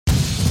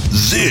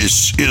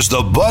This is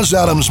the Buzz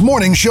Adams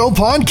Morning Show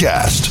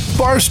podcast.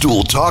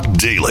 Barstool Talk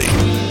Daily.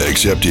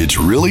 Except it's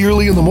really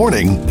early in the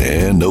morning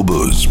and no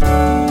booze. For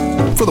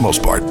the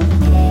most part.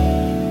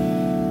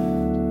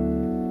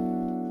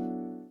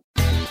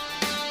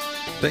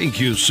 Thank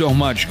you so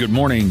much. Good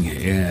morning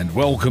and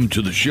welcome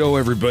to the show,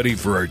 everybody,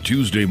 for our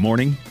Tuesday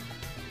morning,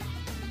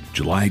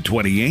 July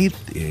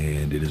 28th.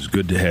 And it is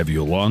good to have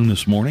you along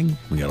this morning.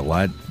 We got a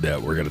lot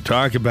that we're going to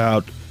talk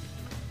about.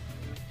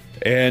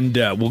 And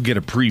we'll get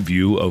a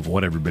preview of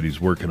what everybody's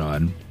working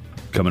on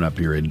coming up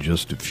here in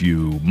just a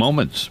few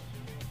moments.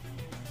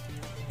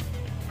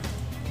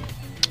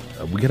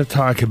 We got to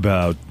talk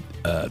about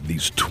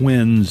these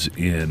twins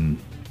in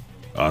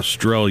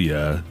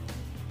Australia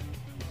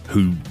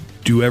who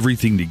do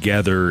everything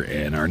together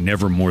and are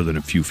never more than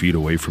a few feet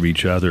away from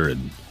each other.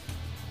 And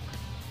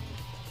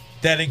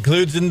that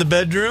includes in the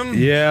bedroom?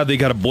 Yeah, they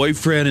got a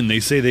boyfriend, and they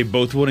say they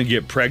both want to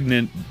get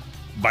pregnant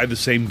by the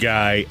same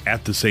guy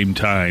at the same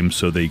time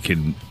so they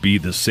can be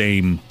the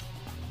same.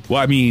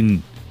 Well, I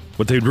mean,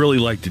 what they'd really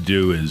like to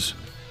do is,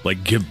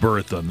 like, give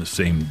birth on the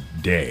same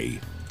day.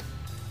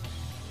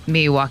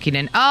 Me walking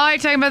in. Oh, are you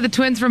talking about the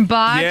twins from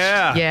Botch?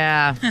 Yeah.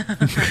 Yeah.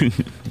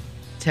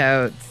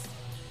 Totes.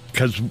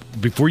 Because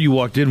before you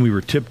walked in, we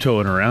were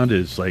tiptoeing around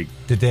it. It's like...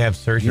 Did they have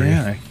surgery?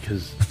 Yeah,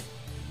 because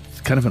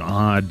it's kind of an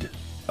odd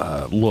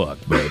look,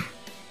 but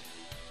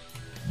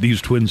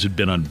these twins had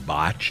been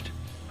unbotched.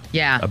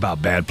 Yeah.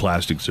 About bad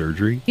plastic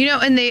surgery. You know,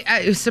 and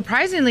they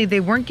surprisingly, they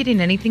weren't getting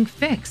anything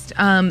fixed.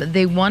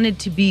 They wanted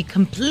to be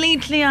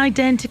completely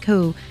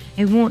identical.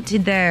 They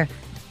wanted their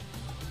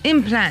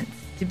implants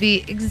to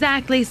be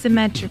exactly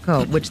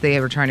symmetrical, which they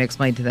were trying to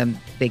explain to them.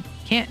 They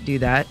can't do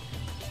that.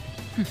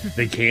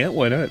 They can't?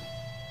 Why not?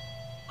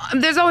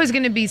 There's always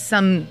going to be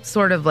some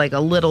sort of like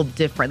a little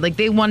different. Like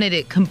they wanted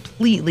it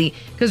completely,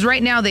 because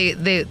right now they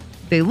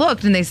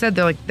looked and they said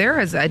they're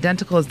as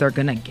identical as they're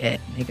going to get.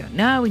 And they go,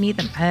 no, we need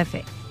them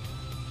perfect.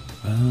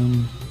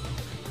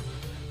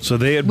 So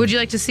they had. Would you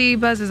like to see,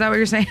 Buzz? Is that what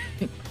you're saying?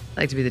 I'd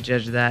like to be the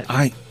judge of that.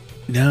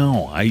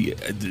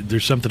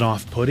 There's something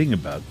off-putting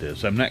about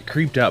this. I'm not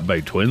creeped out by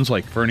twins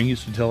like Fernie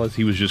used to tell us.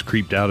 He was just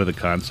creeped out of the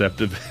concept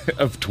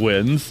of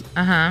twins.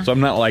 Uh-huh. So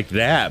I'm not like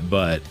that,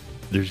 but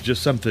there's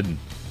just something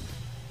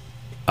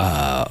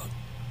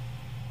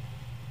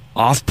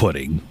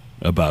off-putting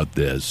about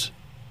this.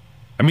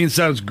 I mean, it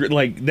sounds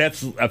like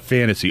that's a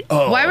fantasy.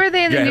 Oh, why were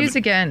they in the news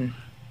again?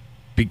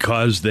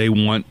 Because they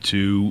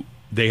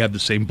have the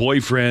same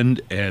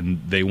boyfriend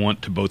and they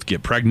want to both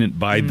get pregnant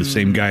by the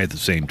same guy at the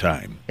same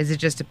time. Is it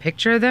just a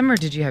picture of them, or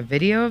did you have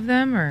video of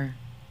them, or?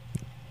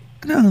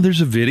 No, there's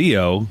a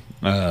video.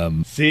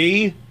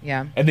 See?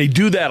 Yeah. And they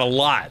do that a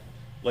lot.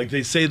 Like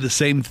they say the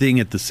same thing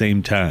at the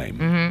same time.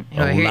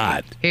 Mm-hmm. A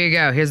lot. Here you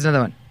go. Here's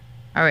another one.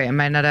 All right, am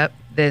I not up?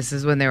 This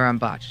is when they were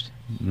unbotched.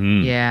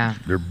 Yeah.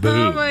 They're boobs.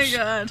 Oh my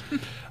God.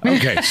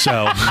 Okay,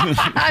 so.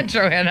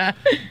 Joanna.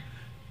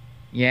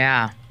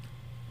 Yeah.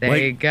 There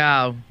you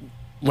go.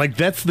 Like,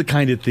 that's the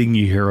kind of thing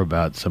you hear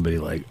about somebody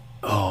like,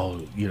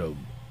 right, you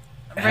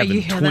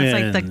hear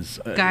twins. That's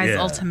like the guy's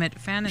ultimate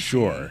fantasy.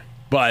 Sure.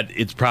 But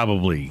it's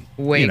probably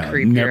way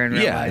creepier in real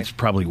life. Yeah, it's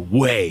probably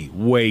way,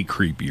 way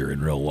creepier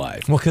in real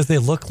life. Well, because they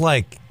look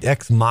like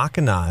ex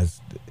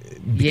machinas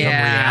become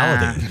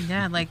reality.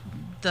 Yeah, like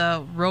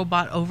the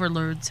robot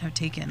overlords have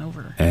taken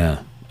over.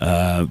 Yeah.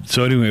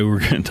 So anyway, we're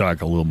going to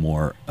talk a little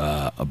more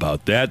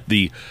about that.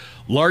 The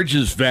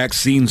largest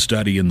vaccine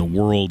study in the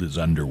world is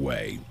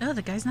underway. Oh,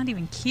 the guy's not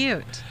even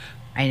cute.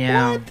 I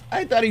know. What?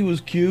 I thought he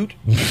was cute.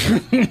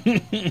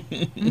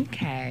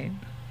 Okay.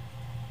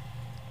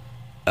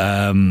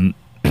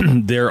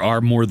 There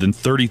are more than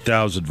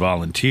 30,000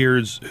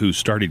 volunteers who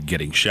started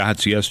getting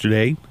shots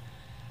yesterday,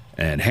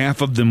 and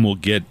half of them will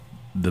get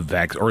the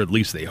vaccine, or at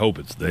least they hope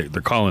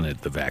they're calling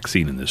it the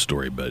vaccine in this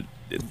story, but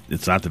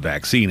it's not the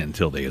vaccine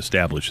until they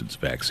establish it's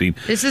vaccine.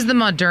 This is the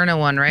Moderna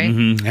one, right?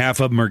 Mm-hmm. Half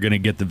of them are going to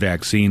get the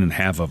vaccine and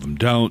half of them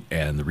don't,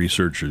 and the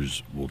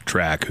researchers will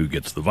track who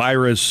gets the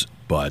virus,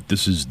 but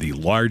this is the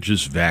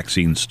largest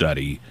vaccine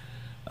study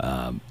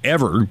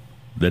ever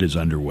that is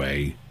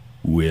underway,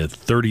 with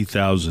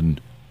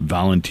 30,000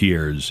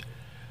 volunteers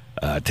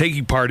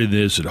taking part in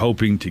this and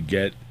hoping to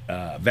get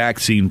a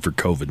vaccine for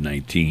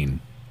COVID-19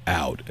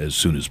 out as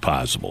soon as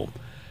possible.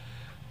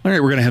 All right,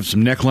 we're going to have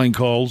some neckline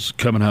calls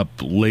coming up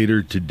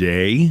later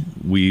today.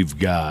 We've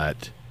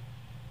got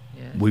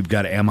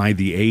Am I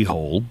the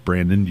A-hole?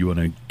 Brandon, do you want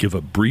to give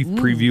a brief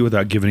preview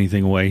without giving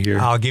anything away here?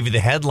 I'll give you the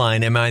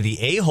headline. Am I the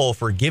a-hole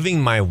for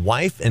giving my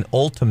wife an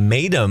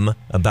ultimatum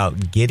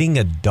about getting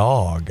a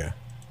dog?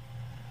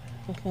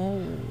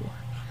 Oh.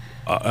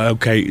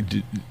 Okay,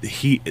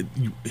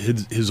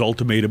 his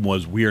ultimatum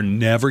was, we are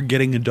never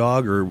getting a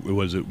dog, or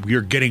was it, we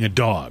are getting a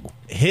dog?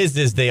 His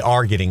is they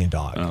are getting a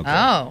dog. Okay.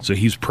 Oh. So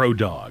he's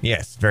pro-dog.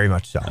 Yes, very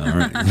much so. All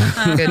right.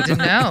 Good to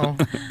know.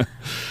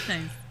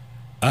 Nice.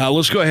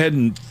 Let's go ahead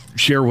and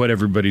share what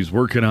everybody's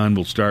working on.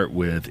 We'll start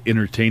with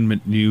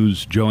entertainment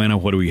news. Joanna,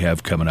 what do we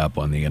have coming up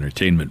on the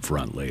entertainment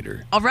front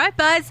later? All right,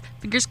 Buzz.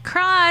 Fingers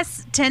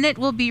crossed. Tenet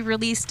will be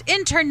released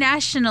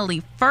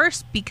internationally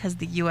first because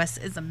the U.S.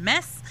 is a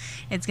mess.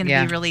 It's going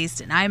to be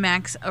released in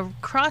IMAX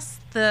across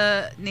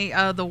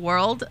the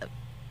world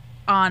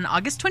on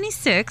August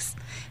 26th.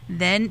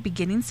 Then,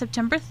 beginning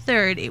September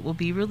 3rd, it will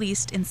be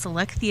released in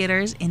select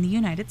theaters in the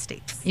United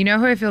States. You know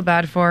who I feel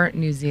bad for?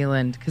 New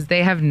Zealand, because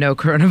they have no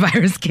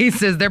coronavirus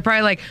cases. They're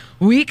probably like,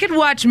 we could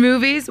watch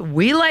movies.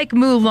 We like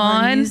Mulan.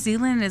 Well, New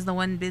Zealand is the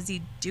one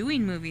busy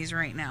doing movies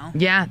right now.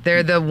 Yeah,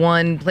 they're the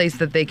one place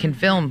that they can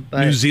film.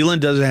 But New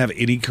Zealand doesn't have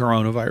any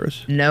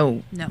coronavirus?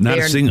 No. Not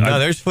a single. No,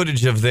 there's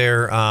footage of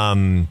their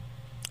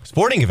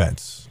sporting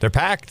events. They're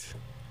packed.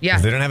 Yeah.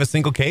 They don't have a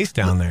single case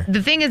down there.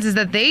 The thing is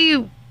that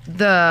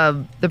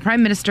the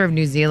Prime Minister of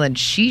New Zealand,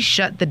 she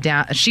shut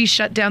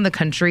down the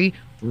country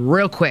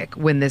real quick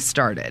when this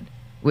started,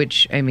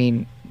 which, I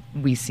mean,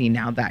 we see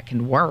now that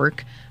can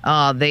work.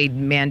 They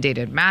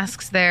mandated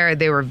masks there.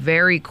 They were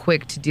very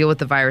quick to deal with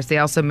the virus. They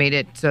also made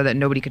it so that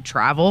nobody could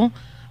travel.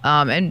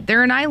 And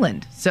they're an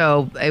island,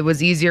 so it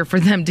was easier for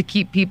them to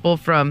keep people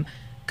from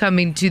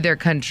coming to their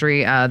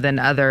country than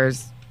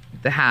others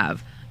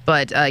have.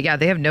 But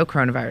they have no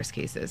coronavirus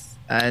cases.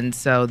 And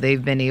so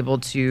they've been able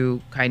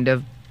to kind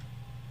of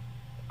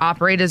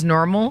operate as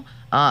normal,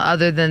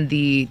 other than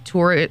the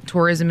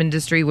tourism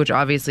industry, which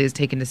obviously has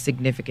taken a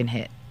significant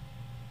hit.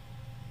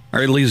 All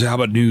right, Lisa, how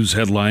about news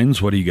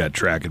headlines? What do you got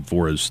tracking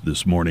for us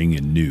this morning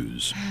in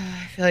news?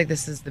 I feel like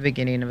this is the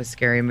beginning of a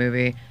scary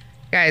movie.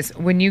 Guys,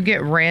 when you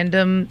get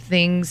random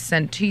things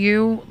sent to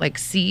you, like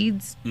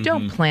seeds,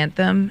 don't plant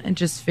them and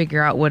just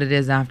figure out what it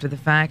is after the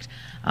fact.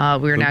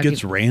 Who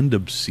gets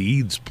random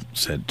seeds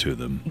sent to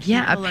them?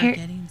 Yeah, People are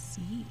getting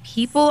seeds.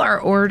 People are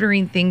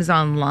ordering things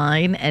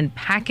online, and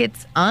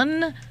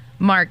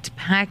unmarked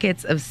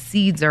packets of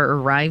seeds are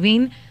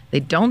arriving.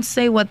 They don't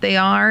say what they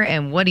are,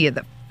 and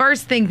the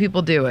first thing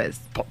people do is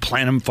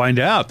Plant them, find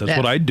out. That's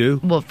what I'd do.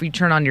 Well, if you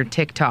turn on your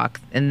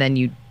TikTok and then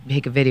you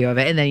take a video of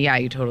it, and then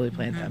you totally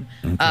plant them.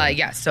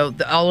 Okay. So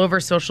all over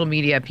social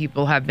media,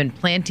 people have been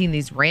planting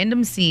these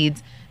random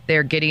seeds.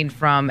 They're getting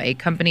from a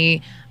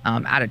company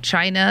out of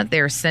China.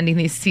 They're sending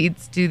these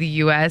seeds to the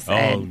U.S.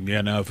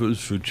 If it was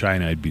from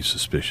China, I'd be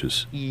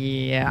suspicious.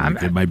 Yeah.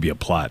 It might be a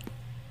plot.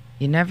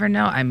 You never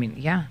know. I mean,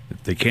 yeah.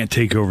 If they can't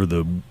take over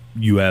the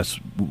U.S.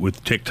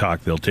 with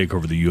TikTok, they'll take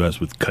over the U.S.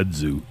 with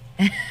kudzu.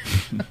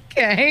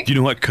 Okay. Do you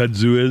know what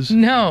kudzu is?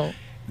 No.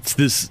 It's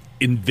this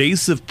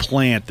invasive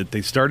plant that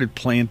they started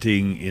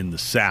planting in the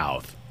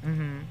South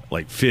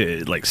like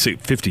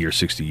 50 or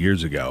 60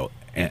 years ago.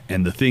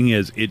 And the thing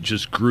is, it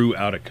just grew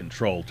out of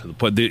control to the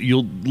point that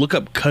you'll look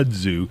up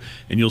kudzu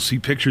and you'll see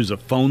pictures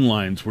of phone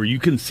lines where you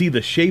can see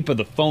the shape of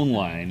the phone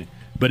line,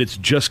 but it's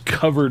just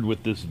covered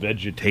with this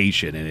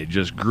vegetation, and it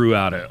just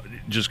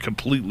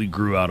completely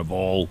grew out of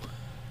all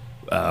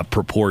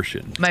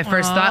proportion. My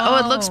first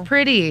thought, it looks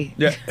pretty.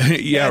 Yeah,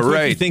 yeah, That's right.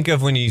 what you think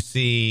of when you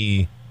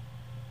see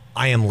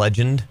I Am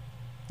Legend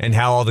and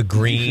how all the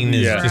green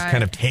is just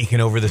kind of taking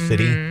over the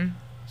city.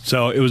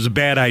 So it was a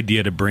bad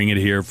idea to bring it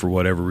here for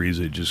whatever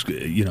reason. It just,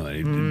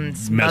 it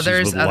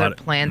messes with a lot other of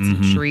plants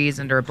and trees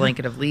under a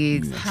blanket of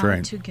leaves. How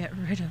to get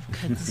rid of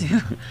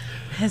kudzu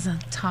is a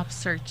top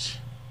search.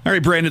 All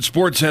right, Brandon,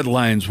 sports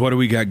headlines. What do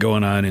we got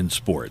going on in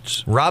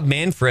sports? Rob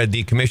Manfred,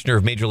 the commissioner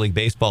of Major League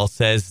Baseball,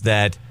 says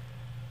that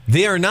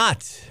they are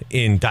not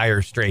in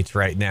dire straits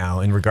right now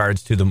in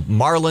regards to the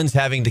Marlins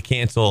having to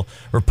cancel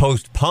or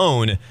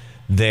postpone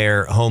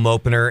their home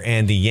opener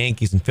and the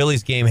Yankees and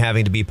Phillies game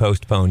having to be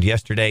postponed.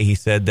 Yesterday, he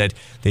said that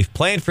they've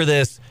planned for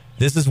this.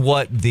 This is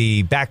what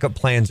the backup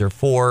plans are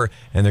for,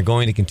 and they're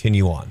going to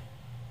continue on.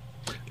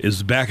 Is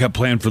the backup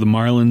plan for the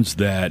Marlins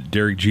that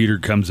Derek Jeter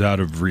comes out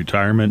of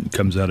retirement,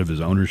 comes out of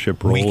his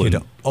ownership role? We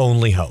could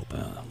only hope.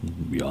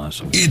 Would be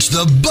awesome. It's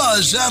the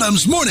Buzz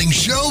Adams Morning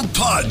Show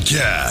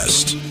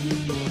podcast.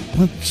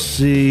 Let's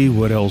see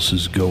what else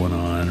is going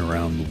on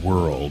around the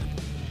world.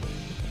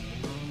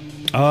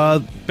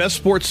 Best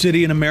sports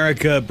city in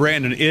America,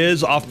 Brandon,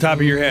 is off the top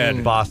of your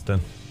head.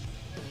 Boston.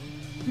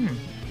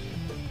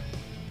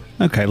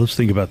 Okay, let's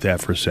think about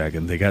that for a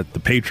second. They got the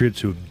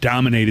Patriots, who have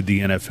dominated the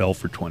NFL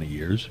for 20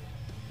 years.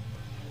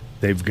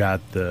 They've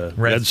got the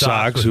Red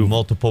Sox, with who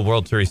multiple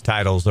World Series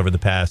titles over the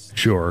past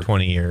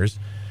 20 years.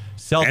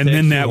 Celtics, and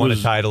then that who won was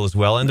a title as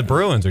well, and the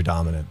Bruins are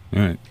dominant. All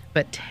right.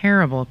 But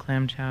terrible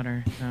clam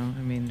chowder. So,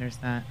 I mean, there's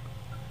that.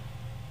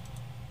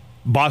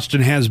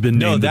 Boston has been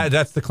named. No,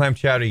 that's the clam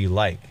chowder you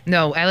like.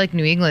 No, I like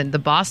New England. The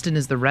Boston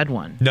is the red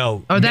one.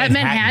 No. Oh, that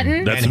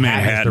Manhattan? That's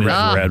Manhattan. is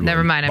the Red one.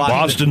 Never mind.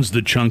 Boston's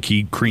the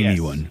chunky, creamy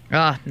one.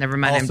 Oh, never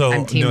mind. Also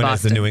I'm Team known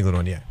Boston. as the New England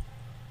one, yeah.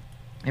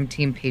 I'm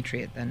Team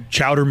Patriot then.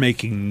 Chowder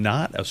making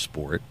not a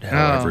sport,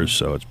 however,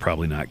 so it's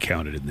probably not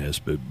counted in this.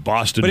 But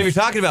Boston. But if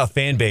you're talking about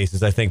fan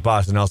bases, I think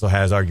Boston also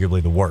has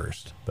arguably the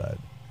worst. But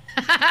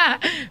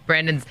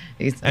Brandon's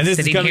he's And this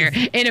is sitting coming-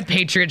 here in a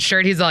Patriot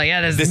shirt. He's all,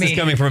 yeah, this this is me. is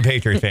coming from a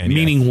Patriot fan. yes.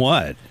 Meaning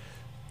what?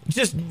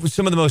 Just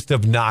some of the most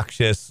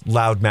obnoxious,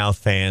 loudmouth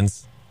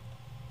fans.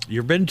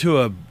 You've been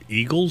to a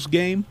Eagles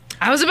game?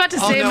 I was about to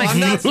say,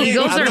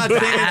 Eagles are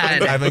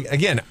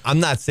bad.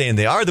 I'm not saying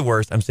they are the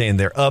worst. I'm saying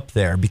they're up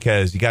there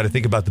because you got to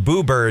think about the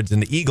Boo Birds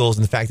and the Eagles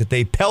and the fact that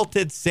they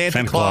pelted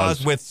Santa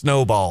Claus with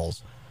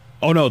snowballs.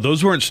 Oh, no,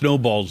 those weren't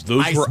snowballs.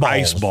 Those were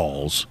ice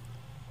balls.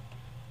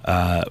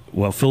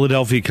 Well,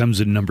 Philadelphia comes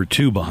in number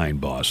 2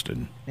 behind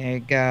Boston. There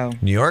you go.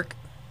 New York?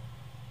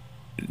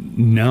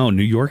 No,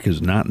 New York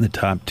is not in the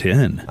top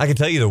 10. I can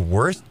tell you the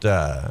worst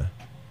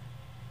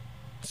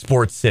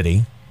sports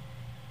city.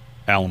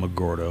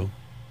 Alamogordo.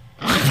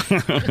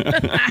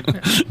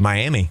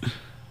 Miami.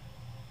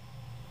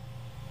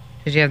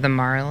 Did you have the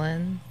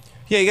Marlins?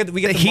 Yeah,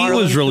 we got the Heat Marlins,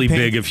 was really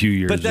big a few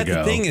years ago. But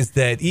the thing is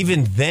that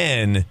even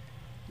then,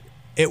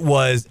 it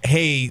was,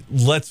 hey,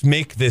 let's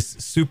make this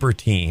super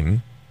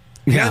team.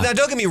 Yeah. Now,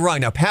 don't get me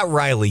wrong. Now, Pat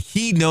Riley,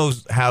 he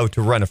knows how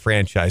to run a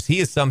franchise. He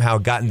has somehow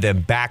gotten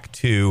them back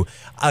to,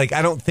 I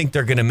don't think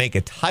they're going to make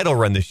a title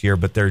run this year,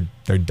 but they're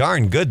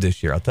darn good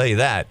this year. I'll tell you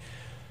that.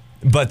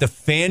 But the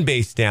fan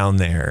base down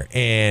there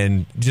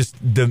and just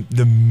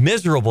the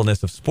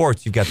miserableness of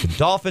sports. You've got the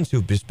Dolphins,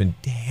 who've just been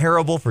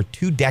terrible for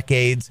 2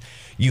 decades.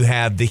 You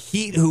have the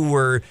Heat, who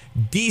were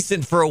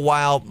decent for a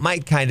while,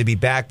 might kind of be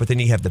back. But then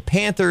you have the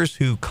Panthers,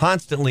 who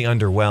constantly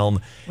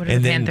underwhelm. What are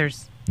the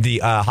Panthers? The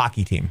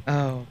hockey team.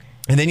 Oh, okay.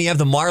 And then you have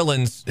the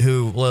Marlins,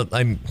 who,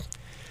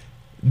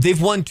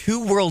 they've won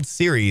 2 World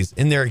Series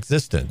in their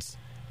existence.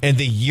 And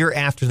the year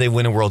after they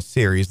win a World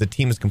Series, the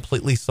team is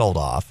completely sold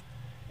off.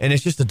 And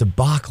it's just a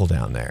debacle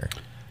down there.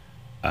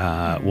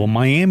 Well,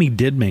 Miami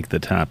did make the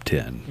top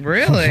 10.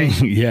 Really?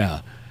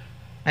 Yeah.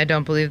 I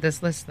don't believe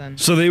this list then.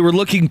 So they were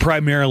looking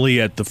primarily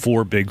at the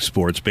 4 big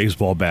sports,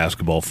 baseball,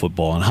 basketball,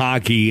 football, and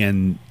hockey.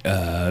 And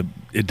I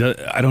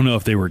don't know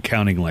if they were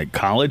counting like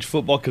college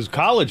football, because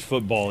college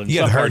football in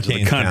some parts of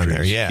the country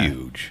is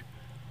huge.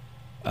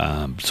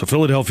 So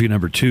Philadelphia,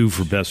 number 2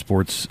 for best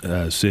sports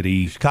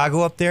city.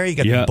 Chicago up there. You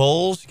got the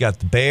Bulls. You got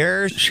the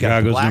Bears.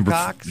 Chicago's you got the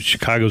Blackhawks.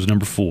 Chicago's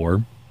number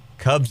 4.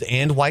 Cubs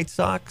and White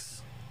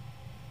Sox.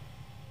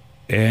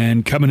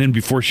 And coming in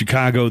before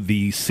Chicago,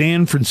 the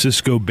San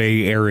Francisco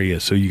Bay Area.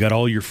 So you got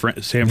all your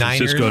San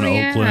Francisco and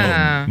Oakland.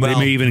 Yeah. They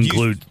may even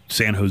include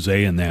San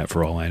Jose in that,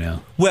 for all I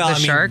know. Well,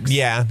 Sharks?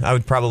 Yeah, I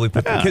would probably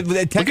put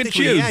Look at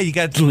you. Yeah, you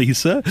got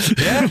Lisa.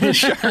 Yeah, the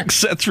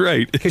Sharks. That's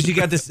right. Because you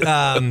got this.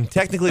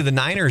 Technically, the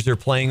Niners are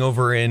playing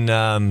over in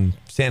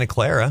Santa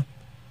Clara.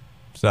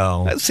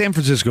 So That's San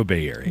Francisco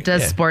Bay Area.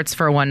 Does sports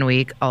for 1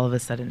 week, all of a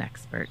sudden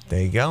expert.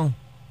 There you go.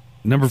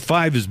 Number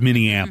 5 is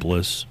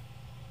Minneapolis.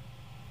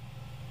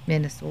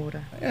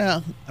 Minnesota. Yeah,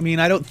 I mean,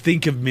 I don't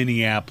think of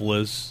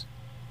Minneapolis.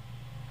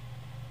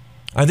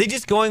 Are they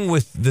just going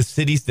with the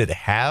cities that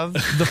have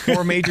the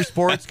 4 major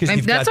sports? Because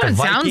you've that's got the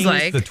what it sounds Vikings,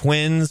 like. the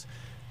Twins,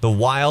 the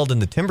Wild,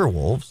 and the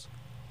Timberwolves.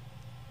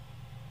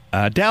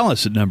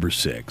 Dallas at number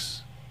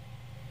 6.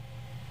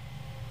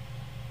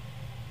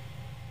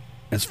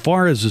 As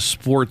far as a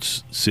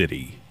sports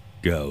city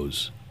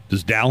goes,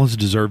 does Dallas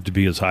deserve to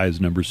be as high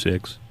as number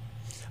 6?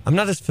 I'm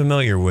not as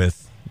familiar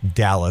with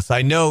Dallas.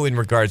 I know in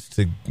regards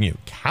to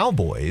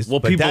Cowboys.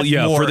 Well, but people, that's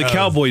for the more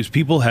Cowboys,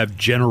 people have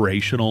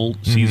generational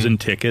season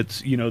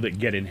tickets, that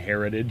get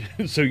inherited,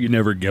 so you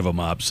never give them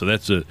up. So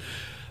that's a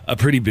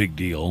pretty big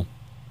deal.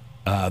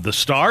 The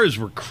Stars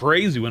were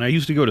crazy when I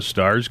used to go to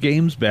Stars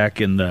games back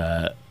in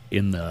the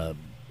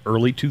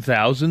early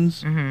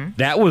 2000s. Mm-hmm.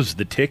 That was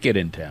the ticket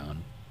in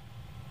town.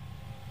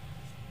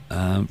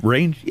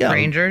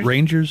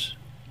 Rangers.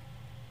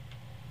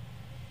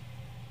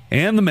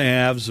 And the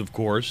Mavs, of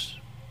course.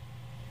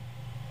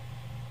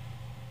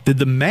 Did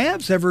the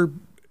Mavs ever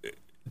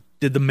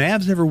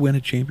win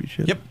a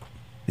championship? Yep.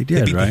 They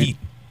did, beat right? the Heat.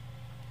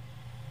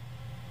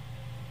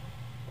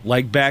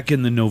 Like back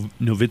in the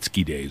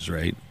Nowitzki days,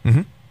 right?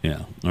 Mm-hmm.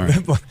 Yeah. All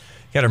right.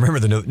 Got to remember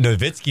the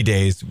Nowitzki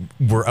days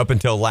were up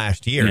until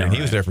last year, and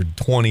he was there for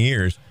 20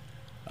 years.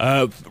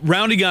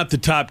 Rounding out the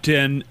top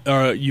 10,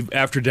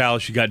 after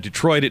Dallas, you got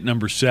Detroit at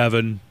number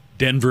 7,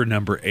 Denver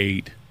number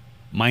 8,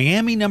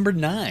 Miami number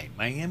 9.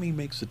 Miami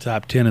makes the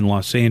top 10, in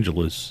Los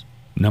Angeles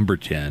number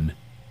 10.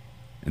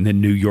 And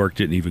then New York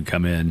didn't even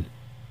come in.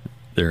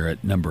 They're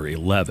at number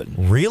 11.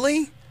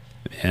 Really?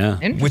 Yeah.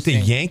 With the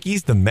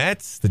Yankees, the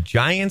Mets, the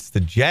Giants,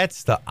 the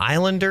Jets, the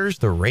Islanders,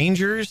 the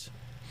Rangers?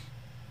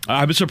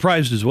 I was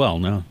surprised as well.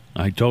 No,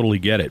 I totally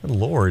get it. Good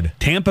Lord.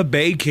 Tampa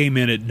Bay came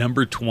in at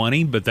number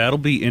 20, but that'll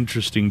be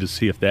interesting to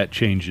see if that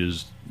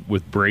changes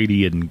with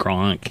Brady and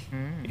Gronk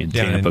in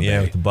Tampa Bay.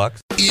 Yeah, with the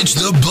Bucks. It's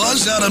the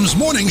Buzz Adams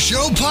Morning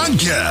Show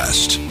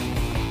podcast.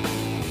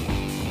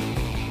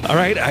 All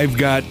right, I've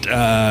got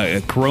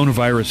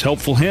coronavirus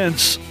helpful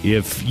hints.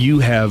 If you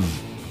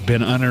have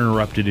been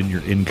uninterrupted in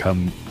your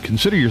income,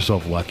 consider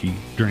yourself lucky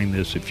during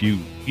this. If you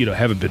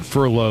haven't been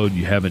furloughed,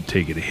 you haven't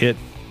taken a hit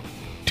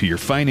to your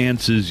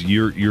finances,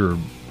 you're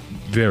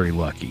very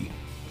lucky.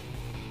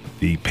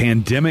 The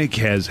pandemic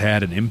has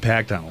had an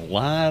impact on a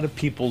lot of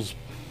people's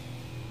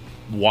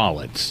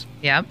wallets.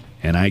 Yep.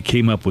 And I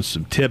came up with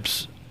some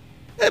tips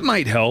that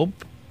might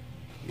help.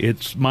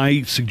 It's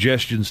my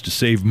suggestions to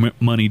save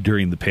money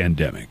during the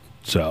pandemic.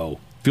 So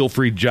feel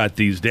free to jot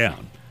these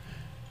down.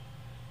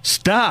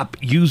 stop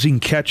using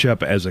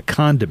ketchup as a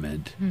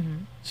condiment.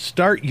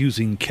 Start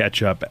using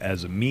ketchup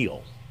as a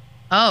meal.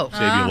 Oh.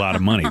 Save you a lot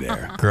of money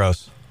there.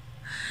 Gross.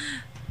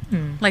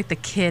 Like the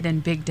kid in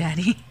Big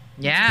Daddy.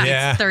 Yeah.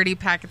 Yeah. 30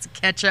 packets of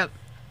ketchup.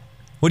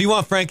 What do you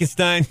want,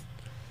 Frankenstein?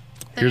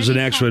 Here's the 30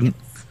 next one.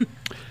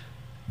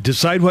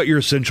 Decide what your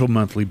essential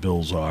monthly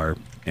bills are,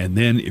 and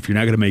then if you're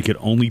not going to make it,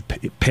 only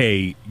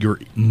pay your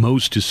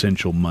most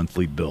essential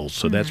monthly bills.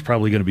 So that's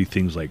probably going to be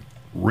things like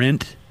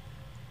rent,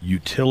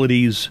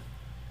 utilities,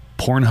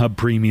 Pornhub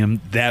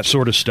Premium, that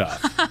sort of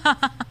stuff.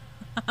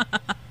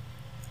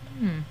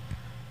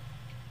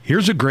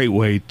 Here's a great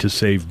way to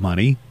save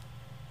money.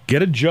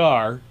 Get a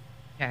jar,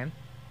 Okay.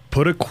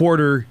 put a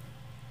quarter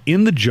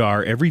in the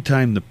jar every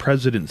time the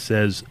president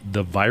says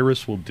the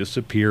virus will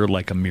disappear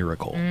like a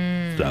miracle.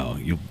 So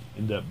you'll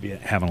end up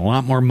having a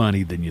lot more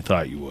money than you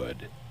thought you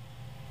would.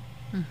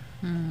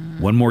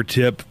 One more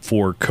tip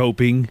for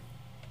coping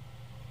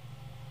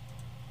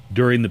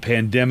during the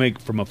pandemic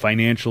from a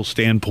financial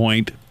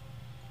standpoint.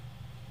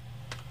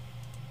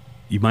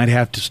 You might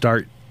have to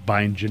start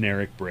buying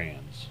generic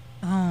brands.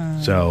 Oh,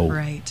 So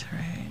right.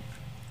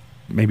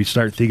 maybe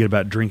start thinking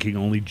about drinking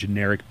only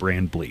generic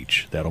brand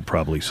bleach. That'll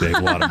probably save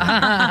a lot of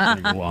money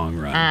in the long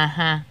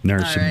run.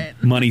 There's some right.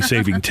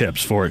 money-saving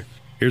tips for it.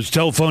 Here's the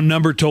telephone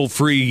number,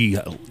 toll-free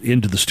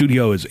into the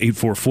studio is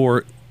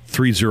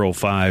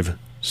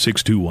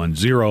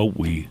 844-305-6210.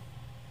 We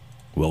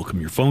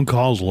welcome your phone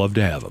calls. Love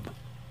to have them.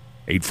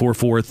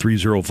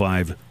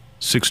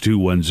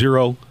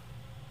 844-305-6210.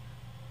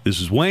 This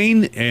is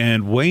Wayne,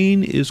 and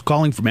Wayne is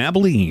calling from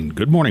Abilene.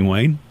 Good morning,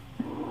 Wayne.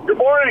 Good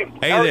morning.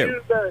 Hey How there. are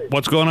you today?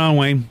 What's going on,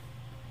 Wayne?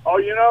 Oh,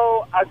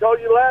 I told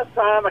you last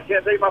time I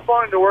can't take my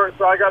phone into work,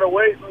 so I got to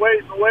wait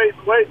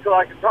till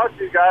I can talk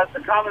to you guys to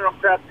comment on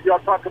crap that y'all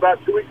talked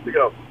about 2 weeks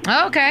ago.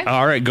 Okay.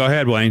 All right, go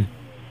ahead, Wayne.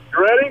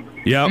 You ready?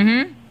 Yep.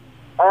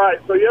 All right,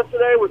 so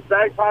yesterday was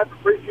Bagpipe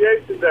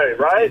Appreciation Day,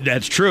 right?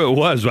 That's true. It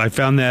was. I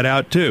found that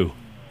out, too.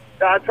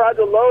 Now, I tried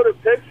to load a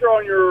picture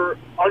on your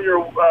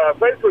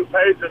Facebook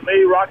page of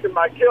me rocking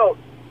my kilt,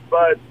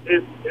 but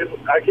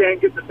I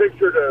can't get the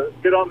picture to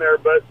get on there,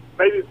 but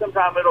maybe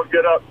sometime it'll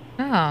get up.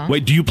 Oh.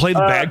 Wait, do you play the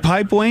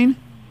bagpipe, Wayne?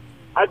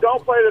 I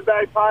don't play the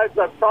bagpipes.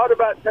 I've thought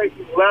about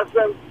taking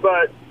lessons,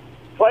 but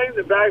playing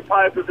the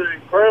bagpipe is an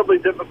incredibly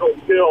difficult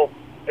skill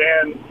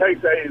and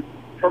takes a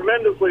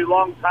tremendously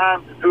long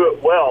time to do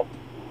it well.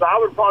 So I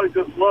would probably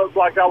just look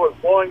like I was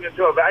blowing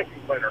into a vacuum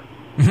cleaner.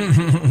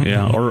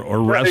 Yeah,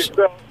 or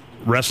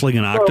wrestling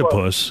an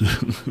octopus.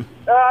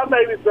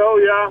 Maybe so,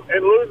 yeah,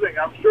 and losing,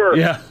 I'm sure.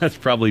 Yeah, that's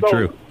probably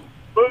true.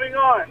 Moving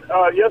on.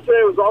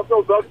 Yesterday was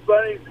also Bugs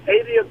Bunny's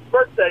 80th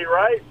birthday,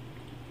 right?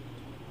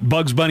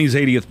 Bugs Bunny's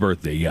 80th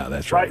birthday. Yeah,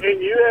 that's right.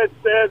 And you had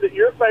said that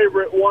your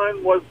favorite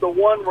one was the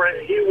one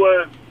where he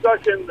was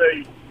stuck in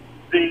the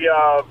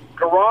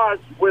garage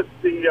with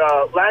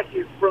the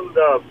lackeys from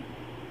the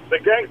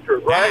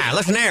gangsters, right? Ah,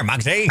 listen there,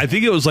 Muggsy. I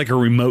think it was like a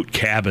remote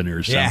cabin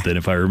or something,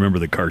 if I remember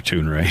the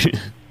cartoon right.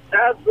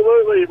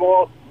 Absolutely.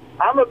 Well,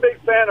 I'm a big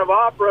fan of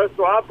opera,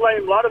 so I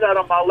blame a lot of that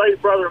on my late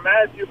brother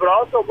Matthew, but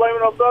also blame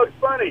it on Bugs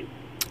Bunny.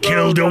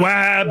 Killed a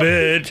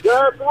rabbit.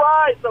 That's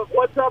right. The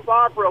What's Up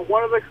opera,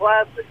 one of the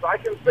classics. I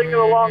can sing it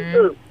along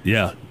too.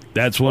 Yeah,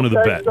 that's one of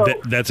the best.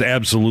 so- That's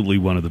absolutely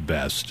one of the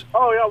best.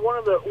 Oh yeah, one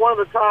of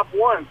the top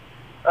ones,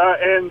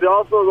 and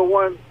also the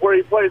one where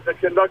he plays the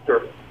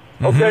conductor.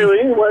 Okay. Well,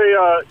 anyway,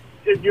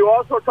 you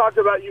also talked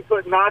about you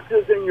put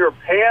notches in your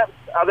pants.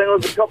 I think it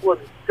was a couple of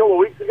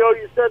weeks ago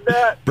you said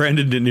that.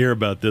 Brandon didn't hear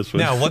about this one.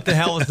 Now, what the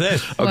hell is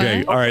this? Okay,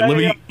 What? all right.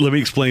 Okay, Let me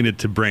explain it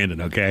to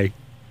Brandon. Okay,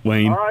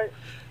 Wayne. All right.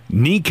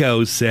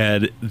 Nico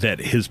said that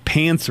his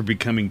pants are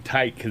becoming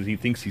tight because he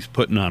thinks he's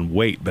putting on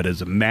weight, but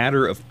as a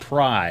matter of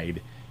pride,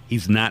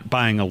 he's not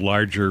buying a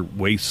larger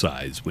waist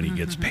size when he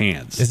gets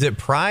pants. Is it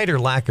pride or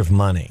lack of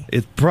money?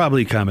 It's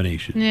probably a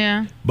combination.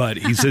 Yeah. But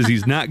he says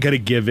he's not going to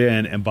give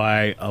in and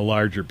buy a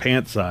larger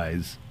pant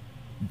size,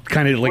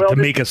 kind of like Well, to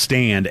make a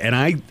stand. And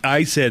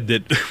I said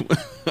that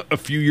a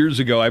few years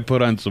ago I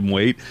put on some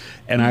weight,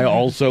 and I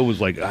also was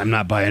like, I'm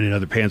not buying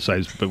another pant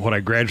size. But what I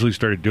gradually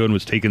started doing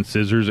was taking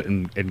scissors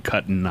and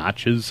cutting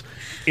notches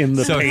in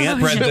the So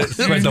pants.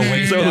 spread the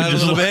waist So out a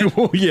just little bit? like,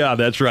 well, yeah,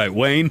 that's right,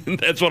 Wayne.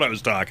 That's what I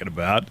was talking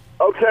about.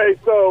 Okay,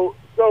 so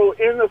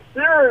in the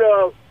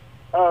spirit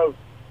of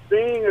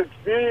being a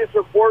community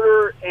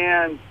supporter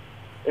and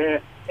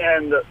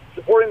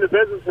supporting the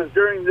businesses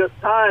during this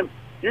time,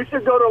 you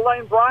should go to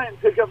Lane Bryant and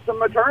pick up some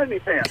maternity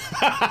pants.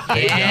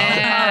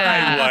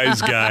 Yeah.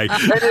 Wise guy.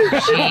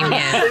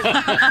 Genius.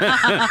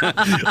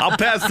 I'll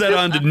pass that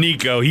on to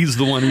Nico. He's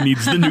the one who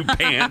needs the new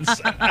pants.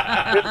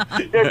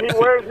 If he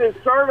wears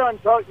his shirt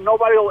untucked,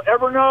 nobody will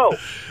ever know.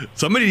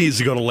 Somebody needs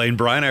to go to Lane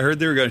Bryant. I heard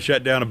they were going to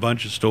shut down a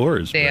bunch of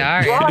stores. They but-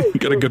 are. Right. You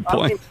got a good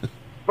point. I mean,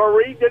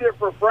 Marie did it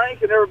for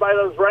Frank and everybody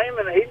loves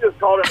Raymond, and he just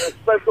called it a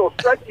special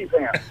stretchy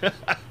pants.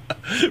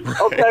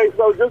 Okay,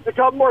 so just a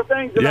couple more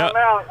things and I'm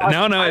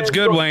out. No, it's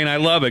good, Wayne. I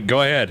love it.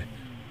 Go ahead.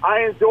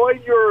 I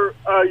enjoyed your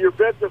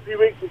bits a few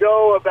weeks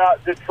ago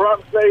about did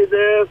Trump say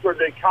this or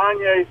did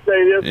Kanye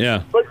say this?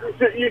 Yeah. But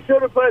you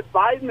should have put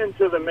Biden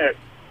into the mix.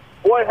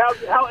 Boy,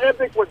 how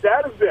epic would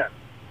that have been?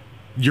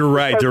 You're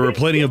right. There were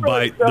plenty of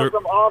Biden.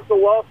 Some off the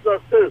wall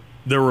stuff too.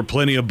 There were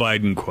plenty of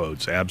Biden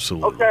quotes.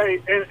 Absolutely.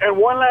 Okay, and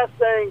one last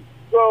thing.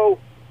 So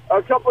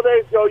a couple of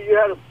days ago, you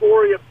had a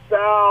story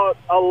about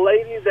a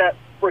lady that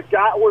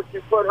forgot where she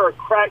put her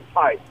crack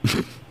pipe.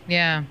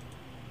 Yeah.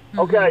 Mm-hmm.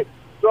 Okay,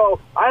 so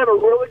I have a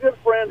really good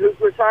friend who's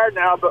retired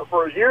now, but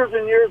for years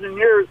and years and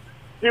years,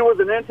 she was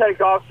an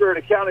intake officer at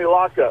a county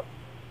lockup.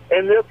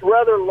 And this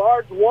rather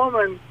large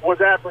woman was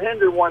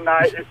apprehended one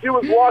night, and she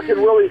was walking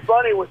really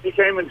funny when she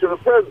came into the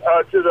prison,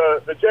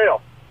 to the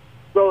jail.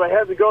 So they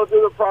had to go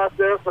through the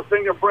process of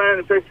fingerprint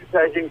and picture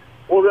taking.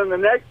 Well, then the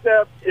next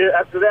step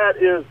after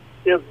that is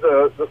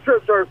the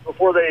strip search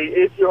before they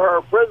issue her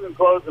prison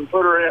clothes and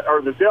put her in,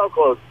 or the jail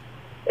clothes.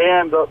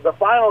 And the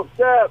final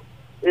step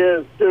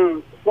is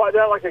to squat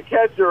down like a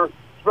catcher,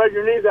 spread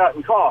your knees out,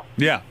 and cough.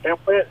 Yeah.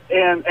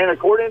 And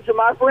according to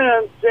my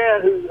friend,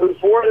 Jan, who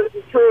swore this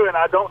is true, and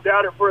I don't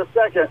doubt it for a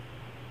second,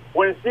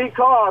 when she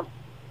coughed,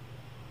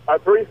 a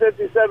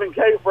 357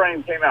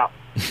 K-frame came out.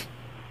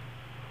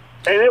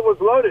 And it was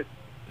loaded.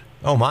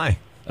 Oh, my.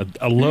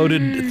 A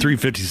loaded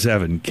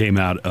 357 came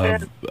out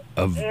of...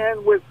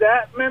 And with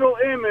that mental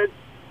image,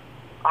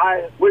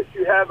 I wish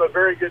you have a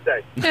very good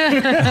day.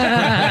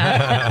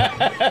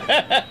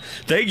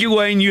 Thank you,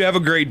 Wayne. You have a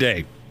great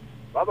day.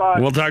 Bye-bye.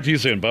 We'll talk to you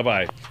soon.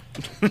 Bye-bye.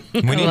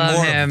 We need Love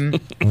more him.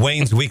 of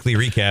Wayne's weekly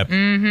recap.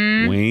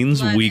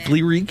 Wayne's Love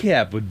weekly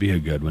recap would be a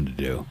good one to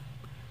do.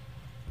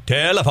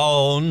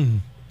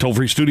 Telephone.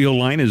 Toll-free studio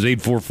line is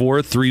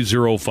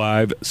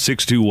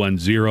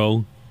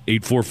 844-305-6210.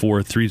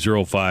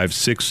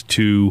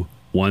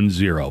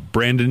 844-305-6210.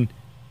 Brandon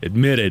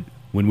admitted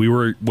when we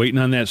were waiting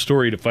on that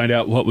story to find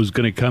out what was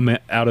going to come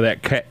out of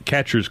that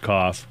catcher's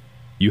cough,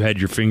 you had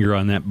your finger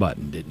on that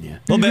button, didn't you?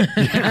 A little bit.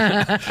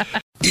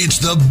 It's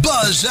the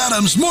Buzz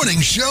Adams Morning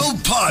Show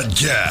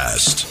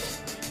podcast.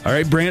 All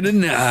right,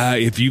 Brandon,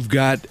 if you've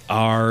got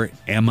our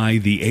Am I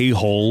the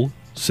A-Hole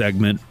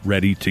segment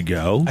ready to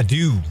go. I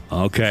do.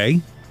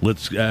 Okay,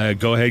 let's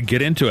go ahead and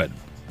get into it.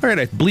 All right,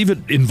 I believe it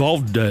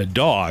involved a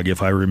dog,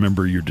 if I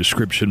remember your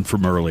description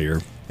from earlier.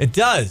 It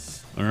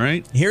does. All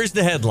right. Here's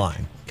the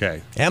headline.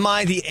 Okay. Am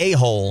I the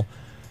a-hole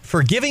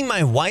for giving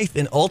my wife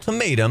an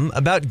ultimatum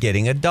about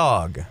getting a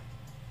dog?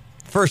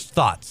 First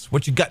thoughts.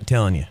 What your gut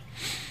telling you?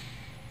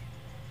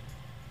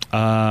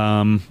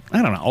 I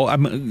don't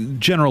know.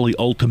 Generally,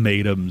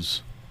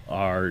 ultimatums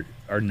are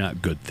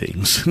not good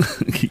things.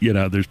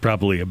 There's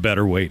probably a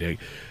better way to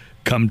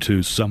come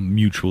to some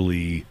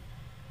mutually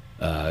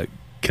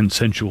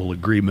consensual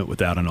agreement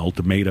without an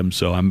ultimatum.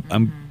 So I'm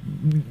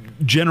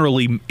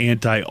generally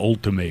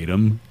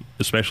anti-ultimatum,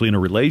 especially in a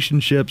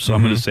relationship. So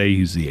I'm going to say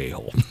he's the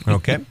a-hole.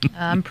 Okay.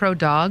 I'm pro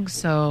dog,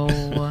 so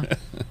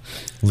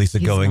Lisa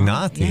He's going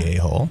not, not the yeah.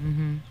 a-hole.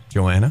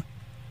 Joanna?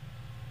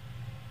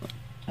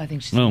 I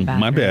think she's Oh, in the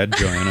my bathroom. bad,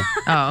 Joanna.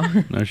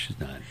 Oh. No, she's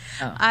not.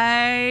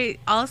 I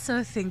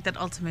also think that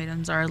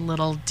ultimatums are a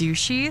little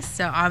douchey,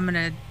 so I'm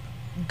going to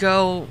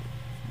go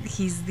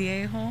he's the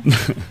a-hole.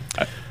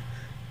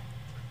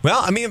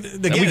 Well, I mean,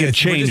 again, we can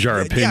change our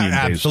opinion Yeah,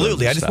 based on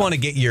absolutely. this I just stuff. want to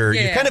get your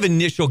Yeah. kind of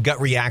initial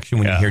gut reaction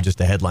when you hear just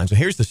the headline. So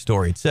here's the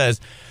story. It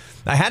says,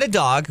 I had a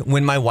dog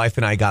when my wife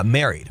and I got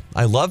married.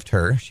 I loved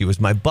her. She was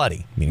my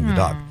buddy, meaning the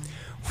dog.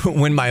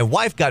 When my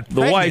wife got The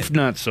pregnant... wife,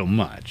 not so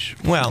much.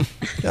 Well,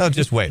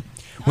 just wait.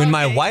 When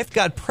my wife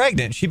got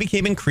pregnant, she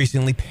became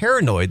increasingly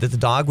paranoid that the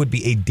dog would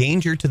be a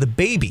danger to the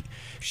baby.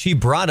 She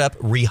brought up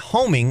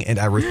rehoming, and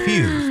I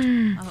refused.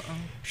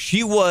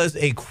 She was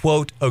a,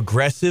 quote,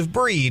 aggressive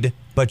breed,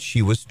 but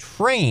she was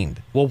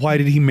trained. Well, why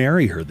did he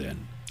marry her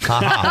then?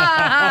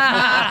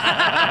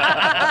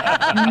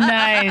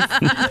 Nice.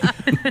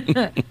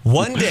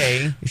 One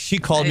day, she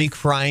called me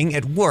crying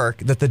at work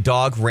that the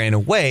dog ran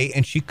away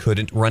and she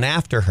couldn't run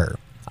after her.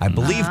 I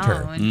believed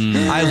her.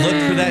 I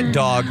looked for that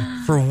dog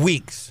for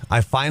weeks.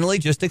 I finally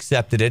just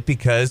accepted it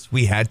because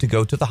we had to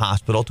go to the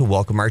hospital to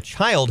welcome our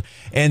child,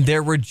 and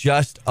there were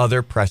just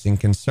other pressing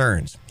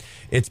concerns.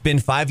 It's been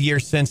 5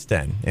 years since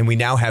then, and we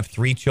now have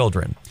 3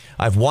 children.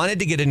 I've wanted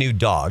to get a new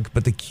dog,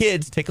 but the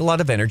kids take a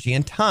lot of energy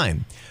and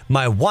time.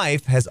 My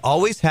wife has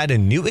always had a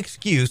new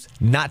excuse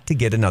not to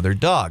get another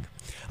dog.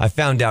 I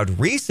found out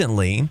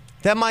recently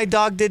that my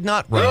dog did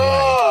not run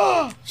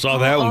away. Saw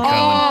that one coming.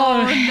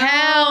 Oh,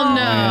 hell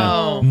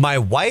no. My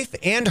wife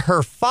and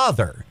her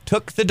father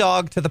took the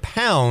dog to the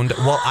pound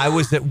while I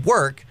was at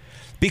work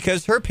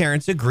because her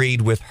parents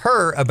agreed with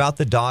her about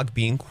the dog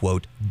being,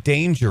 quote,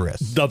 dangerous.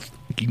 The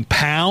fucking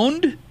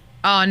pound?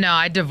 Oh, no,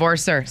 I'd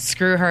divorce her.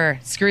 Screw her.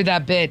 Screw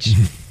that bitch.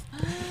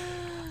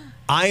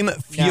 I'm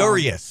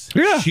furious.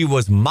 Yeah. She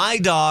was my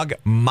dog,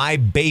 my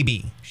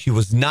baby. She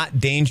was not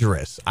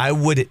dangerous. I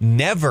would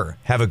never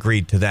have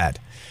agreed to that.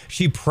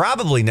 She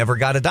probably never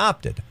got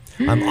adopted.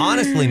 I'm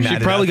honestly mad.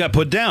 She probably got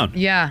put down.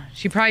 Yeah,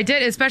 she probably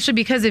did, especially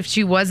because if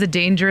she was a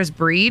dangerous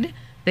breed,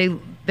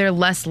 they're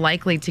less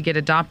likely to get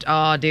adopted.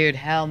 Oh, dude,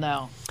 hell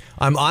no.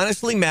 I'm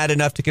honestly mad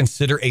enough to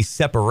consider a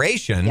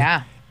separation.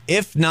 Yeah.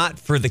 If not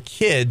for the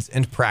kids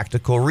and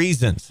practical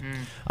reasons.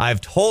 I've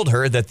told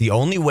her that the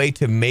only way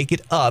to make it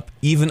up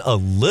even a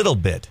little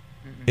bit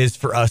is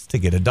for us to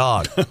get a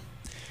dog.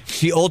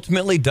 She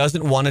ultimately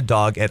doesn't want a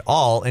dog at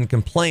all and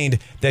complained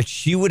that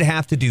she would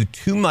have to do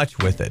too much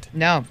with it.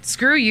 No,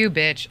 screw you,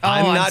 bitch. Oh,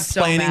 I'm not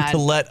so planning mad. to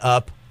let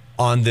up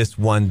on this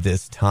one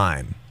this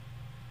time.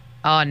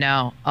 Oh,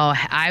 no. Oh,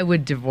 I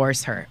would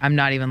divorce her. I'm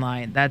not even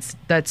lying. That's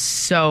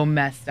so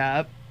messed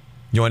up.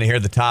 You want to hear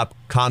the top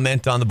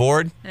comment on the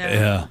board?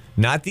 Yeah.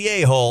 Not the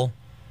a-hole.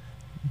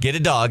 Get a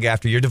dog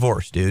after you're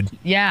divorced, dude.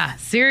 Yeah,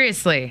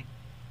 seriously.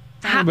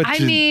 But I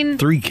mean,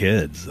 3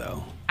 kids,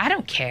 though. I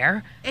don't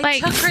care.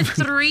 It took her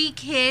 3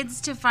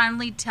 kids to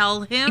finally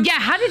tell him. Yeah,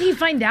 how did he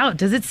find out?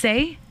 Does it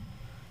say?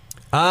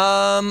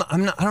 I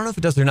don't know if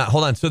it does or not.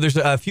 Hold on. So there's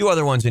a few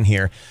other ones in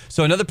here.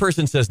 So another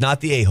person says, not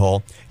the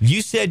a-hole.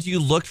 You said you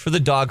looked for the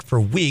dog for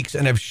weeks,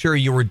 and I'm sure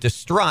you were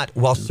distraught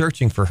while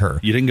searching for her.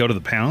 You didn't go to the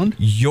pound?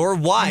 Your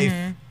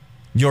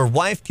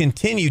wife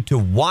continued to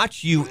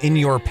watch you in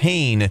your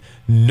pain,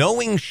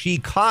 knowing she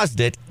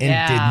caused it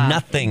and did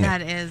nothing.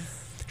 That is.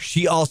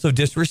 She also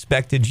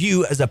disrespected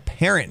you as a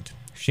parent.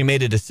 She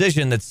made a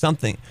decision that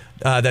something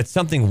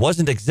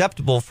wasn't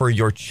acceptable for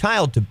your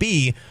child to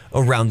be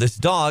around this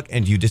dog,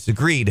 and you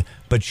disagreed.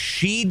 But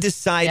she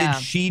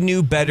decided she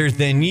knew better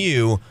than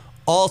you.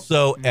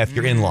 Also, F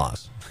your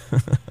in-laws.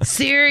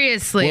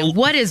 Seriously,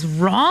 what is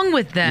wrong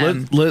with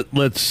them?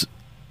 Let's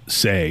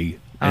say,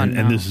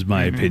 and this is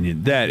my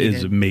opinion, that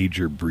is a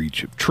major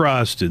breach of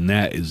trust, and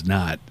that is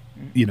not,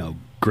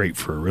 great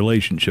for a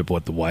relationship,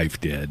 what the wife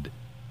did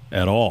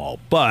at all.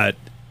 But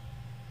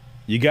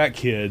you got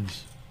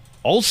kids.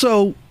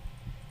 Also,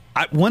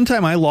 one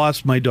time I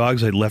lost my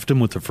dogs. I left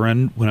them with a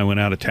friend when I went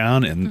out of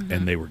town,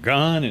 and they were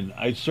gone. And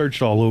I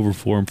searched all over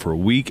for them for a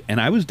week. And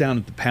I was down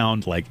at the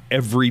pound like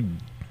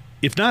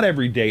if not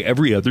every day,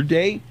 every other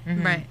day.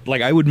 Mm-hmm. Right.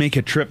 Like I would make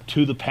a trip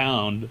to the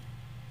pound,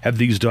 have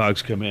these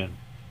dogs come in.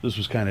 This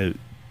was kind of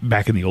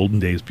back in the olden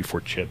days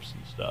before chips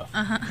and stuff.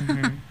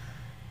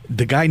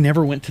 The guy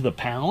never went to the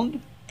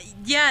pound.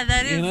 Yeah,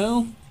 that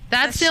is.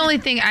 That's the only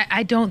thing.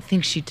 I don't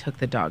think she took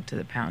the dog to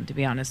the pound, to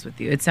be honest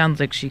with you. It sounds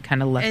like she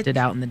kind of left it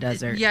out in the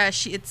desert. Yeah,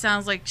 it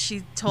sounds like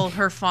she told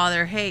her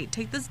father, hey,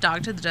 take this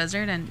dog to the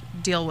desert and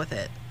deal with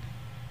it.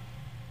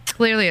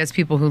 Clearly, as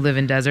people who live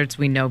in deserts,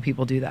 we know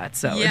people do that.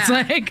 So it's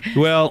like...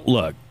 Well,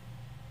 look,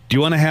 do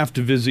you want to have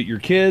to visit your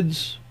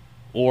kids,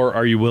 or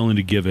are you willing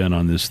to give in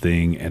on this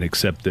thing and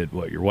accept that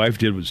what your wife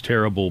did was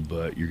terrible,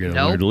 but you're going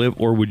to learn to live?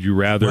 Or would you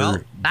rather... Well,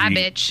 bye,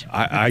 bitch.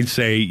 I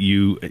say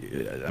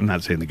I'm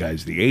not saying the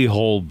guy's the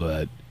a-hole,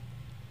 but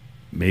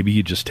maybe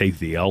you just take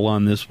the L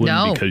on this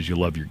one because you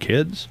love your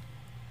kids?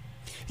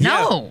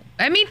 No.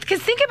 I mean,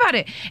 because think about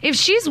it. If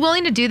she's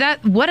willing to do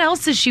that, what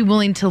else is she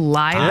willing to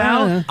lie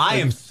about? I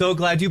am so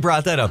glad you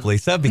brought that up,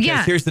 Lisa,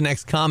 because here's the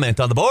next comment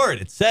on the board.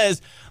 It says,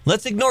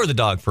 let's ignore the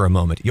dog for a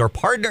moment. Your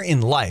partner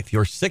in life,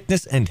 your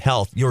sickness and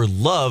health, your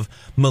love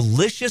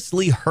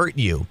maliciously hurt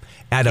you.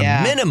 At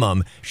a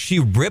minimum, she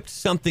ripped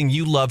something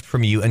you loved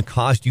from you and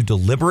caused you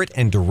deliberate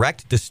and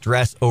direct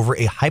distress over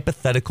a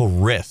hypothetical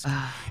risk.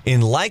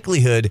 In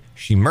likelihood,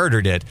 she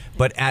murdered it,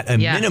 but at a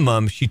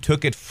minimum, she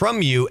took it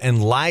from you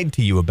and lied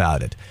to you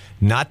about it.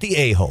 Not the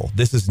a-hole.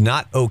 This is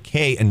not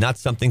okay and not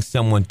something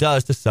someone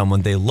does to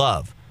someone they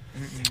love.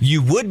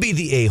 You would be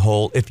the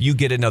a-hole if you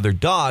get another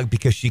dog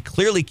because she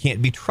clearly can't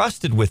be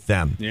trusted with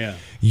them. Yeah.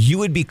 You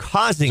would be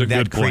causing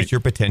that creature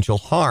potential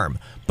harm.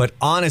 But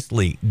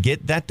honestly,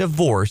 get that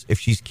divorce. If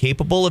she's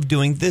capable of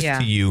doing this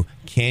to you,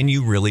 can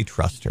you really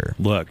trust her?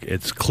 Look,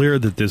 it's clear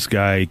that this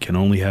guy can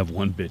only have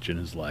one bitch in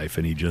his life,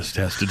 and he just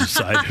has to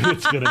decide who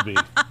it's going to be.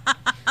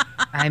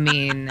 I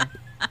mean...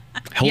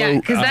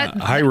 Hello.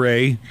 Hi,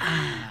 Ray.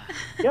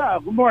 Yeah,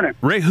 good morning.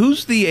 Ray,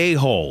 who's the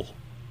a-hole?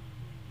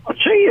 Oh,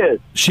 she is.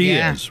 She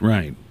is,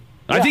 right.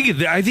 Yeah.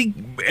 I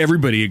think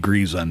everybody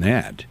agrees on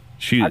that.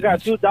 I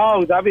got 2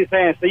 dogs. I'll be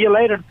saying, see you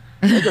later.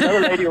 There's another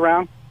lady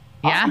around.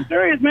 Yeah. I'm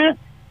serious, man.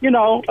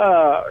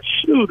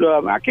 Shoot,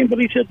 I can't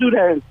believe she'll do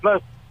that. And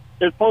plus,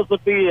 there's supposed to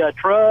be a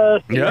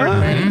trust.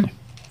 Yeah.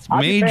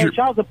 I'll be paying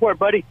child support,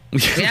 buddy.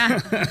 Yeah.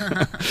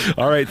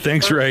 All right.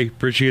 Thanks, Ray.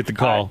 Appreciate the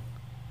call.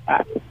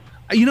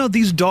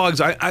 These dogs,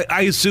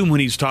 I assume when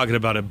he's talking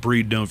about a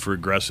breed known for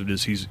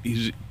aggressiveness,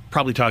 he's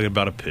probably talking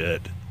about a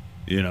pit,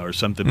 or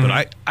something.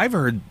 But I've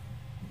heard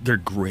they're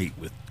great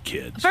with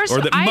kids. First,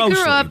 I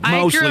grew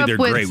up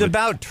with... It's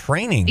about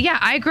training. Yeah,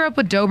 I grew up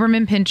with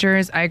Doberman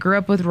Pinschers. I grew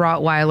up with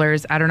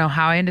Rottweilers. I don't know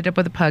how I ended up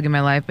with a pug in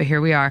my life, but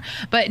here we are.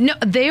 But no,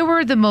 they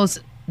were the most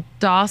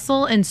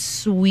docile and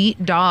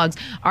sweet dogs.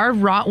 Our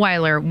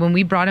Rottweiler, when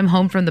we brought him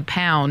home from the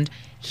pound...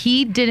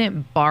 He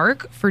didn't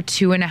bark for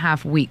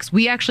 2.5 weeks.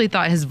 We actually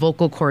thought his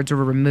vocal cords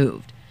were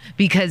removed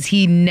because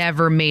he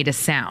never made a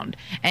sound.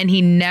 And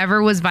he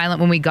never was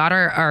violent. When we got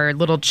our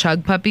little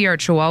chug puppy, our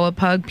Chihuahua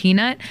pug,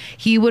 Peanut,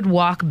 he would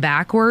walk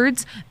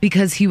backwards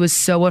because he was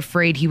so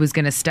afraid he was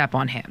going to step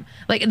on him.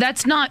 Like,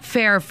 that's not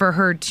fair for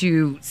her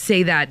to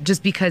say that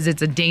just because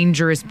it's a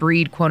dangerous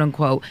breed, quote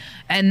unquote.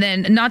 And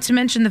then not to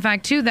mention the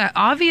fact, too, that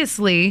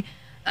obviously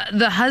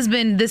the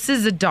husband, this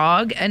is a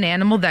dog, an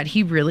animal that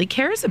he really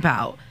cares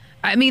about.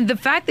 I mean, the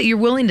fact that you're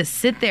willing to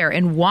sit there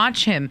and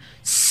watch him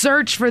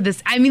search for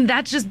this, I mean,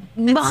 that's just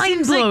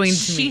mind-blowing to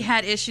She me.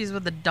 had issues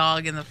with the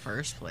dog in the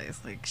first place.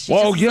 Like, She's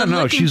looking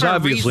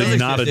obviously for a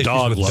not a reason.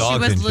 dog Issues with lover.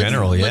 dogs in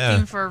general, yeah.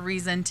 Looking for a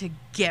reason to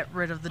get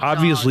rid of the dog.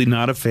 Obviously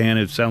not a fan.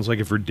 It sounds like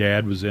if her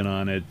dad was in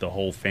on it, the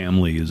whole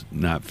family is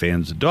not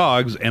fans of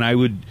dogs. And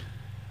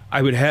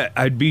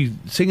I'd be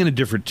singing a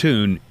different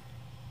tune,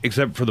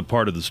 except for the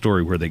part of the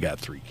story where they got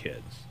 3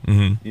 kids.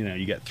 Mm-hmm. You know,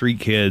 you got 3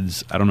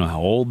 kids. I don't know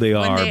how old they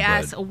are. When they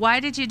ask, why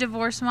did you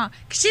divorce mom?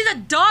 'Cause she's a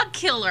dog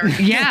killer.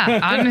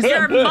 Yeah, honestly.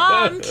 Your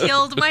mom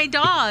killed my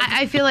dog.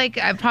 I feel like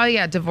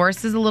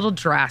divorce is a little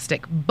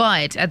drastic,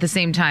 but at the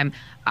same time,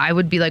 I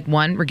would be like,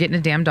 1, we're getting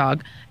a damn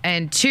dog,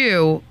 and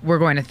 2, we're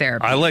going to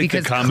therapy. I like the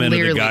because comment of the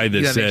clearly guy you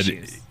that have said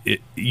issues.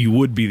 you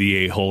would be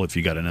the a-hole if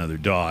you got another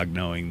dog,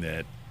 knowing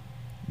that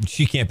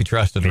She can't be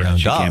trusted around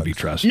she dogs. can't be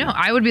trusted. No,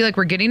 I would be like,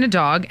 we're getting a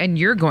dog and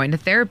you're going to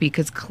therapy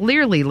because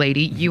clearly,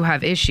 lady, you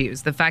have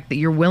issues. The fact that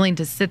you're willing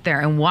to sit there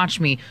and watch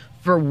me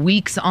for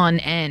weeks on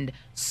end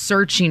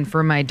searching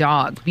for my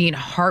dog, being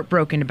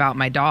heartbroken about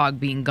my dog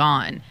being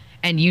gone,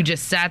 and you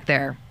just sat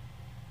there.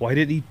 Why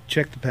did he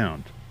check the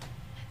pound?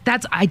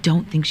 I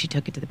don't think she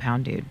took it to the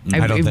pound, dude.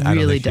 I don't think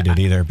really she did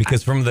either.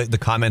 Because from the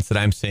comments that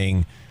I'm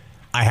seeing,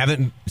 I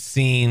haven't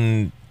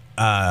seen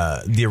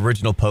the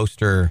original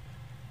poster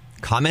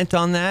comment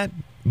on that,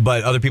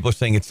 but other people are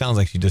saying it sounds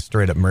like she just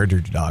straight up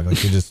murdered your dog. Like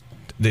they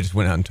just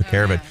went out and took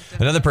care of it.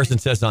 Another person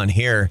says on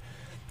here,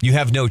 you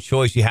have no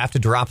choice. You have to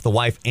drop the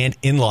wife and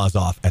in-laws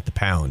off at the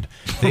pound.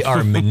 They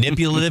are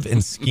manipulative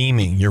and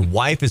scheming. Your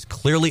wife is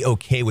clearly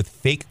okay with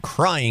fake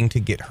crying to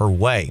get her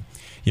way.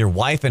 Your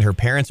wife and her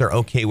parents are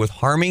okay with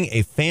harming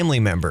a family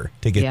member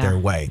to get their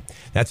way.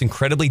 That's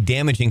incredibly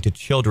damaging to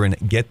children.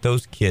 Get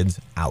those kids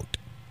out.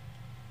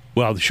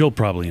 Well, she'll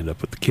probably end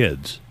up with the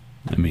kids.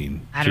 I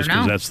mean, I just don't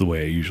know. because that's the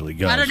way it usually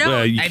goes. I don't know. Well,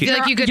 I feel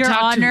like you could Your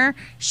talk Honor,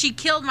 she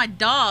killed my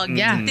dog.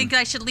 Yeah. You think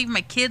I should leave my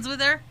kids with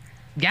her?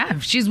 Yeah,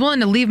 if she's willing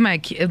to leave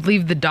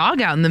the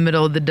dog out in the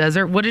middle of the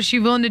desert, what is she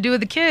willing to do with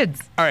the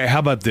kids? All right, how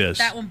about this?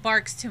 That one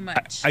barks too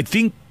much. I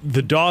think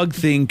the dog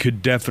thing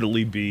could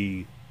definitely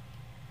be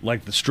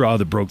like the straw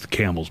that broke the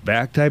camel's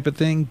back type of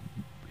thing.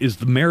 Is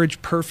the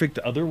marriage perfect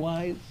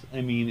otherwise?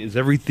 I mean, is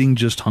everything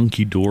just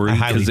hunky-dory? I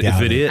highly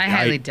doubt it. I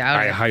highly doubt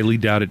it. I highly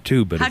doubt it,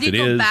 too. But How if do you it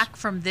go is, back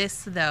from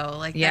this, though?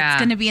 Like, Yeah.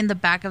 that's going to be in the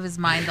back of his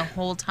mind the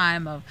whole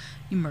time of,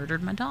 you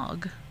murdered my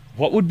dog.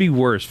 what would be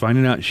worse,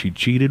 finding out she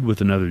cheated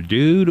with another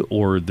dude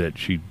or that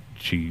she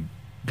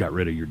got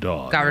rid of your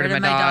dog? Got rid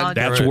of my dog.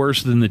 That's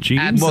worse than the cheating?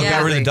 Absolutely. Well,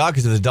 got rid of the dog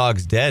because if the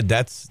dog's dead,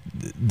 that's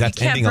You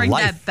can't ending a bring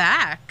life. that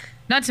back.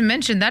 Not to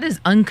mention, that is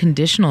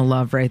unconditional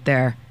love right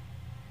there.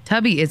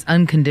 Tubby is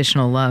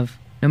unconditional love.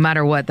 No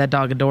matter what, that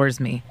dog adores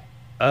me.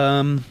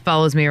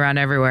 Follows me around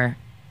everywhere.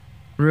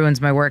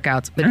 Ruins my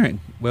workouts, but All right.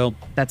 Well,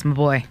 that's my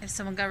boy. If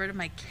someone got rid of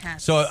my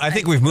cat. So I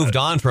think we've moved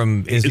on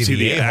from is he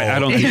the a-hole? I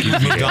don't think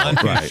we've moved on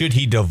to Right. should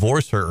he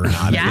divorce her or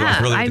not? Yeah,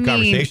 That's really what I the mean-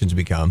 conversation's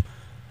become.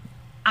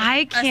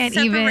 I can't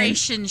a even.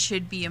 separation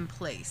should be in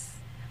place.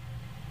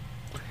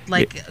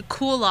 Like,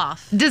 cool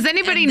off. Does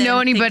anybody and then know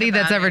think anybody about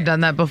that's ever it. done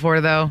that before,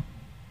 though?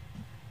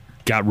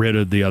 got rid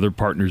of the other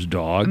partner's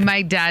dog.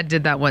 My dad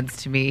did that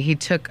once to me. He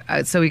took,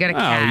 so we got a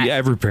cat. Oh, yeah,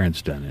 every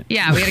parent's done it.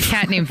 Yeah, we had a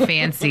cat named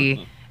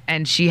Fancy,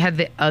 and she had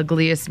the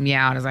ugliest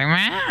meow. And I was like,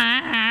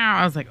 "Meow."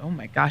 I was like, oh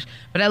my gosh.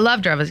 But I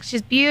loved her. I was like,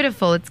 she's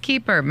beautiful. Let's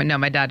keep her. But no,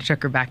 my dad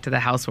took her back to the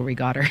house where we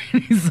got her.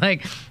 He's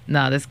like,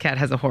 no, this cat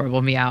has a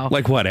horrible meow.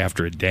 Like what,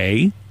 after a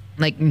day?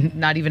 Like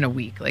not even a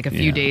week, like a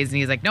few Yeah. days. And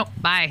he's like, nope,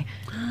 bye.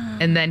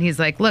 And then he's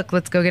like, look,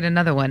 let's go get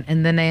another one.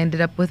 And then I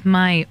ended up with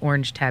my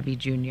orange tabby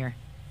junior,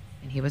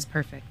 and he was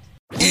perfect.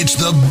 It's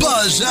the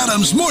Buzz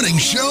Adams Morning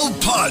Show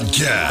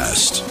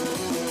podcast.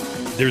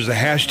 There's a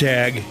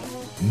hashtag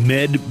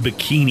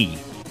 #MedBikini,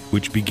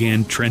 which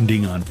began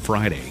trending on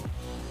Friday,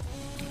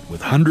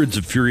 with hundreds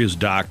of furious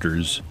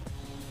doctors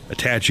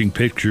attaching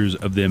pictures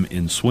of them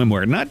in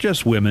swimwear. Not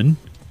just women.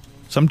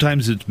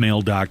 Sometimes it's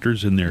male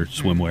doctors in their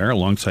swimwear,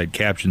 alongside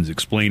captions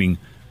explaining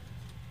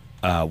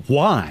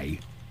why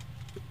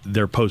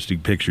they're posting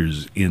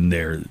pictures in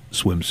their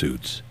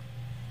swimsuits.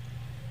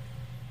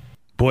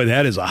 Boy,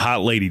 that is a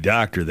hot lady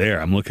doctor there.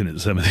 I'm looking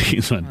at some of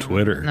these on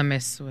Twitter. Let me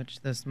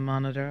switch this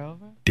monitor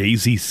over.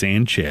 Daisy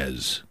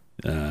Sanchez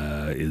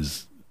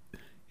is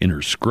in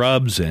her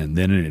scrubs and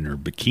then in her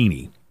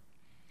bikini.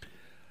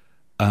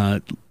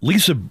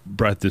 Lisa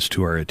brought this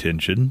to our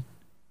attention,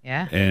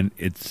 Yeah. and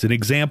it's an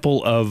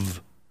example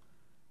of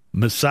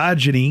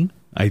misogyny,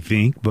 I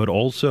think, but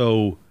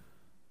also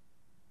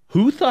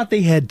who thought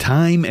they had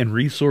time and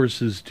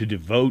resources to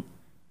devote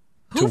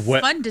Who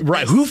funded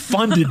right? this? Who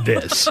funded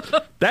this?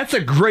 That's a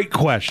great I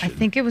question.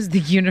 think it was the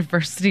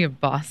University of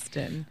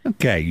Boston.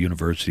 Okay,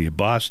 University of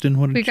Boston.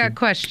 We got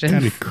questions.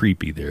 Kind of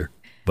creepy there,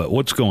 but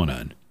what's going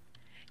on?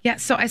 Yeah,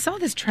 so I saw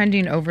this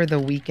trending over the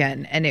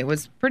weekend, and it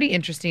was pretty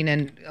interesting.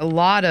 And a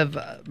lot of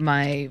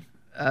my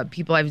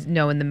people I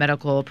know in the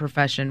medical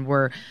profession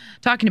were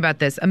talking about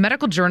this. A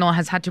medical journal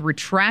has had to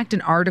retract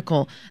an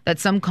article that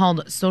some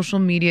called social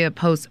media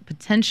posts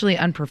potentially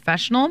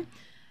unprofessional.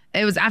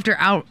 It was after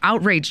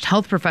outraged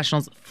health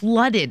professionals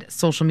flooded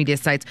social media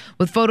sites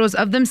with photos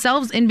of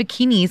themselves in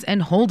bikinis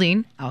and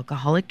holding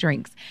alcoholic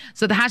drinks.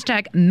 So the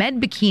hashtag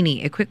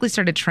 #MedBikini, it quickly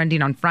started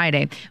trending on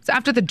Friday. So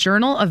after the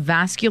Journal of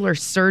Vascular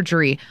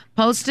Surgery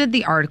posted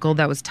the article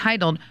that was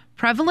titled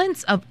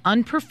Prevalence of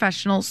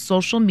Unprofessional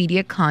Social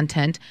Media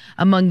Content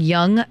Among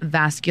Young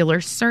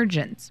Vascular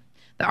Surgeons.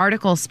 The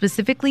article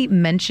specifically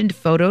mentioned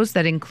photos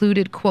that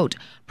included, quote,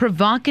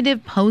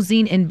 provocative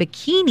posing in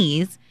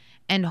bikinis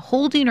and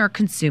holding or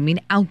consuming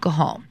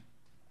alcohol.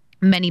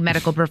 Many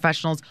medical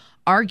professionals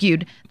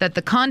argued that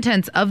the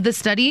contents of the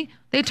study,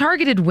 they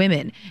targeted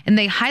women and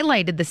they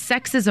highlighted the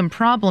sexism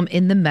problem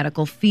in the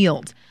medical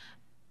field.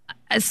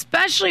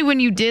 Especially when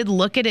you did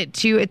look at it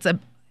too,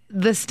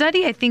 the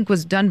study I think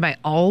was done by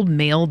all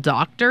male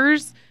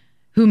doctors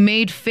who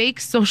made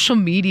fake social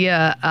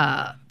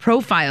media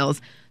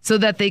profiles so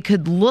that they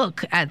could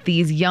look at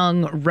these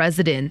young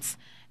residents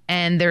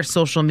and their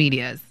social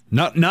medias.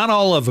 Not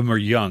all of them are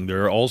young.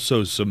 There are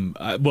also some,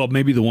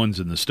 maybe the ones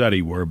in the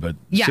study were, but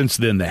since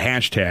then the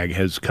hashtag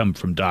has come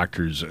from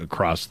doctors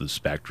across the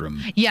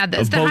spectrum. Yeah, the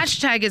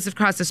hashtag is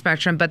across the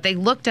spectrum, but they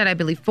looked at, I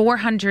believe,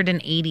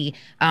 480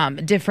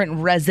 different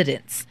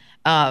residents.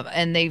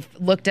 And they've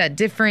looked at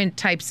different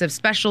types of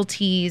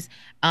specialties,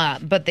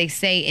 but they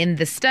say in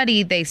the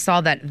study they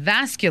saw that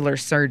vascular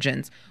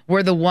surgeons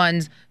were the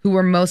ones who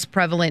were most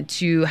prevalent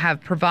to have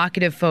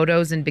provocative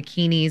photos in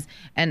bikinis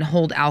and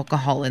hold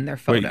alcohol in their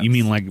photos. Wait, you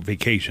mean like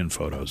vacation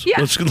photos? Yeah.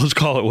 Let's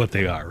call it what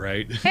they are,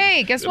 right?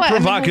 Hey, guess what?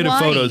 Provocative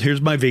photos.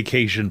 Here's my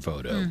vacation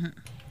photo. Mm-hmm.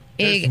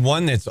 There's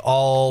one that's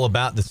all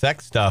about the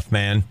sex stuff,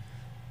 man.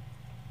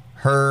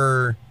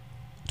 Her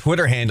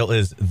Twitter handle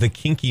is the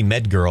Kinky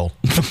Med Girl.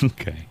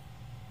 Okay.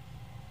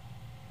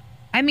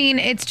 I mean,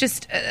 it's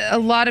just a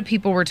lot of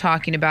people were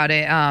talking about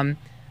it.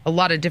 A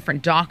lot of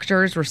different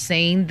doctors were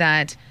saying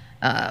that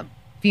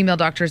female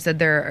doctors said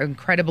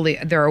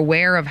they're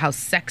aware of how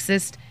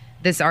sexist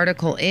this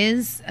article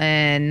is.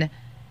 And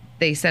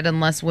they said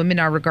unless women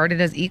are regarded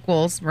as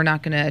equals, we're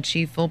not going to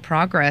achieve full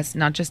progress,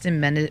 not just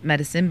in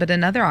medicine, but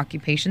in other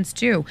occupations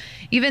too.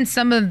 Even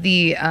some of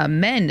the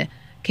men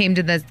came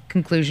to the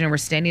conclusion and were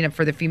standing up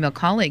for their female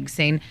colleagues,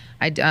 saying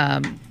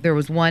there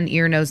was one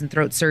ear, nose, and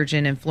throat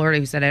surgeon in Florida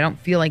who said, I don't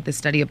feel like the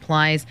study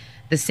applies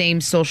the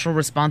same social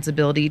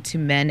responsibility to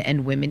men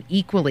and women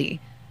equally.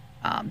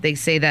 They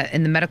say that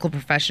in the medical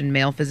profession,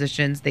 male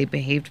physicians, they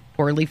behaved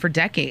poorly for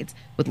decades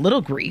with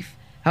little grief.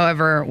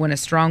 However, when a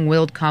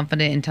strong-willed,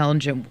 confident,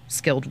 intelligent,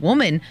 skilled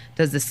woman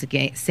does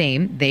the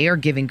same, they are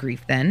given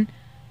grief then.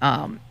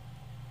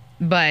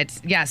 But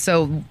yeah,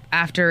 so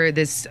after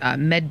this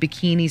med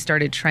bikini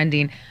started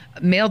trending,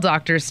 male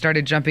doctors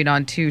started jumping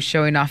on too,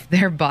 showing off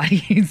their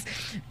bodies.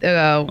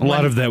 A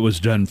lot of that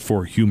was done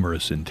for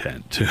humorous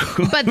intent too.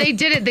 But they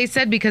did it. They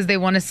said because they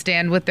want to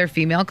stand with their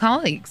female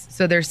colleagues.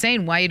 So they're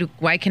saying, why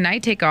can I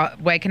take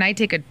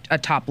a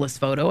topless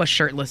photo, a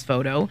shirtless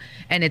photo,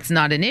 and it's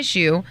not an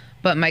issue?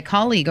 But my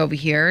colleague over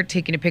here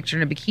taking a picture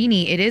in a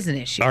bikini, it is an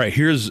issue. All right,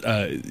 here's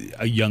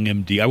a young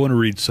MD. I want to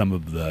read some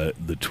of the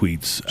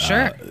tweets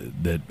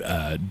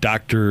that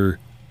Dr.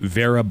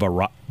 Vera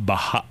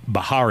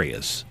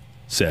Baharius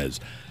says.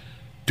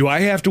 Do I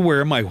have to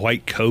wear my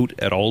white coat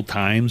at all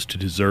times to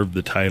deserve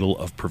the title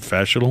of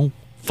professional?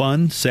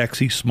 Fun,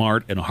 sexy,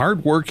 smart, and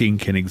hardworking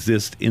can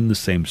exist in the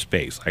same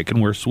space. I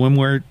can wear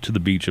swimwear to the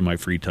beach in my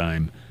free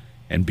time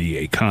and be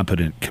a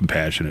competent,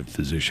 compassionate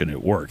physician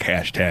at work.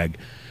 Hashtag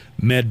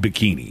Med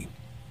Bikini.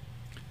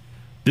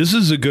 This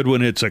is a good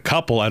one. It's a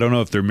couple. I don't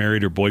know if they're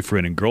married or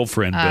boyfriend and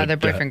girlfriend. But, they're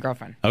boyfriend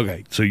girlfriend.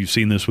 Okay, so you've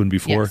seen this one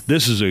before. Yes.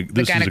 This is the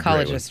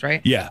gynecologist,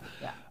 right? Yeah.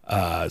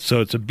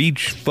 So it's a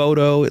beach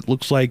photo. It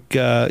looks like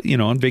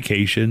on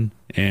vacation,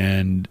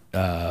 and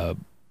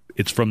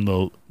it's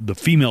from the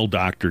female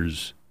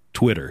doctor's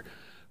Twitter.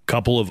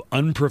 Couple of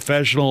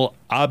unprofessional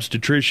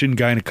obstetrician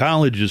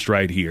gynecologists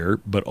right here,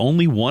 but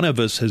only one of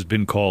us has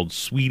been called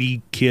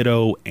sweetie,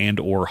 kiddo, and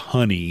or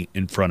honey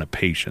in front of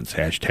patients.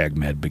 Hashtag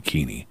Med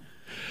Bikini.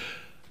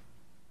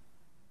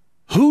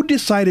 Who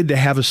decided to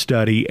have a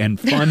study and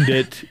fund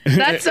it?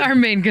 That's our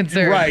main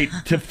concern. Right,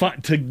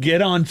 to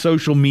get on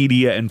social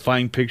media and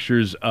find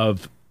pictures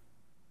of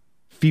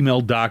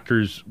female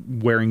doctors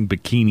wearing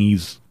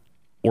bikinis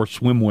or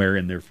swimwear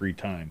in their free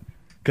time.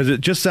 Because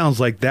it just sounds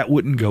like that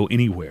wouldn't go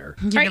anywhere.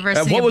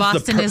 University of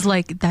Boston is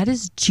like, that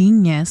is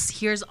genius.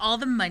 Here's all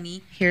the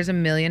money. Here's $1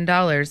 million.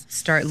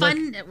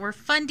 We're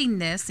funding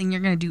this, and you're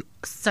going to do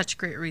such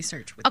great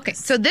research with this.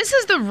 So this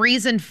is the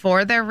reason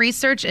for their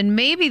research, and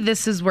maybe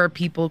this is where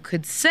people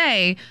could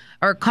say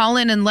or call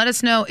in and let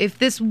us know if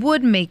this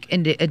would make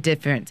a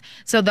difference.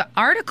 So the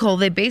article,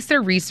 they based their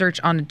research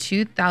on a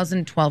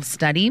 2012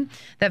 study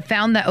that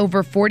found that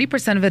over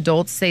 40% of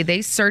adults say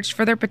they searched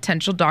for their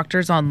potential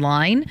doctors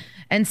online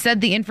and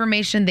said the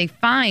information they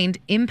find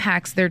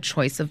impacts their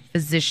choice of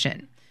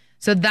physician.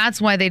 So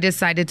that's why they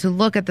decided to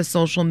look at the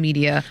social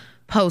media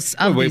posts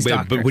of these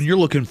doctors. But when you're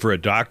looking for a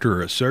doctor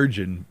or a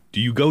surgeon,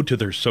 do you go to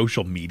their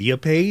social media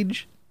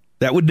page?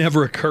 That would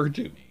never occur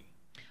to me.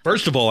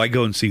 First of all, I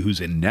go and see who's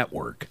in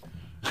network.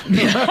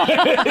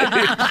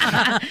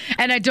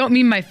 And I don't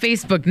mean my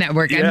Facebook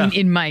network. I mean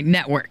in my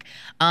network.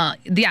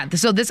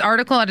 So this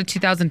article out of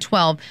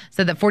 2012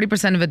 said that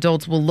 40% of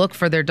adults will look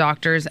for their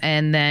doctors,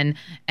 and then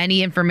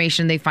any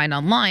information they find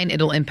online,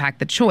 it'll impact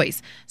the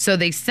choice. So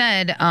they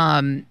said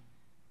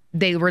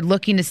they were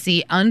looking to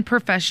see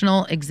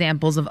unprofessional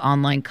examples of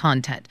online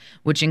content,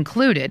 which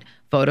included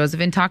photos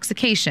of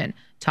intoxication,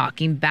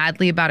 talking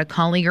badly about a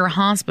colleague or a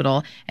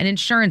hospital, and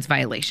insurance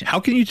violations. How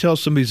can you tell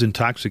somebody's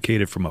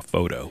intoxicated from a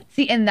photo?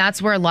 See, and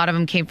that's where a lot of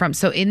them came from.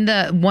 So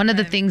one of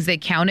the things they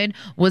counted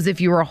was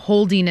if you were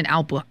holding an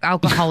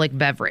alcoholic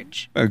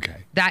beverage. Okay.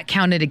 That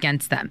counted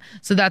against them.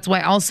 So that's why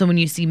also when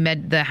you see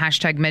the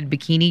hashtag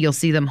 #MedBikini, you'll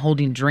see them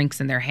holding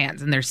drinks in their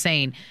hands, and they're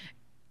saying,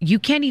 you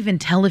can't even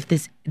tell if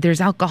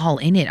there's alcohol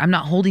in it. I'm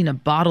not holding a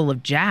bottle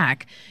of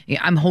Jack.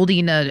 I'm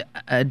holding a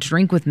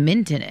drink with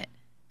mint in it.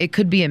 It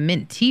could be a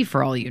mint tea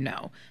for all you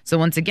know. So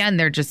once again,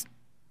 they're just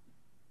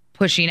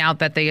pushing out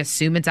that they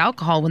assume it's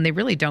alcohol when they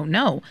really don't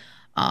know.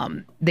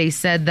 They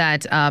said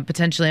that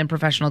potentially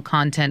unprofessional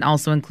content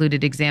also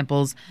included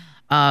examples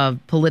of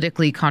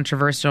politically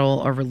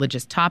controversial or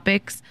religious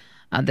topics.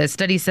 The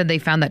study said they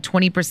found that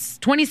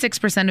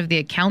 26% of the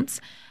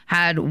accounts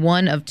had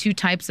one of two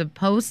types of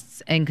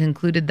posts, and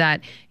concluded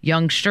that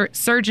young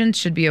surgeons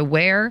should be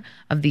aware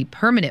of the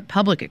permanent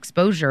public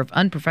exposure of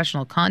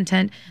unprofessional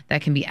content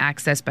that can be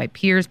accessed by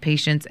peers,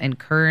 patients, and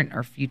current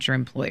or future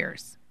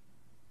employers.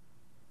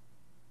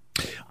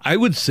 I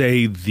would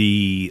say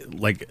the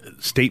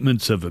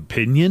statements of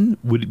opinion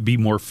would be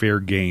more fair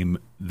game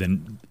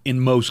than,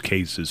 in most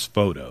cases,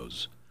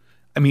 photos.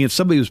 I mean, if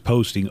somebody was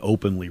posting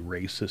openly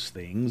racist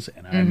things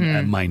and I'm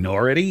a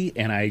minority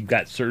and I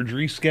got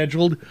surgery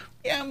scheduled,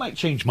 I might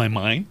change my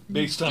mind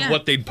based on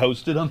what they'd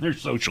posted on their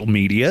social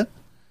media.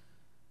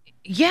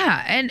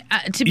 Yeah, and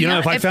to be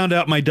honest, if I found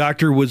out my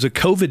doctor was a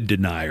COVID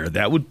denier,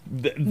 that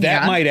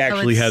might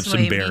actually have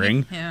some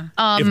bearing. Yeah.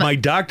 If my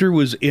doctor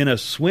was in a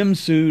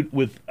swimsuit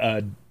with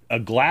a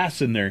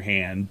glass in their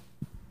hand,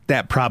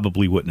 that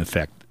probably wouldn't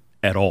affect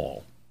at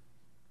all.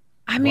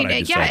 I mean,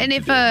 and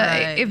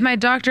if my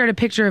doctor had a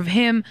picture of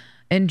him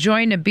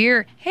enjoying a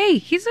beer, hey,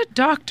 he's a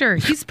doctor.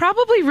 He's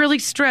probably really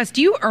stressed.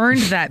 You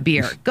earned that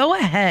beer. Go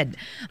ahead.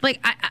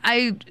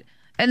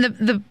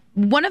 The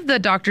one of the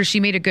doctors, she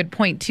made a good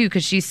point too,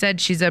 because she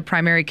said she's a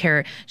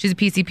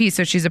PCP,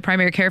 so she's a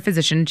primary care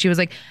physician. And she was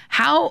like,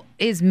 how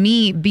is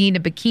me being a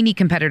bikini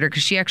competitor,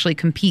 because she actually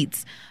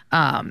competes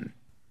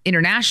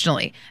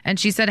internationally, and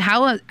she said,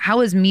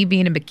 how is me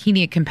being a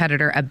bikini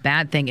competitor a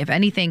bad thing? If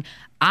anything,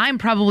 I'm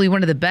probably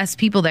one of the best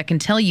people that can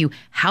tell you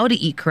how to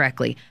eat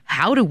correctly,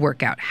 how to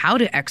work out, how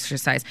to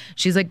exercise.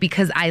 She's like,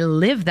 because I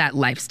live that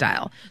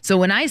lifestyle. So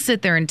when I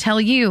sit there and tell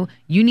you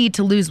need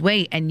to lose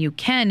weight and you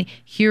can,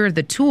 here are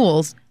the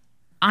tools,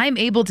 I'm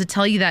able to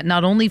tell you that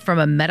not only from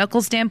a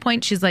medical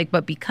standpoint, she's like,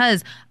 but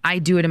because I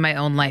do it in my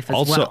own life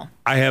as well. Also,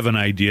 I have an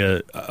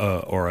idea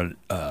or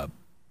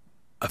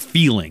a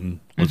feeling,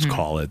 let's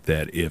call it,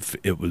 that if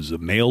it was a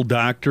male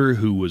doctor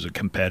who was a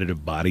competitive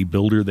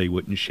bodybuilder, they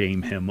wouldn't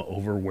shame him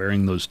over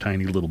wearing those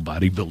tiny little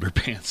bodybuilder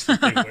pants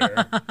that they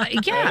wear.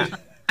 Yeah.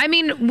 I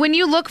mean, when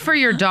you look for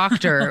your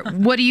doctor,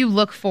 what do you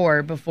look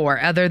for before,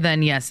 other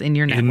than, in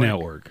your network? In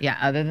network. Yeah,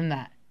 other than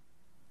that.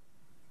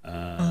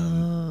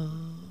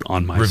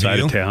 On my side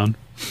of town.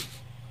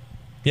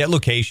 Yeah,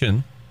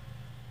 location.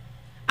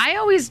 I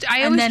always,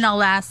 and then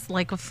I'll ask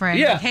like a friend,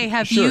 hey,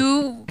 have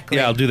you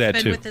I'll do that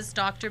been too. with this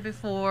doctor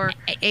before?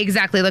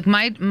 Exactly. Like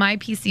my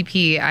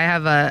PCP, I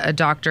have a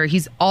doctor.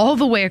 He's all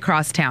the way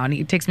across town.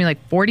 It takes me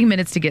like 40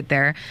 minutes to get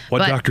there. What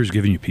doctor's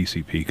giving you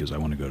PCP? Because I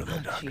want to go to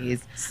that doctor.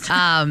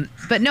 Jeez.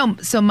 But no,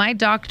 so my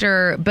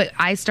doctor, but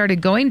I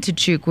started going to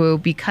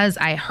Chukwu because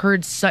I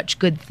heard such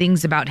good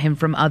things about him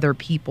from other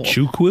people.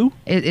 Chukwu?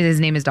 His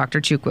name is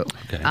Dr. Chukwu.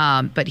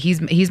 Okay. But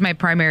he's my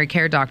primary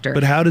care doctor.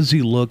 But how does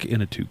he look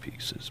in a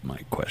two-piece is my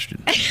question. No,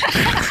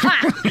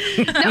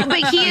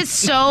 but he is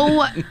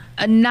so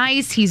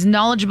nice. He's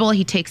knowledgeable.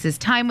 He takes his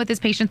time with his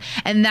patients.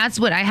 And that's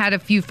what I had a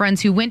few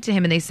friends who went to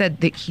him and they said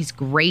that he's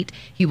great.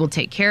 He will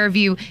take care of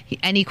you.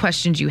 Any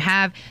questions you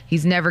have,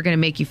 he's never going to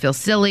make you feel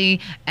silly.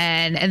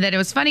 And then it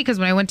was funny because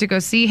when I went to go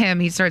see him,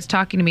 he starts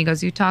talking to me. He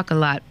goes, you talk a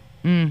lot.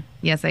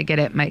 Yes, I get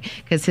it.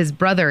 Because his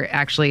brother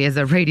actually is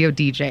a radio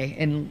DJ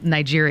in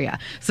Nigeria.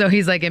 So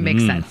he's like, it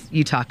makes sense.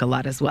 You talk a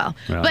lot as well.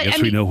 Well, I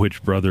guess we know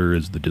which brother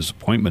is the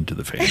disappointment to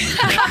the family.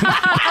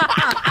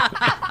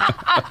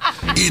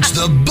 It's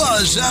the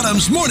Buzz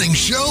Adams Morning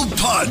Show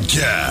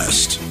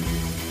podcast.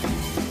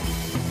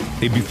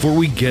 Hey, before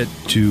we get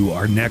to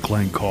our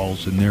neckline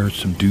calls, and there are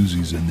some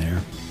doozies in there,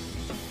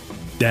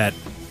 that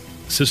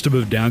System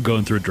of a Down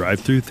going through a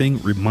drive-through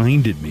thing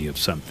reminded me of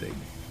something.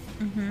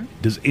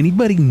 Does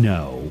anybody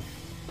know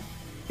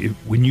if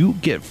when you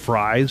get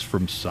fries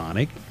from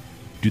Sonic,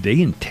 do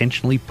they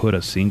intentionally put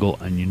a single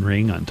onion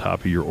ring on top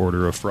of your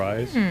order of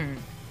fries?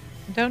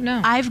 Don't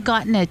know. I've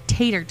gotten a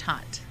tater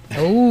tot.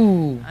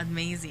 Oh.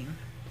 Amazing.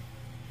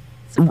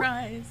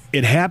 Surprise.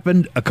 It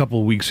happened a couple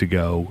of weeks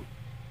ago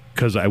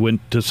because I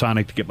went to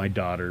Sonic to get my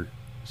daughter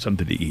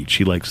something to eat.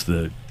 She likes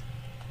the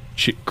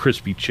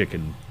crispy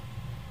chicken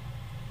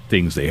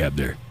things they have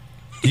there.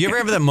 Do you ever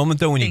have that moment,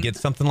 though, when you get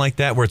something like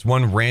that, where it's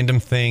one random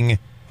thing,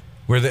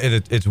 where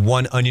it's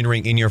one onion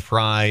ring in your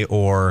fry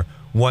or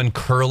one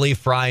curly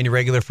fry in your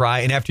regular fry,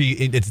 and after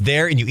it's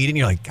there and you eat it and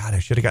you're like, God, I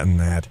should have gotten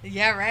that.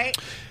 Yeah, right?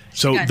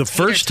 So the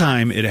first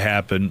time it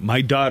happened,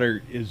 my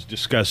daughter is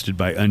disgusted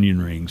by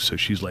onion rings, so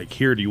she's like,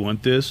 here, do you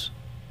want this?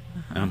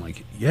 And I'm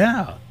like,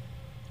 yeah.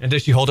 And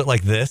does she hold it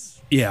like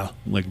this? Yeah,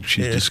 like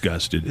she's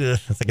disgusted.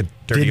 That's like a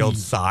dirty old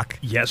sock.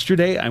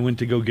 Yesterday, I went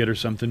to go get her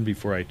something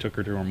before I took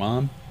her to her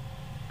mom.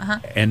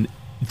 And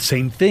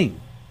same thing.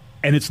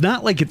 And it's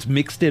not like it's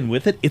mixed in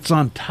with it. It's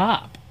on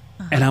top.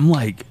 And I'm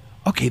like,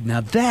 okay,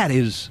 now that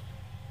is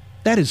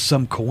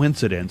some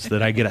coincidence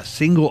that I get a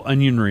single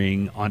onion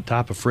ring on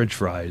top of French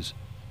fries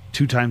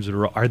 2 times in a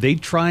row. Are they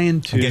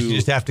trying to... I guess you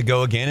just have to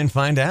go again and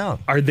find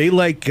out. Are they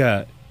like...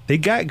 they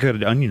got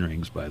good onion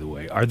rings, by the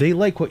way. Are they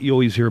like what you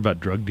always hear about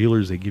drug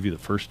dealers? They give you the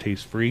first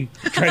taste free?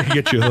 Try to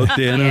get you hooked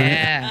in on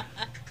it.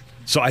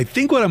 So I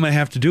think what I'm going to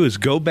have to do is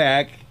go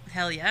back...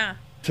 Hell yeah.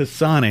 ...to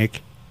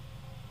Sonic...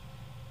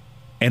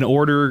 and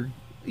order,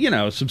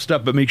 some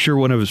stuff, but make sure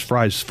one of his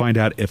fries, find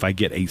out if I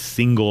get a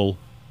single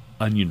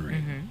onion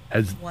ring.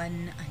 One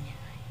onion ring.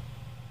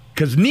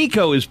 Because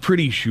Nico is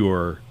pretty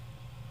sure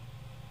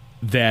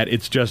that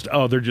it's just,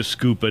 they're just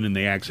scooping and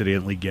they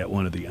accidentally get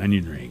one of the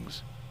onion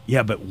rings.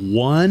 Yeah, but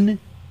one...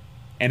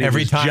 and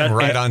every time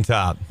right on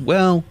top.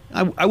 Well,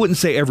 I wouldn't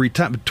say every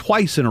time, but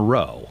twice in a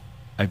row.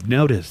 I've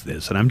noticed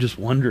this, and I'm just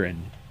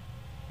wondering,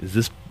 is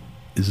this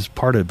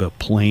part of a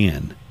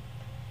plan?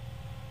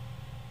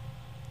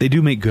 They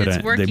do make good.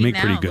 They make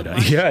pretty good.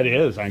 Yeah, it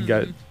is. I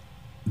got.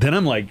 Then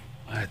I'm like,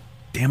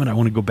 damn it! I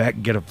want to go back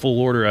and get a full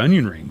order of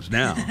onion rings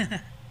now.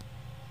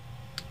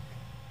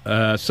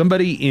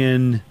 Somebody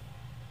in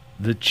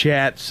the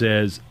chat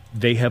says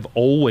they have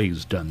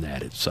always done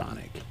that at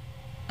Sonic.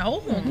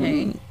 Oh,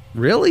 okay.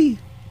 Really?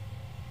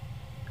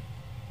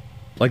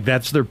 Like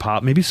that's their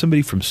pop. Maybe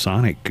somebody from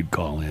Sonic could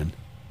call in.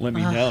 Let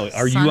me know.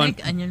 Are Sonic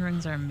you on? Onion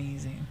rings are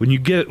amazing. When you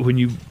get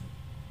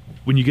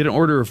an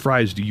order of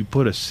fries, do you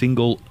put a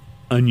single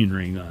onion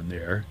ring on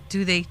there?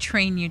 Do they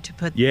train you to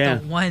put the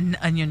one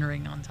onion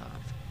ring on top?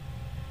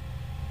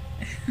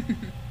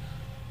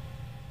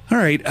 All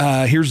right,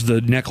 here's the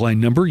neckline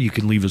number. You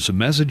can leave us a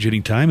message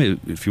anytime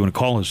if you want to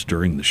call us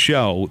during the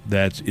show.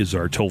 That is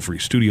our toll-free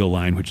studio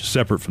line, which is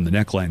separate from the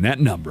neckline. That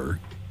number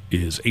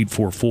is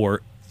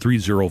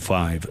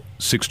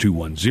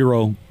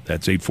 844-305-6210.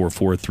 That's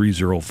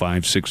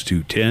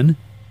 844-305-6210.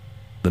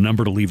 The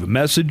number to leave a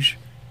message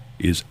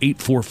is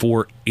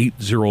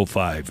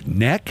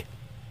 844-805-NECK.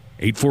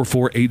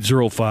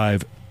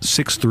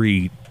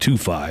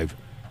 844-805-6325.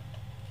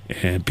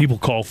 And people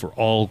call for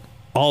all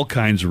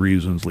kinds of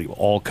reasons, leave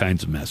all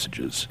kinds of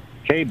messages.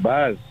 Hey,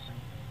 Buzz.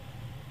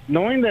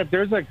 Knowing that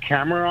there's a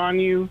camera on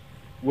you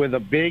with a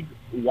big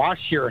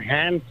wash your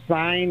hands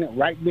sign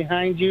right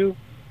behind you,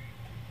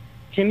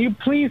 can you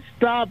please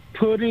stop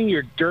putting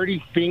your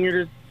dirty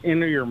fingers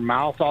into your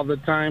mouth all the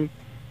time?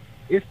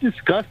 It's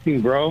disgusting,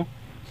 bro.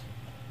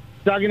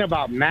 Talking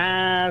about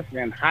masks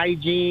and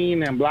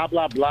hygiene and blah,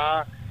 blah,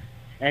 blah.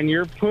 And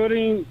you're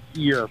putting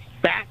your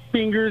fat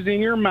fingers in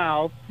your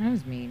mouth. That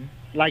was mean.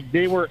 Like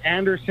they were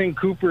Anderson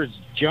Cooper's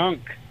junk.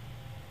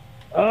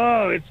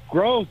 Oh, it's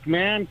gross,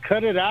 man.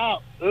 Cut it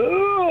out.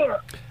 Ugh.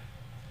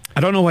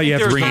 I don't know why you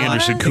have to bring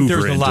Anderson Cooper into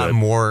it. There's a lot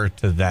more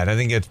to that. I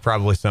think it's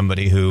probably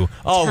somebody who...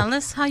 Oh, tell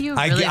us how you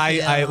really feel.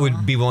 I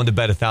would be willing to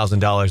bet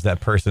 $1,000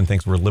 that person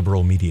thinks we're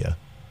liberal media.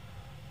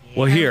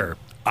 Well, here,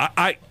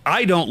 I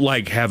don't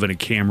like having a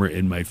camera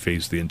in my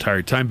face the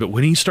entire time, but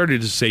when he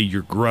started to say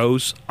you're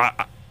gross,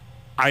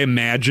 I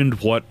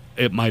imagined what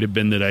it might have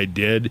been that I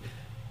did,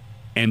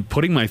 and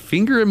putting my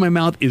finger in my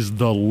mouth is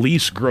the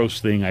least gross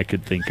thing I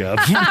could think of.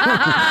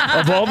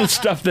 Of all the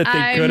stuff that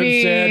they could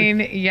have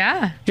said.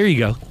 Yeah. Here you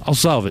go. I'll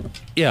solve it.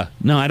 Yeah.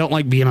 No, I don't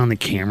like being on the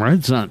camera.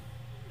 It's not.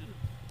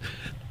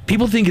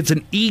 People think it's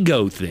an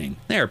ego thing.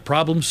 There,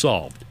 problem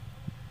solved.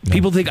 No.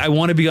 People think I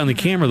want to be on the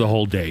camera the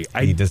whole day.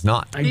 He does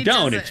not. I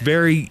don't. It's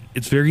very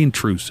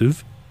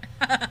intrusive.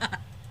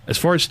 As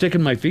far as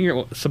sticking my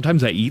finger,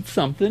 sometimes I eat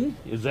something.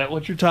 Is that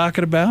what you're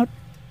talking about?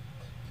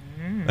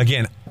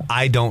 Again,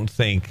 I don't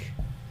think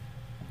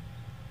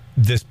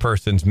this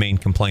person's main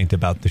complaint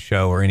about the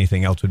show or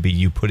anything else would be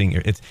you putting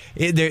your...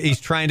 he's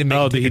trying to make...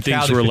 Oh, he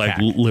thinks we're like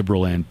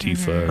liberal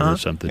Antifa or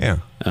something. Yeah.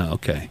 Oh,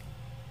 okay.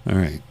 All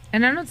right.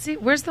 And I don't see...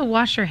 Where's the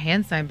wash your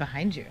hand sign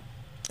behind you?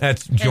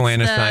 That's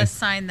Joanna's sign. It's the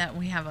sign that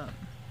we have up.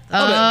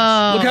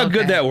 Look how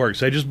good that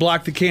works. I just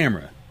blocked the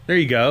camera. There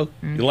you go.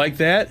 Mm-hmm. You like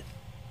that?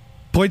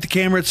 Point the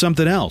camera at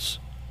something else.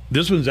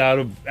 This one's out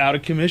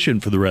of commission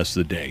for the rest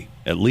of the day,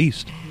 at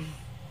least.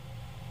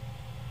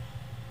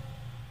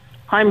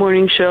 Hi,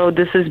 morning show.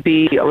 This is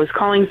B. I was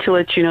calling to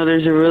let you know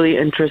there's a really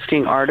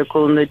interesting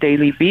article in the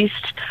Daily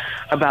Beast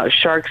about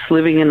sharks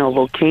living in a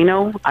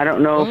volcano. I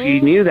don't know if you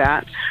knew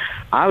that.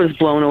 I was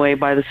blown away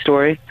by the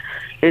story.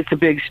 It's a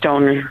big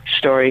stoner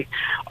story.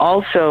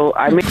 Also,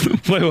 I made...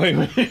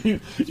 Wait.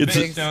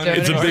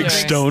 It's a big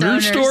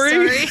stoner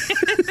story?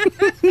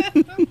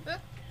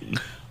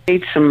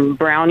 Ate some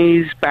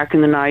brownies back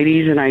in the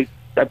 90s, and I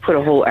I put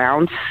a whole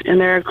ounce in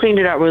there, cleaned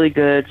it out really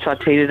good,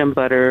 sauteed it in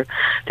butter.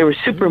 They were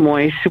super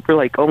moist, super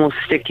like almost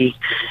sticky,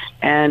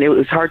 and it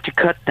was hard to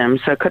cut them.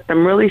 So I cut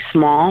them really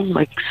small,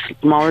 like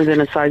smaller than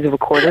the size of a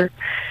quarter.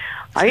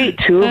 I ate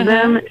 2 of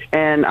them,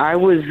 and I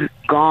was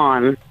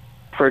gone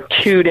for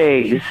 2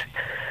 days.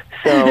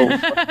 So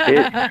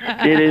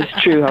it is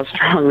true how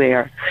strong they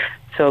are.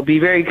 So be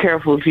very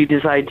careful if you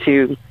decide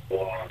to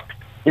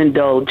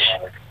indulge.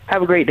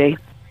 Have a great day.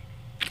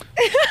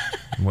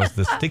 Was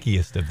the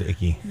stickiest of the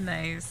icky.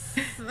 Nice.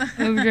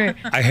 That was great.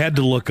 I had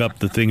to look up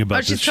the thing about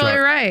the she's shark.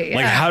 totally right.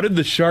 Like, Yeah. how did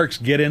the sharks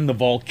get in the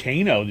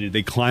volcano? Did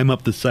they climb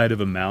up the side of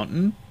a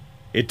mountain?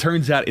 It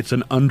turns out it's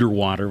an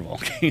underwater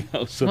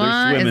volcano, so they're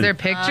What? swimming. Is there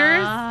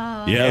pictures?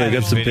 Yeah, they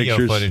got some Video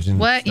pictures. footage and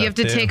What? You stuff, have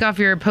to too. take off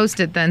your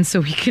Post-it then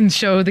so we can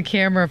show the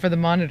camera for the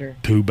monitor.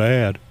 Too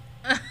bad.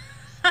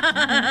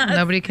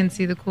 Nobody can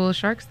see the cool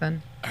sharks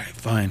then. All right,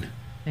 fine.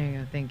 There you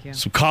go. Thank you.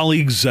 Some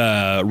colleagues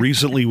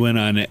recently went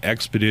on an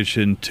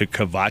expedition to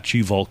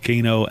Cavachi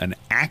Volcano, an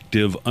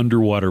active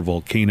underwater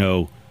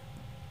volcano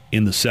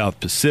in the South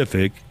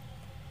Pacific.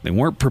 They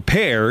weren't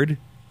prepared.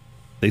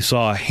 They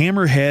saw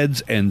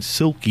hammerheads and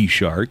silky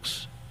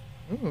sharks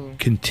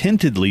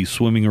contentedly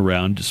swimming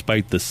around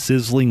despite the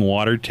sizzling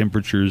water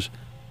temperatures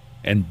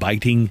and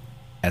biting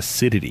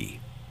acidity.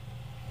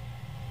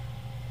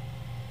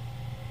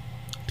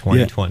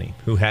 2020.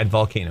 Who had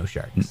volcano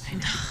sharks?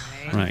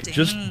 Right.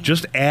 Dang.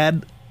 Just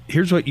add.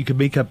 Here's what you could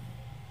make up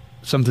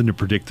something to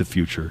predict the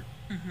future: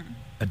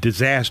 a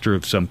disaster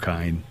of some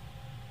kind,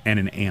 and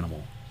an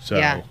animal. So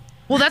Yeah.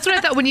 Well, that's what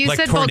I thought when you Like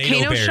said tornado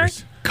volcano bears.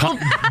 sharks.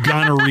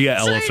 gonorrhea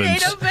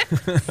elephants.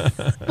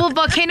 Well,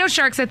 volcano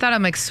sharks. I thought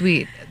I'm like,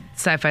 sweet.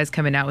 Sci-fi's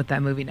coming out with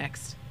that movie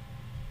next.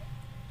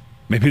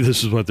 Maybe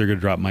this is what they're going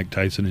to drop Mike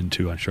Tyson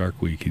into on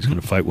Shark Week. He's going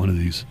to fight one of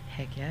these.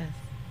 Heck yes.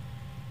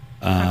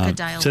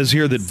 Crocodile It says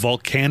here that wings.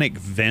 volcanic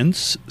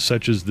vents,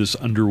 such as this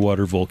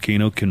underwater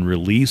volcano, can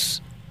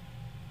release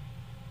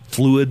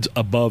fluids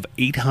above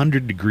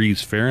 800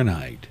 degrees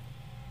Fahrenheit.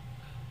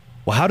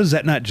 Well, how does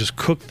that not just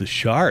cook the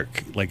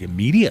shark, like,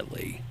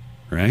 immediately,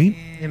 right?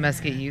 They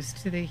must get used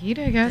to the heat,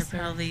 I They're guess.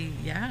 probably,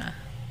 yeah.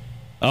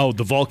 Oh,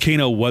 the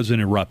volcano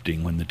wasn't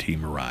erupting when the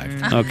team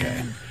arrived.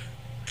 Okay.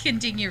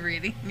 Continue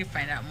reading. You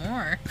find out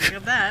more. Look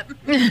at that.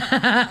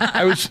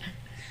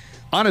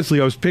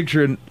 I was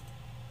picturing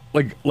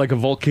like a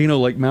volcano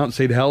like Mount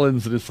St.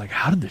 Helens, and it's like,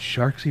 how did the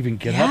sharks even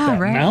get up that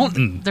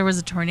mountain? There was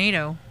a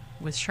tornado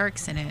with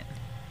sharks in it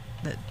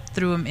that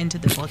threw them into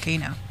the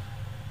volcano.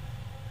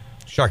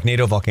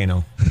 Sharknado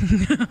volcano.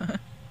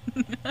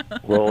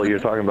 Well, you're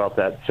talking about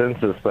that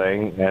census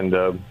thing,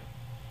 and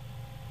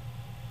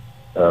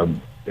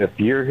if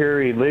you're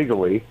here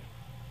illegally,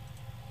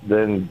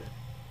 then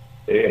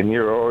and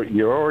you're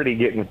already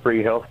getting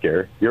free health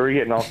care. You're already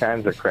getting all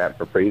kinds of crap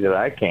for free that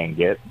I can't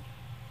get,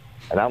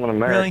 and I'm an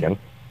American. Really?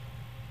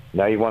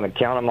 Now you want to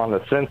count them on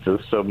the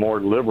census so more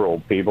liberal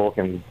people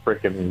can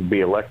frickin' be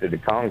elected to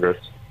Congress.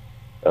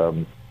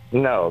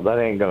 No, that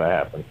ain't going to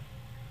happen.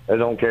 I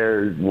don't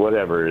care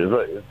whatever.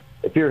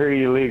 If you're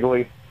here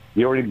illegally,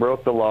 you already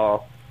broke the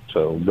law,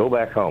 so go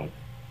back home.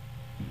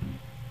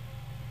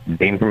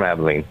 Dean from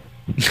Abilene.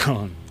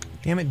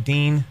 Damn it,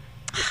 Dean.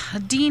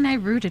 Dean, I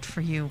rooted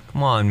for you.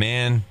 Come on,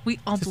 man. We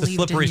all It's just a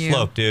believed slippery in you.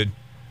 slope, dude.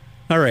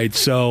 All right,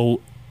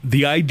 so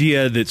the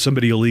idea that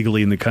somebody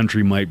illegally in the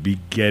country might be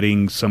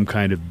getting some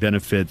kind of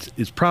benefits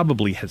is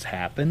probably has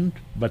happened,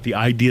 but the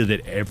idea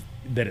that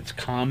that it's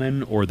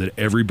common or that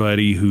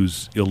everybody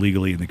who's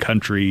illegally in the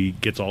country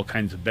gets all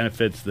kinds of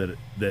benefits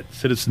that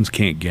citizens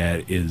can't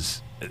get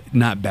is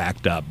not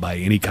backed up by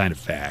any kind of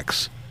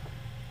facts.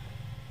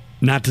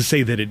 Not to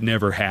say that it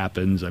never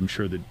happens. I'm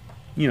sure that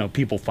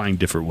people find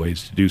different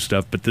ways to do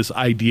stuff, but this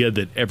idea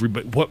that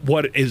everybody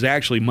what is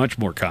actually much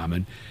more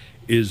common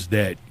is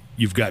that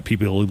you've got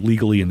people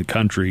illegally in the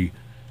country,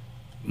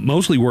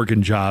 mostly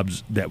working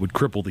jobs that would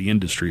cripple the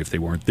industry if they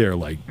weren't there,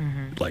 like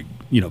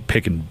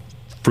picking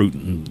fruit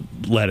and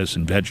lettuce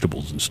and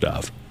vegetables and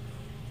stuff.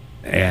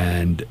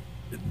 And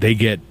they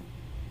get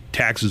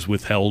taxes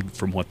withheld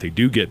from what they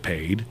do get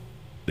paid.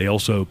 They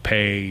also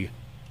pay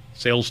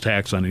sales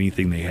tax on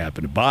anything they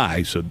happen to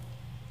buy. So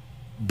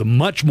the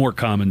much more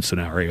common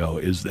scenario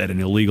is that an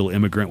illegal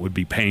immigrant would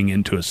be paying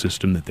into a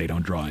system that they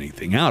don't draw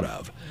anything out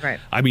of. Right.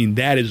 I mean,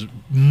 that is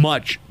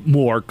much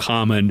more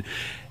common.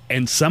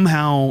 And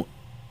somehow,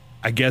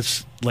 I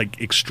guess, like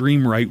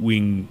extreme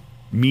right-wing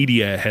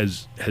media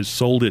has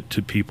sold it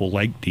to people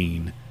like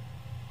Dean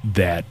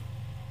that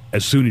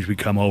as soon as we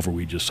come over,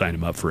 we just sign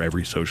them up for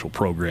every social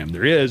program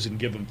there is and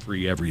give them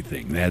free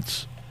everything.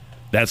 That's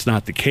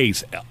not the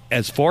case.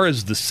 As far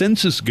as the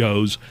census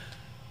goes,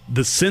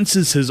 the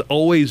census has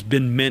always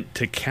been meant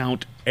to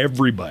count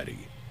everybody.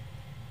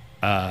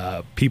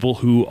 People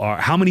who are,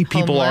 how many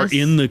people Homeless. are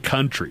in the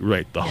country?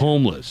 Right, the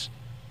homeless.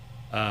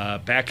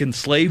 Back in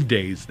slave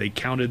days, they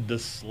counted the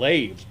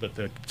slaves, but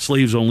the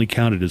slaves only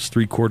counted as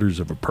 3/4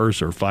 of a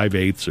purse or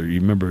 5/8, or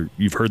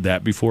you've heard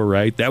that before,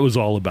 right? That was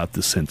all about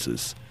the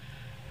census.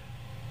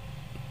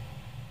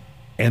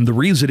 And the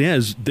reason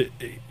is that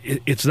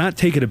it's not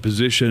taking a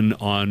position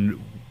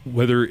on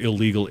whether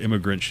illegal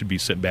immigrants should be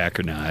sent back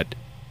or not,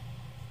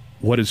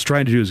 what it's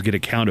trying to do is get a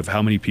count of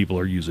how many people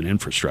are using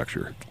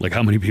infrastructure, like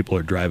how many people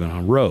are driving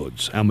on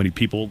roads, how many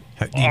people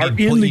are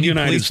in the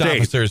United police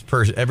States. Officers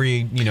per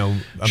every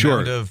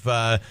Sure. amount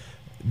of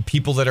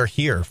people that are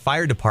here.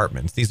 Fire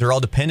departments. These are all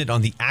dependent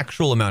on the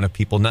actual amount of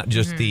people, not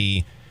just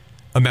the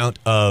amount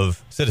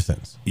of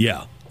citizens.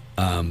 Yeah.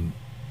 Come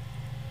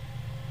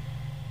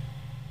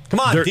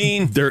on,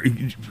 Dean.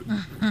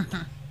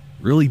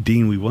 Really,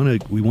 Dean, we want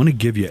to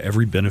give you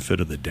every benefit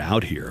of the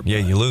doubt here. Yeah,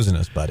 you're losing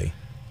us, buddy.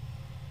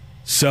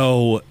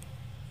 So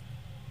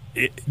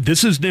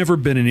this has never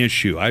been an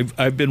issue.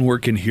 I've been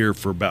working here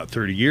for about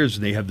 30 years,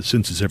 and they have the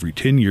census every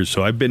 10 years.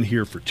 So I've been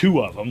here for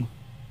 2 of them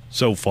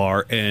so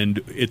far,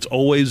 and it's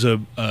always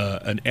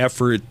an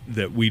effort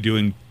that we do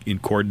in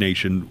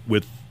coordination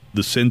with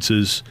the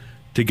census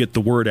to get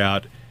the word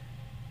out.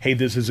 Hey,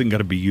 this isn't going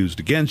to be used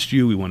against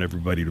you. We want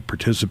everybody to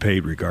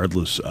participate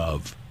regardless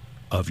of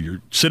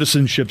your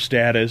citizenship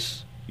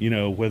status,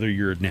 whether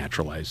you're a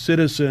naturalized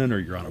citizen or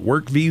you're on a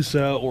work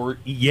visa, or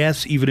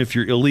yes, even if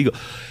you're illegal.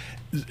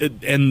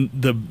 And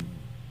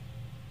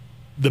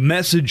the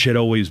message had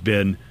always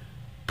been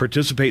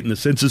participate in the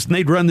census, and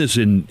they'd run this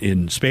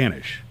in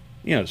Spanish,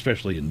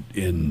 especially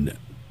in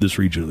this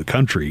region of the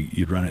country,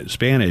 you'd run it in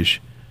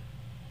Spanish.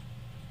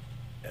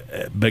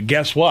 But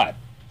guess what?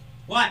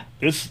 What?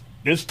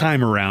 This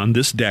time around,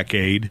 this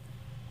decade,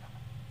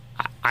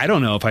 I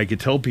don't know if I could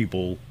tell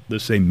people the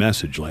same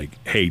message, like,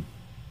 hey,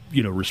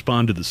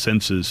 respond to the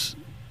census,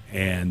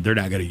 and they're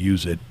not going to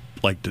use it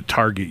like to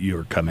target you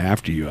or come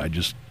after you. I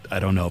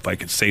don't know if I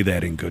could say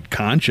that in good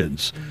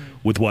conscience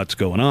with what's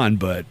going on.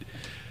 But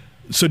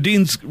so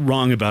Dean's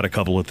wrong about a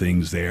couple of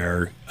things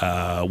there.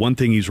 One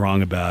thing he's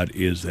wrong about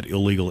is that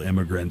illegal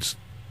immigrants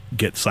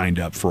get signed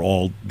up for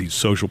all these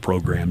social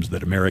programs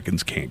that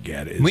Americans can't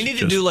get. We need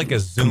to do like a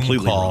Zoom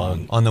call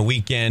on the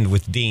weekend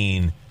with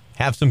Dean,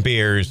 have some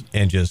beers,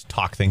 and just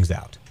talk things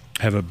out.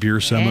 Have a beer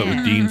summit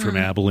with Dean from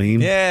Abilene.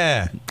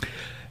 Yeah.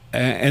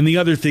 And the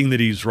other thing that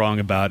he's wrong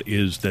about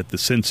is that the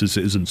census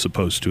isn't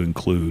supposed to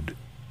include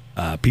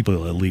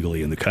people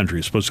illegally in the country.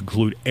 It's supposed to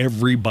include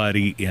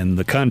everybody in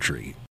the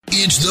country.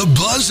 It's the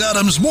Buzz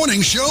Adams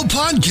Morning Show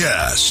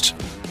podcast.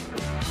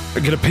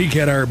 We're going to peek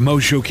at our Mo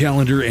Show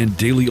calendar and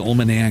daily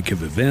almanac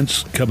of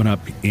events coming up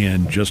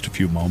in just a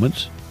few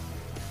moments.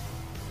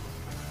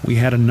 We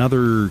had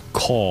another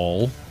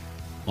call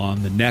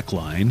on the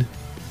neckline,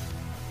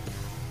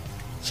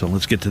 so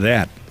let's get to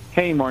that.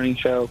 Hey, morning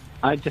show.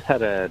 I just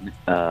had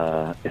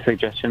a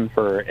suggestion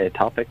for a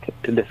topic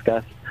to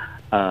discuss.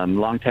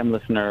 Long-time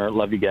listener,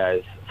 love you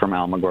guys from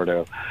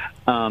Alamogordo.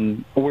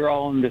 We're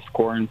all in this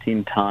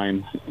quarantine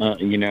time,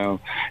 and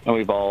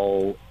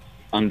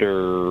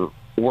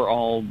we're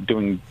all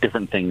doing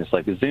different things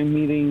like Zoom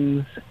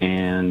meetings,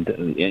 and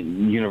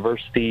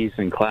universities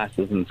and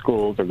classes and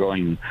schools are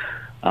going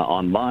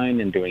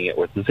online and doing it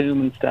with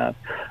Zoom and stuff.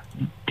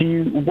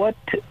 What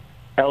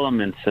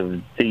elements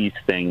of these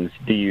things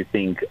do you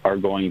think are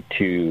going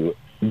to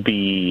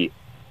be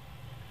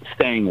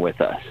staying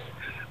with us?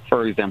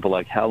 For example,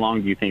 like how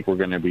long do you think we're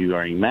going to be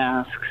wearing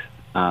masks?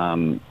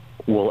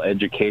 Will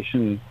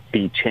education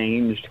be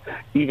changed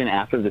even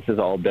after this is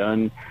all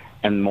done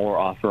and more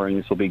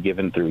offerings will be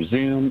given through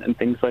Zoom and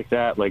things like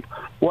that? Like,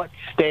 what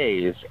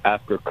stays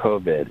after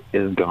COVID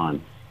is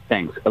gone?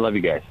 Thanks. I love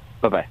you guys.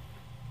 Bye-bye.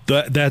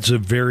 That's a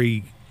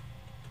very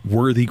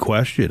worthy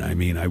question. I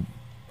mean,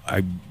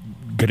 I'm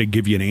going to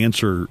give you an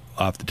answer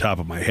off the top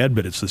of my head,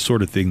 but it's the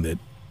sort of thing that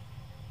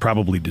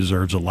probably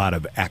deserves a lot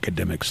of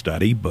academic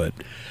study. But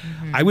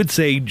I would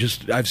say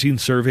I've seen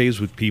surveys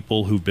with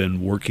people who've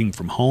been working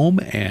from home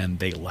and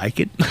they like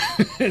it.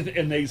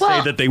 And they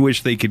say that they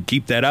wish they could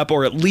keep that up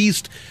or at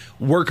least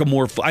work a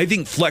more, I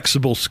think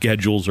flexible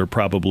schedules are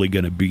probably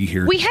going to be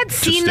here. We had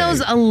seen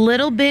those a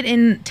little bit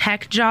in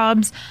tech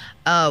jobs.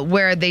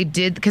 Where they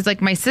did, because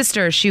like my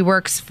sister, she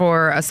works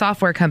for a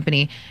software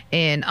company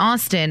in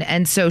Austin,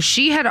 and so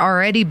she had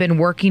already been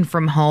working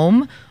from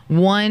home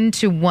 1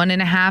 to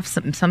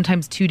 1.5,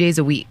 sometimes 2 days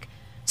a week.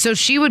 So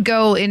she would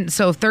go in.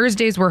 So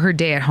Thursdays were her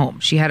day at home.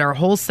 She had her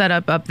whole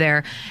setup up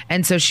there.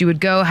 And so she would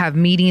go have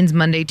meetings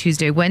Monday,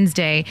 Tuesday,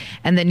 Wednesday.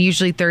 And then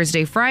usually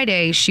Thursday,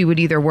 Friday, she would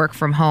either work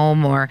from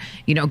home or,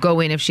 go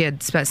in if she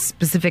had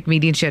specific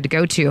meetings she had to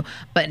go to.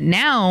 But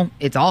now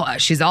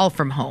she's all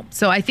from home.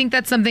 So I think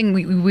that's something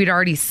we'd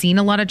already seen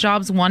a lot of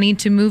jobs wanting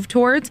to move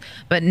towards.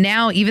 But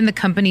now even the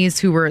companies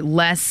who were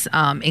less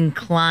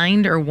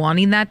inclined or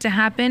wanting that to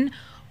happen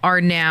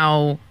are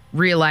now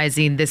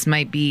realizing this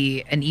might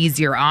be an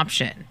easier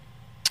option.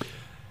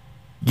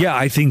 Yeah,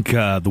 I think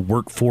the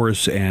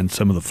workforce and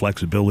some of the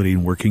flexibility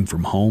in working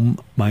from home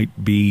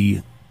might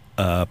be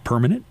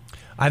permanent.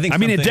 I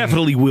mean, it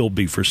definitely will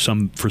be for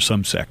some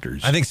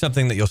sectors. I think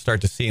something that you'll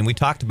start to see, and we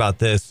talked about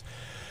this.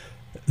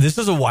 This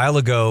is a while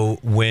ago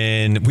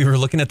when we were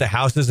looking at the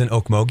houses in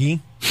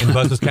Okmulgee, and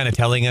Buzz was kind of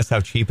telling us how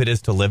cheap it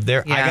is to live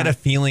there. Yeah. I got a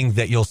feeling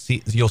that you'll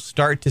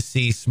start to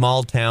see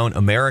small town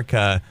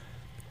America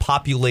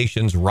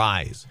populations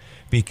rise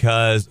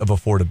because of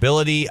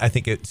affordability. I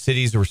think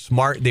cities were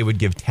smart. They would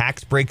give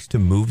tax breaks to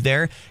move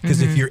there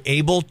because if you're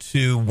able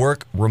to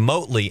work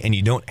remotely and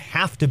you don't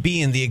have to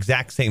be in the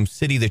exact same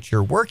city that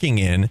you're working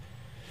in,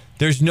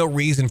 there's no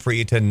reason for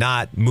you to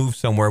not move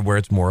somewhere where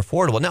it's more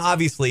affordable. Now,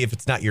 obviously, if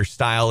it's not your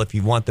style, if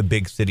you want the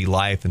big city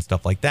life and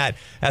stuff like that,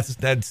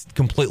 that's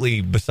completely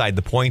beside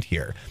the point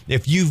here.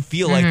 If you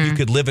feel like you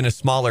could live in a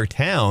smaller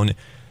town,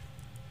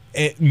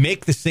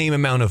 make the same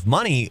amount of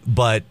money,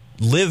 but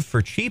live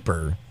for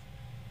cheaper,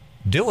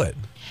 do it.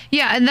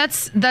 Yeah, and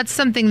that's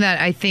something that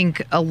I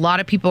think a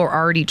lot of people are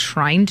already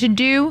trying to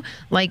do.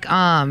 Like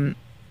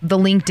the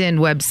LinkedIn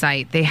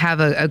website, they have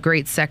a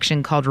great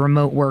section called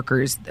Remote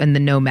Workers and the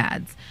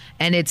Nomads.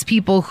 And it's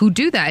people who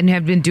do that and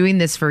have been doing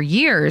this for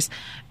years.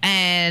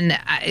 And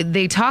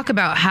they talk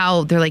about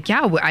how they're like,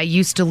 yeah, I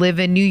used to live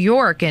in New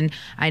York and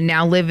I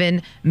now live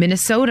in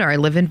Minnesota, or I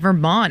live in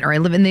Vermont, or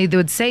they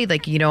would say,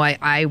 like, you know,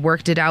 I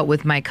worked it out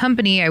with my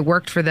company. I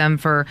worked for them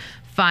for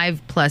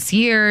 5+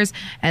 years.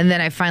 And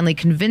then I finally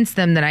convinced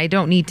them that I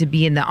don't need to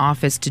be in the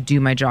office to do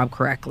my job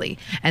correctly.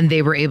 And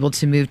they were able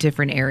to move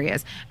different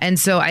areas. And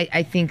so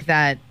I think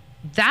that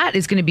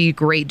is going to be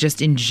great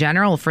just in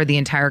general for the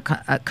entire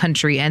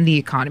country and the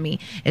economy,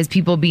 is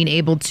people being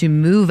able to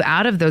move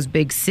out of those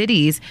big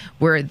cities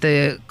where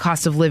the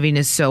cost of living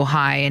is so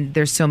high and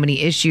there's so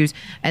many issues,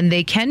 and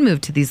they can move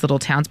to these little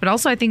towns. But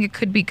also I think it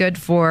could be good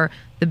for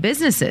the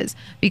businesses,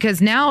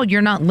 because now you're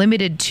not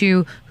limited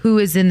to who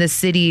is in the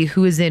city,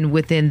 who is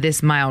within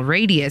this mile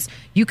radius.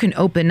 You can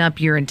open up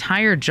your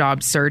entire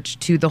job search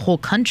to the whole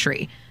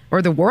country.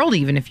 Or the world,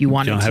 even if you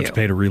wanted to. You don't have to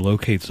pay to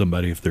relocate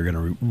somebody if they're going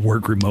to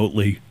work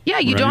remotely. Yeah,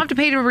 you don't have to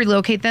pay to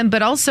relocate them.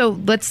 But also,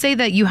 let's say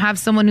that you have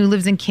someone who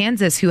lives in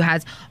Kansas who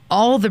has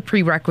all the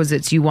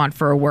prerequisites you want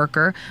for a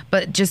worker,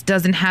 but just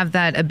doesn't have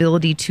that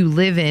ability to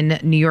live in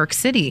New York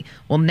City.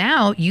 Well,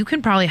 now you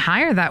can probably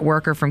hire that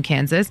worker from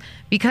Kansas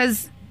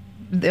because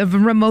of a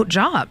remote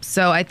job.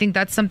 So I think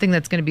that's something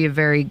that's going to be a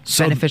very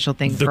beneficial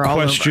thing for all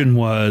of us. The question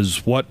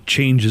was, what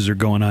changes are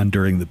going on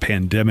during the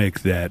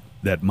pandemic that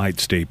might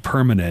stay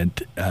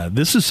permanent?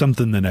 This is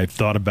something that I've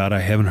thought about.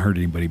 I haven't heard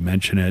anybody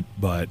mention it,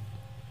 but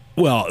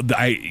there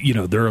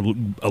are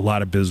a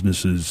lot of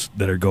businesses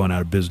that are going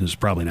out of business,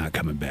 probably not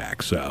coming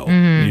back. So,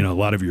 a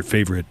lot of your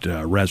favorite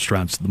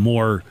restaurants, the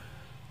more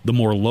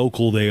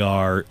local they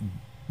are,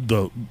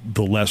 the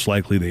less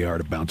likely they are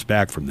to bounce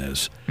back from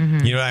this. You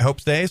know what I hope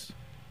stays?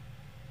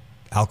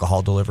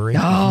 Alcohol delivery.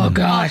 Oh,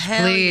 gosh,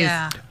 please.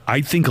 Yeah. I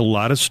think a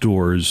lot of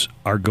stores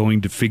are going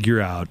to figure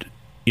out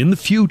in the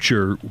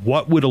future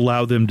what would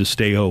allow them to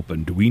stay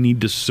open. Do we need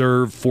to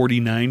serve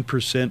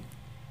 49%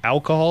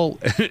 alcohol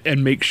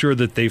and make sure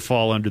that they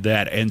fall under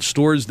that? And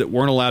stores that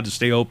weren't allowed to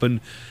stay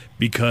open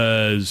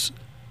because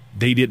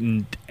they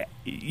didn't,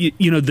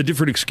 the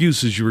different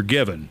excuses you were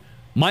given.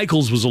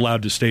 Michael's was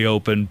allowed to stay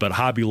open, but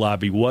Hobby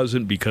Lobby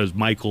wasn't because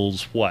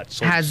Michael's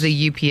has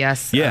the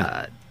UPS.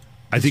 Yeah.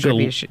 I think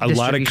a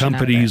lot of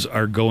companies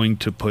are going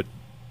to put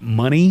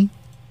money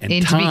and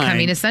into time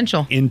becoming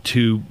essential,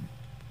 into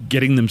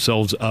getting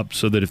themselves up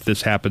so that if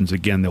this happens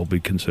again, they'll be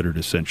considered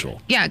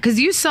essential. Yeah, because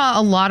you saw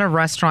a lot of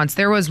restaurants.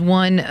 There was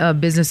one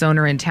business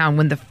owner in town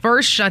when the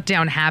first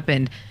shutdown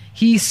happened.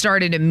 He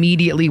started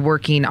immediately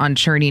working on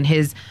churning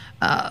his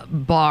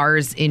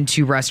bars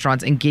into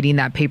restaurants and getting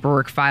that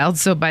paperwork filed.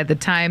 So by the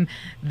time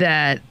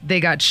that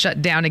they got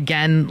shut down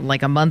again,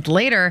 like a month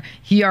later,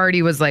 he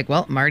already was like,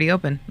 well, I'm already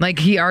open. Like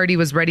he already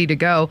was ready to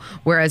go.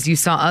 Whereas you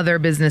saw other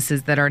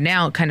businesses that are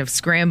now kind of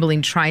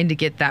scrambling, trying to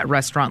get that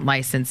restaurant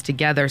license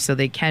together so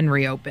they can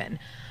reopen.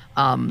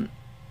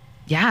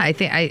 Yeah, I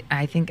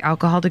think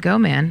alcohol to go,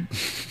 man.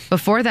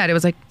 Before that, it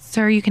was like,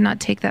 sir, you cannot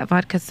take that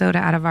vodka soda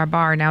out of our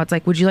bar. Now it's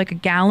like, would you like a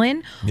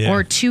gallon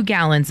or 2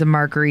 gallons of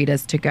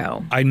margaritas to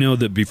go? I know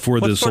that before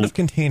what this... What sort of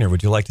container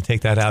would you like to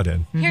take that out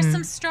in? Here's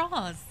some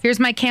straws. Here's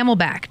my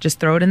Camelback. Just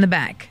throw it in the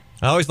bag.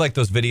 I always like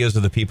those videos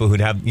of the people who'd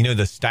have, the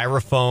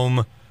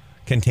styrofoam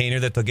container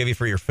that they'll give you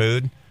for your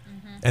food.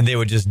 And they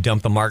would just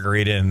dump the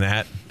margarita in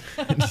that.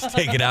 Just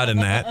take it out in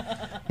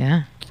that.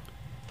 Yeah.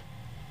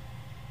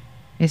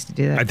 I used to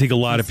do that. I think a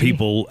lot of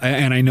people,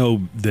 and I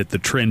know that the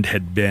trend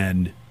had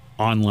been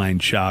online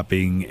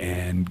shopping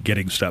and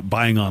getting stuff,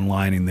 buying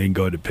online and then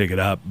go to pick it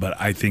up. But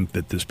I think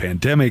that this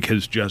pandemic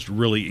has just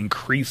really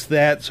increased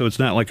that. So it's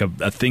not like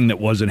a thing that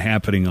wasn't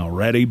happening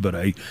already, but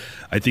I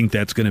think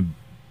that's going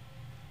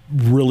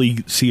to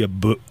really see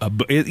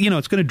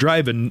it's going to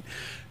drive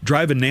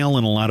a nail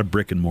in a lot of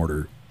brick and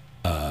mortar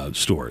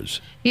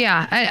stores.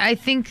 Yeah, I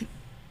think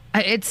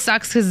it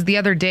sucks because the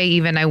other day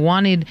even I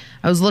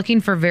was looking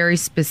for very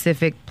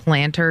specific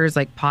planters,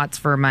 like pots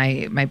for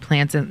my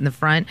plants in the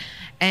front.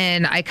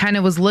 And I kind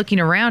of was looking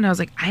around. I was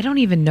like, I don't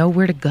even know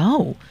where to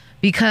go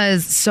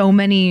because so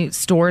many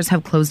stores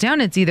have closed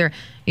down. It's either,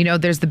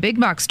 there's the big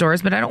box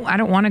stores, but I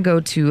don't want to go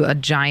to a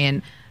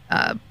giant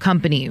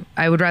company.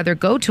 I would rather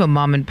go to a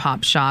mom and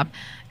pop shop.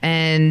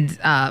 And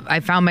I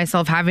found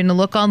myself having to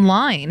look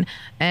online.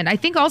 And I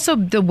think also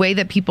the way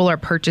that people are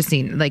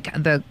purchasing, like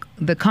the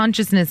the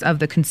consciousness of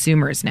the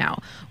consumers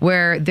now,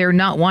 where they're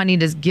not wanting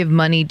to give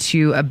money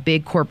to a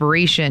big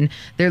corporation.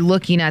 They're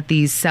looking at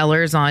these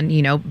sellers on,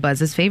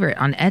 Buzz's favorite,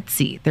 on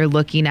Etsy. They're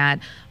looking at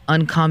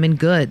Uncommon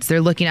Goods.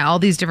 They're looking at all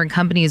these different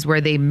companies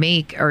where they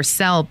make or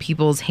sell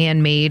people's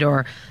handmade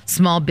or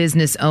small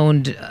business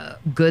owned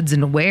goods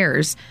and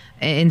wares,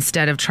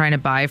 instead of trying to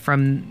buy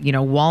from,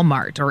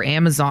 Walmart or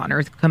Amazon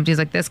or companies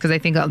like this. Because I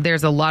think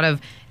there's a lot of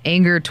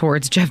anger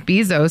towards Jeff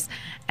Bezos,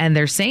 and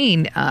they're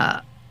saying,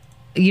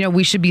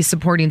 we should be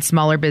supporting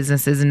smaller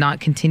businesses and not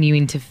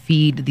continuing to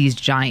feed these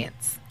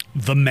giants.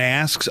 The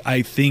masks,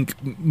 I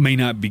think, may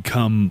not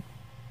become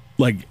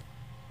like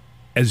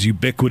as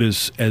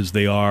ubiquitous as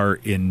they are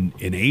in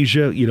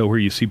Asia, where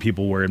you see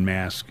people wearing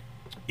masks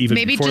even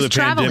Maybe before the just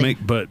traveling.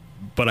 pandemic,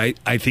 but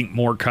I think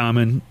more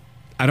common.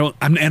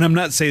 I'm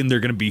not saying they're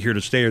going to be here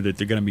to stay or that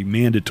they're going to be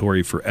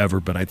mandatory forever,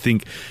 but I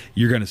think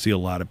you're going to see a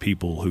lot of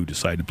people who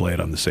decide to play it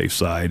on the safe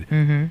side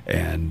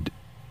and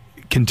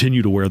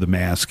continue to wear the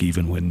mask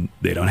even when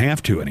they don't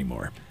have to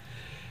anymore.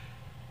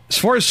 As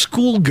far as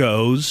school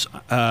goes,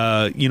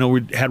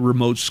 we had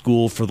remote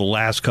school for the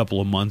last couple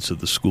of months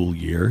of the school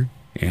year,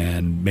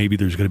 and maybe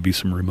there's going to be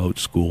some remote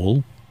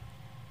school.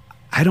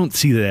 I don't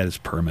see that as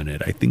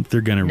permanent. I think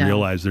they're going to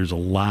realize there's a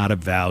lot of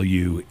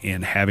value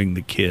in having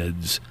the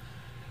kids,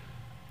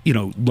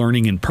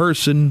 learning in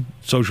person,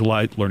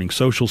 learning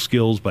social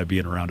skills by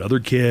being around other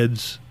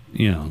kids.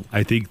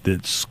 I think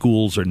that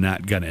schools are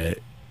not going to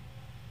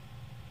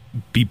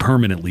be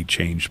permanently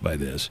changed by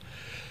this.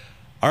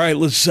 All right,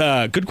 let's.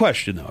 Good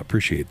question, though. I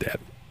appreciate that.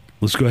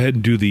 Let's go ahead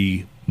and do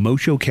the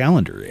Mocho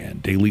calendar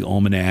and daily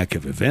almanac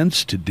of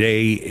events.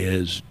 Today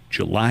is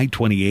July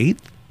 28th.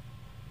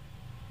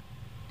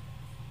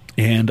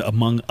 And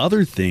among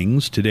other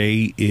things,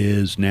 today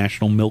is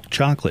National Milk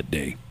Chocolate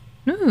Day.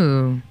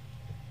 Ooh.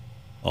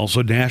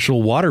 Also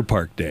National Water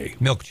Park Day.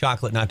 Milk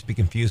chocolate, not to be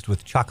confused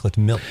with chocolate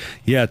milk.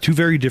 Yeah, two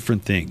very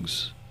different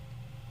things.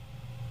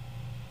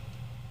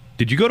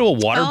 Did you go to a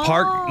water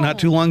park not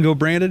too long ago,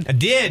 Brandon? I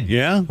did.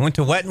 Yeah? I went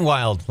to Wet n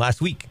Wild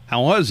last week.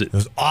 How was it? It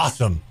was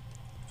awesome.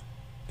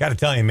 Got to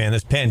tell you, man,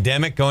 this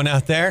pandemic going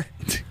out there,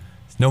 there's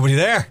nobody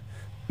there.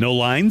 No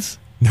lines?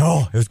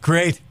 No, it was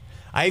great.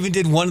 I even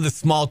did one of the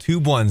small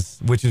tube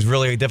ones, which is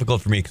really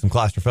difficult for me because I'm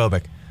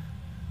claustrophobic.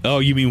 Oh,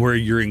 you mean where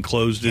you're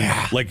enclosed in,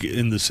 like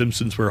in The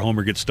Simpsons where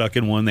Homer gets stuck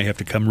in one, they have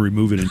to come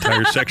remove an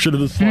entire section of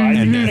the slide?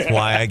 And that's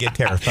why I get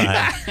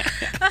terrified.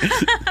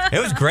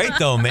 It was great,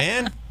 though,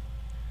 man.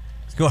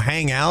 Let's go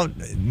hang out.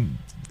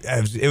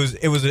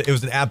 It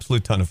was an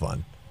absolute ton of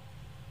fun.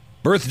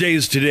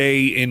 Birthdays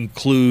today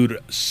include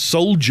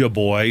Soulja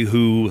Boy,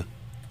 who,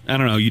 I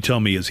don't know, you tell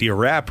me, is he a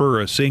rapper,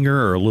 or a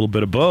singer, or a little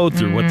bit of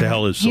both, or what the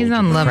hell is Soulja Boy? He's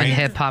on Love and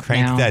Hip Hop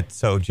Crank now. that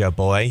Soulja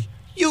Boy.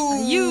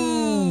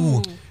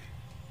 You.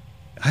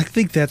 I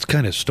think that's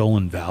kind of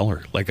stolen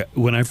valor. Like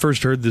when I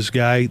first heard this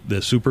guy,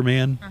 the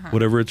Superman,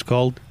 whatever it's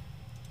called,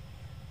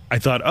 I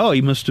thought, oh,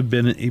 he must have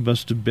been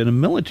a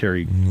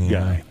military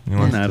guy.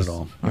 Not at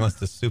all. He wants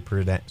to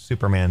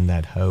Superman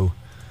that hoe.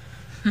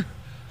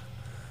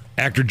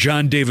 Actor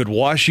John David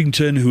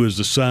Washington, who is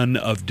the son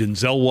of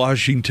Denzel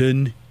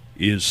Washington,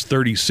 is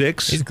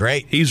 36. He's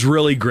great. He's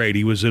really great.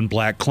 He was in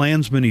Black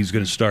Klansman. He's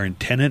going to star in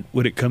Tenet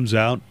when it comes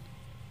out.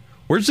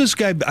 Where's this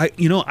guy?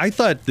 I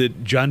thought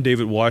that John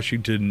David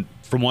Washington,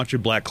 from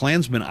watching Black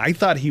Klansman, I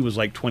thought he was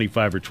like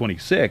 25 or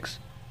 26.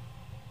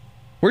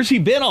 Where's he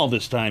been all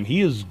this time?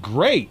 He is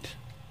great.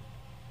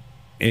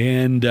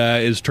 And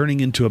is turning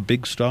into a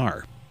big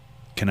star.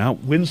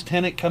 When's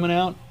Tenet coming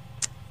out?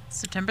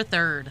 September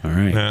 3rd. All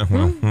right.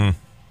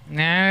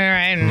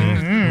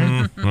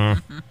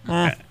 All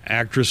right.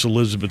 Actress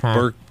Elizabeth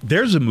Burke.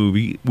 There's a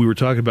movie. We were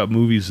talking about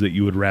movies that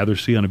you would rather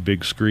see on a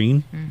big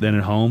screen than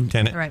at home.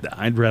 Tenet. Right.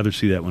 I'd rather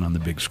see that one on the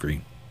big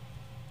screen.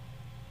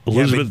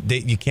 Elizabeth,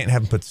 you can't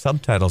have them put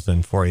subtitles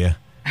in for you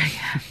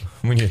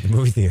when you're at the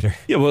movie theater.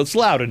 Yeah, well, it's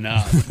loud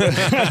enough.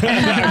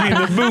 I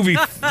mean, the movie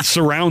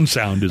surround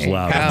sound is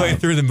loud. Halfway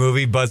through the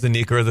movie, Buzz and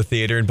Nico are the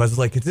theater, and Buzz is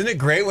like, isn't it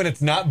great when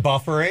it's not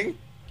buffering?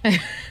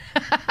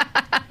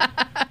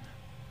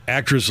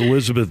 Actress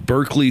Elizabeth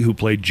Berkley, who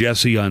played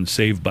Jessie on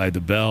Saved by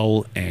the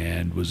Bell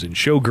and was in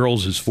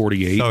Showgirls, is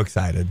 48. So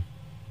excited.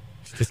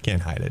 She just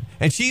can't hide it.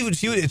 And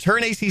it's her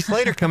and AC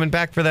Slater coming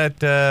back for that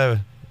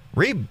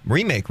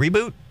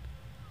reboot?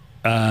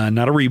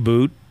 Not a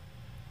reboot.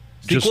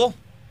 Sequel?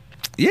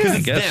 Yeah, I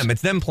it's guess. them.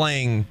 It's them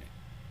playing,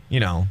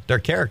 their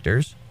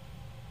characters.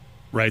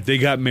 Right. They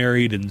got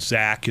married, and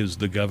Zach is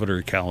the governor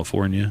of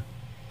California.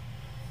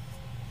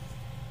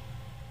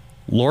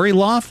 Lori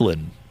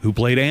Loughlin, who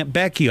played Aunt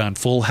Becky on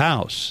Full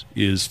House,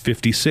 is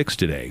 56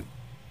 today.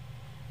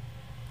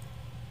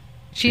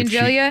 She in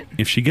jail yet?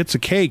 If she gets a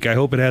cake, I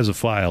hope it has a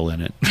file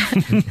in it.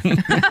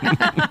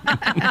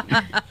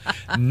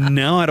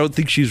 No, I don't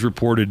think she's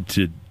reported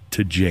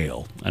to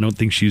jail. I don't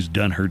think she's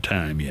done her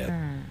time yet.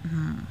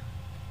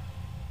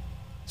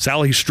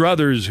 Sally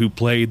Struthers, who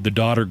played the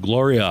daughter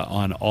Gloria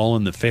on All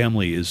in the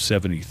Family, is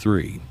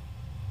 73.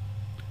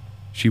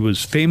 She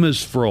was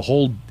famous for a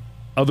whole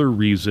other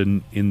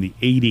reason in the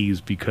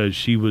 80s because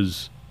she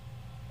was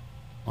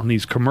on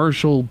these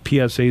commercial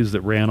PSAs that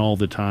ran all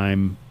the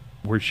time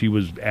where she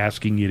was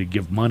asking you to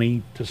give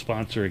money to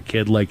sponsor a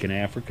kid like in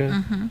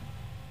Africa. Mm-hmm.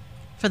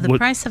 For the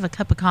price of a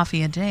cup of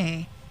coffee a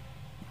day.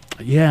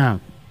 Yeah.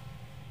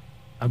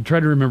 I'm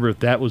trying to remember if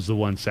that was the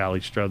one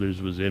Sally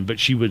Struthers was in, but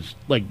she was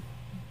like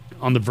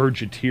on the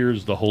verge of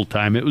tears the whole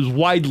time. It was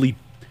widely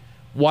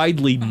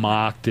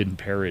mocked and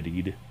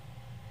parodied.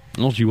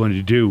 All she wanted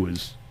to do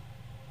was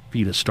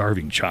feed a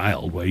starving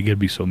child. Why you got to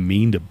be so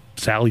mean to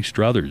Sally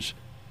Struthers?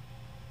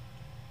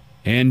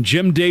 And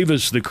Jim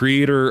Davis, the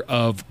creator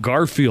of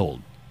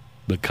Garfield,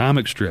 the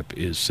comic strip,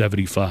 is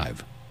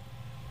 75.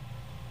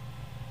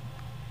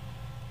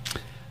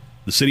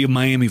 The city of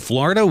Miami,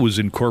 Florida, was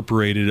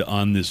incorporated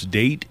on this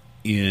date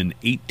in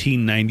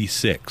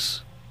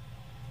 1896.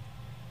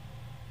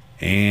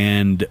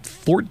 And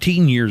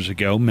 14 years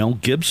ago, Mel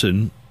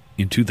Gibson,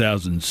 in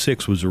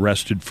 2006, was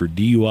arrested for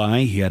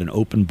DUI. He had an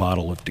open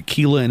bottle of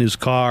tequila in his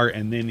car,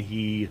 and then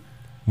he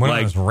went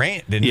on his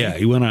rant, didn't he? Yeah,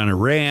 he went on a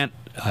rant,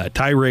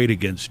 tirade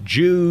against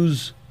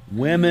Jews,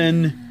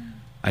 women.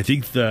 I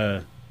think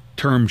the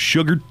term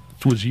sugar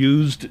was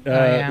used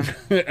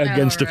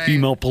against a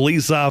female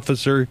police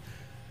officer.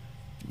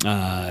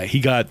 He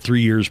got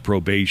 3 years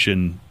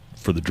probation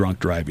for the drunk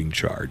driving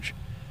charge.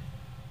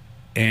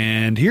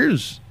 And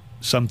here's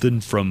something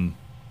from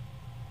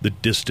the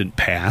distant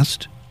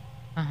past.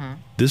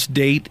 This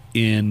date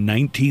in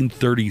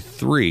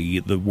 1933,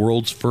 the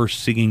world's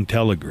first singing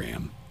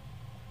telegram.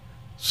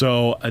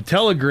 So a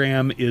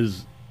telegram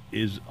is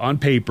on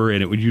paper,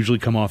 and it would usually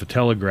come off a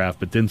telegraph,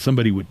 but then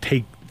somebody would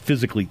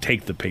physically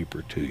take the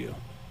paper to you.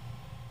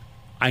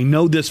 I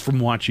know this from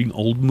watching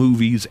old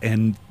movies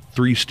and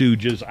Three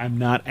Stooges. I'm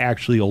not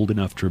actually old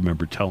enough to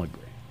remember telegrams.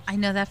 I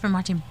know that from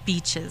watching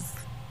Beaches.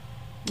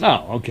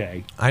 Oh,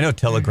 okay. I know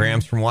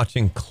telegrams from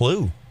watching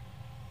Clue.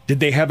 Did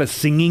they have a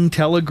singing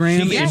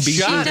telegram? She gets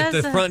shot at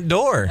the front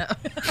door.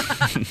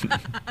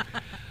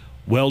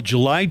 Well,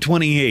 July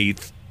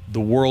 28th,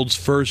 the world's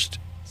first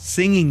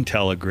singing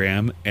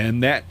telegram,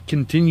 and that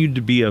continued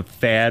to be a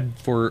fad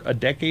for a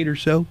decade or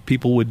so.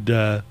 People would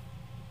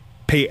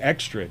pay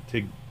extra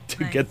to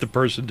get the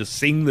person to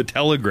sing the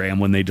telegram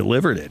when they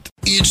delivered it.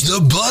 It's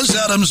the Buzz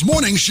Adams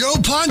Morning Show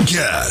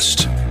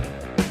podcast.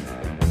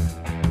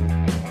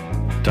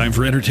 Time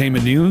for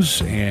entertainment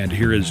news, and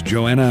here is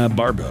Joanna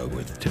Barba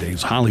with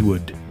today's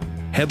Hollywood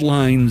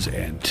headlines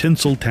and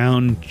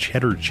Tinseltown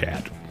Cheddar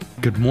Chat.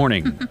 Good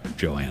morning,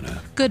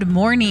 Joanna. Good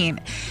morning.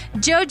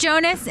 Joe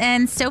Jonas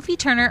and Sophie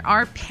Turner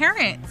are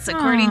parents.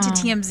 According to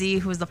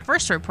TMZ, who was the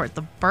first to report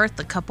the birth,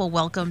 the couple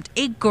welcomed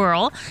a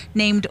girl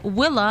named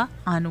Willa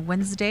on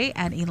Wednesday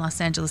at a Los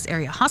Angeles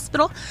area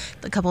hospital.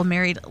 The couple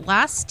married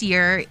last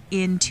year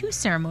in 2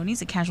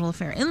 ceremonies, a casual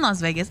affair in Las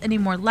Vegas and a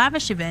more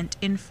lavish event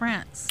in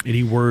France.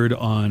 Any word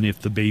on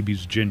if the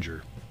baby's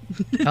ginger?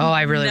 Oh,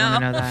 I really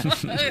want to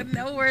know that.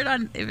 No word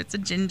on if it's a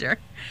ginger.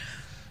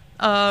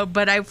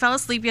 But I fell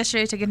asleep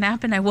yesterday, took a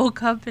nap, and I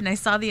woke up and I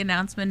saw the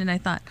announcement and I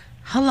thought,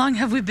 how long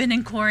have we been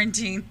in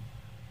quarantine?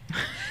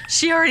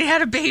 She already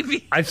had a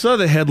baby. I saw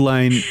the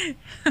headline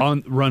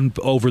run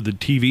over the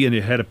TV, and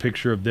it had a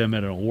picture of them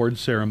at an award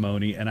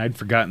ceremony, and I'd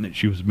forgotten that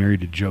she was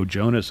married to Joe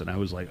Jonas, and I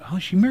was like, oh,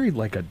 she married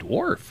like a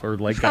dwarf or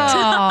like a...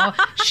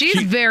 Oh,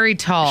 she's very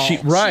tall.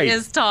 Right. She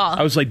is tall.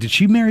 I was like, did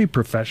she marry a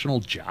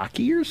professional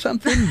jockey or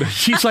something? But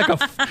she's like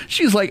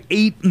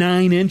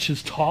 8-9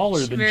 inches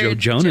taller than Joe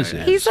Jonas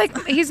is.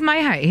 He's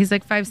my height. He's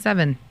like 5'7".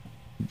 And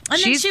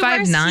she's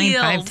then she 5'9", wears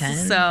heels,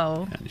 5'10".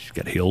 So Yeah, she's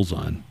got heels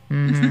on.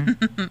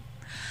 Mm-hmm.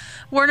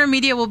 Warner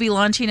Media will be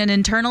launching an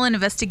internal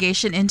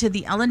investigation into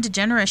the Ellen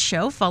DeGeneres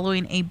show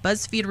following a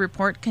BuzzFeed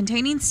report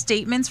containing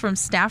statements from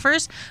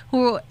staffers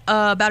who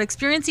about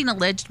experiencing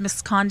alleged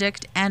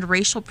misconduct and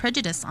racial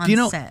prejudice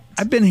on set.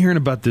 I've been hearing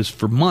about this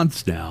for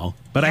months now,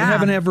 but I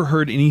haven't ever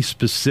heard any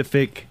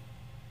specific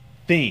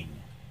thing.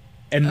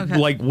 And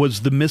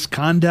was the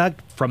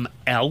misconduct from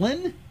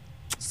Ellen?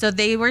 So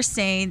they were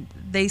saying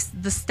the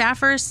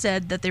staffers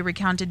said that they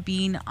recounted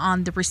being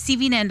on the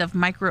receiving end of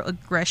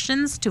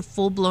microaggressions to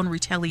full-blown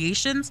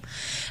retaliations.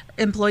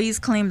 Employees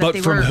claim that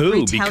they were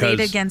retaliated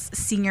against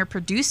senior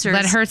producers.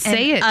 Let her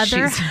say it.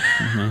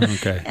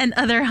 And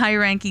other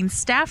high-ranking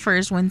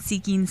staffers when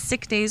seeking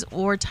sick days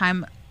or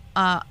time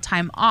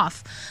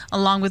off,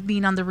 along with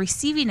being on the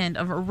receiving end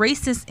of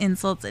racist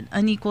insults and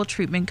unequal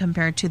treatment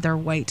compared to their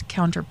white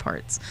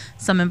counterparts.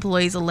 Some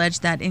employees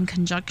allege that in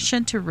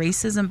conjunction to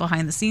racism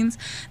behind the scenes,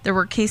 there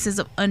were cases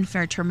of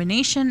unfair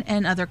termination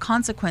and other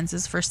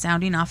consequences for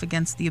sounding off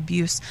against the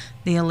abuse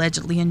they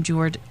allegedly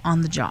endured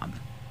on the job.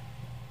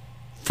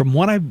 From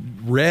what I've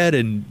read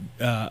and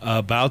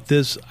about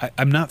this,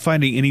 I'm not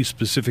finding any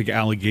specific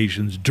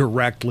allegations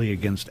directly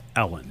against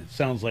Ellen. It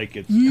sounds like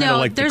it's kind of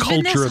like the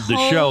culture of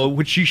the show,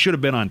 which she should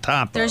have been on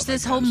top of. There's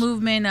this whole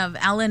movement of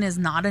Ellen is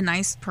not a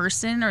nice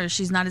person, or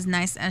she's not as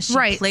nice as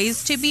she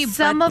plays to be.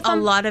 But a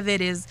lot of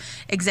it is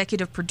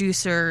executive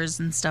producers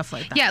and stuff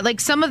like that. Yeah, like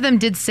some of them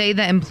did say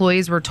that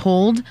employees were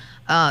told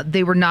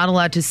they were not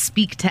allowed to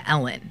speak to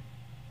Ellen.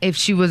 if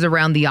she was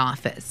around the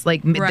office.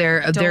 Like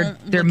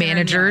their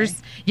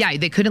managers. Yeah,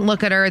 they couldn't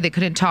look at her. They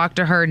couldn't talk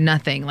to her.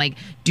 Nothing. Like,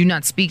 do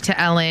not speak to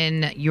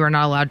Ellen. You are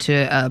not allowed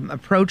to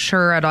approach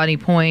her at any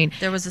point.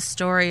 There was a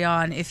story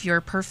on if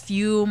your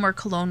perfume or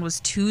cologne was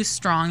too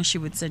strong, she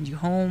would send you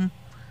home.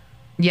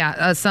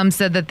 Yeah, some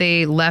said that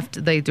they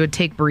would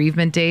take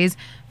bereavement days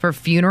for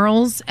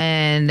funerals,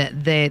 and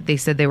they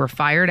said they were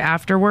fired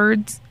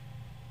afterwards.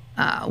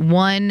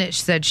 One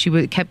said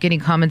she kept getting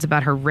comments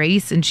about her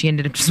race, and she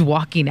ended up just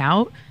walking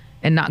out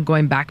and not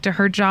going back to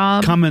her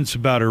job. Comments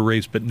about her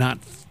race, but not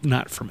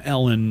from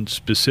Ellen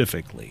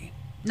specifically.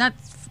 Not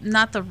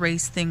the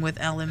race thing with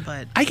Ellen,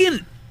 but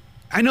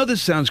I know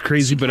this sounds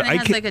crazy, but I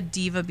has can like a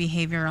diva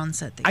behavior on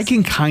set. I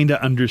can kind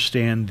of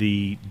understand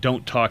the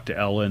don't talk to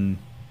Ellen,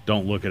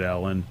 don't look at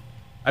Ellen.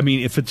 I mean,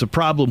 if it's a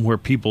problem where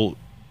people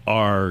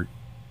are,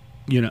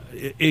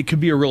 it could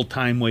be a real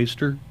time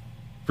waster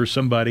for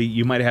somebody.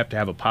 You might have to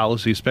have a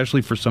policy,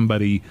 especially for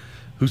somebody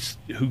who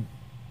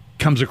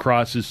comes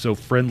across as so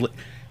friendly.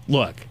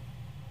 Look,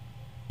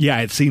 yeah,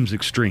 it seems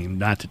extreme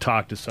not to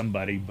talk to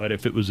somebody, but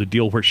if it was a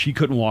deal where she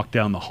couldn't walk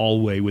down the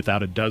hallway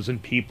without a dozen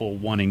people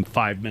wanting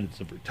 5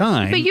 minutes of her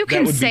time. But you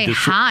can say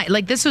hi.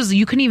 Like,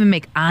 you couldn't even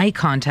make eye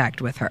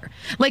contact with her.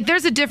 Like,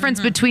 there's a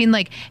difference between,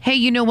 like, hey,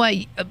 you know what?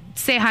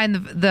 Say hi in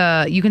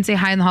you can say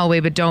hi in the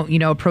hallway, but don't,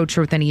 approach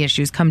her with any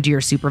issues. Come to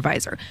your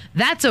supervisor.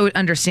 That's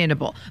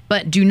understandable.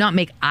 But do not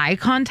make eye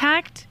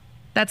contact.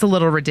 That's a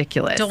little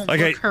ridiculous. Don't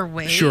look her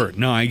way. Sure.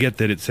 No, I get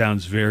that it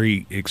sounds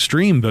very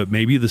extreme, but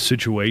maybe the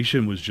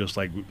situation was just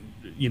like,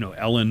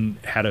 Ellen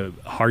had a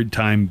hard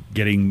time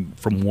getting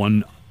from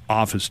one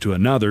office to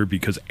another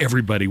because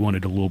everybody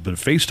wanted a little bit of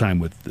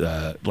FaceTime with,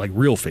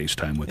 real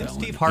FaceTime with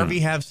Ellen. Steve Harvey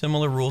have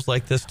similar rules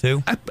like this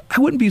too? I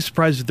wouldn't be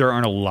surprised if there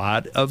aren't a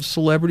lot of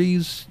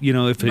celebrities.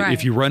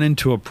 If you run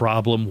into a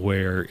problem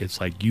where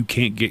it's like you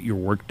can't get your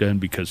work done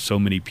because so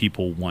many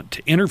people want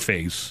to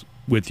interface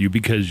with you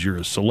because you're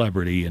a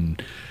celebrity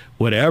and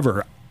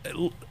whatever.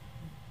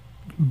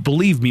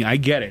 Believe me, I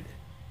get it.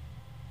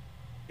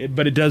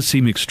 But it does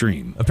seem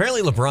extreme.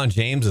 Apparently LeBron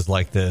James is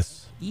like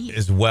this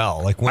as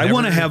well. Like, I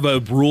want to have a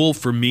rule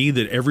for me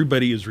that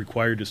everybody is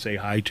required to say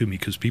hi to me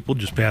because people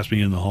just pass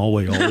me in the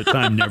hallway all the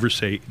time.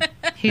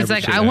 He's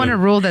like, I want a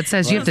rule that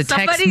says you have to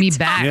text me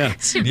back. Yeah.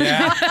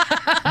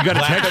 You got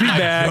to text me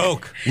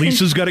back.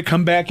 Lisa's got to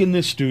come back in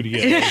this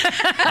studio.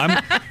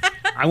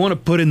 I want to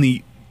put in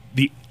the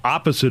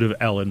opposite of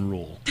Ellen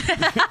rule.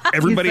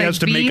 Everybody has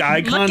to make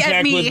eye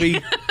contact with me.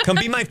 Come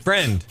be my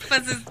friend.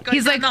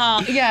 He's like,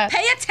 yeah.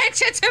 Pay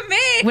attention to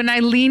me. When I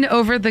lean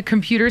over the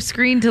computer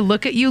screen to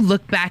look at you,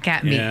 look back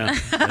at me. Yeah,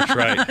 that's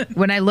right.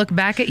 When I look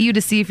back at you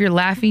to see if you're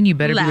laughing, you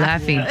better be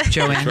laughing,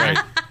 Joanne. That's right.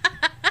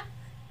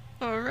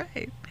 All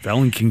right. If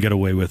Ellen can get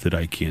away with it,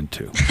 I can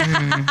too.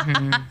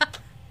 Mm-hmm.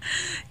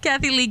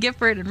 Kathy Lee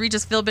Gifford and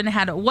Regis Philbin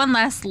had one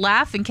last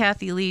laugh, and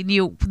Kathy Lee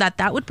knew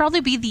that would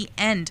probably be the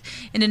end.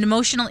 In an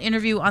emotional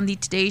interview on the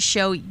Today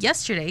Show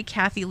yesterday,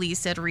 Kathy Lee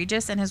said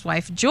Regis and his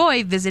wife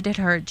Joy visited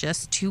her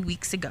just 2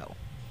 weeks ago.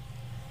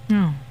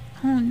 Oh.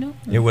 Oh, no.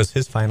 It was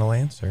his final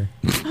answer.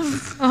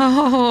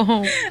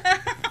 Oh.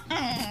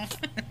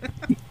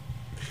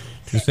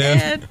 Too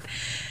soon?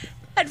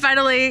 And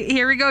finally,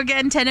 here we go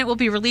again. Tenet will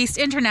be released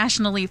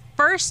internationally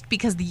first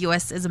because the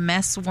U.S. is a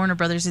mess. Warner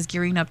Brothers is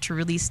gearing up to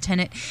release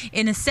Tenet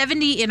in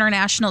 70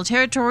 international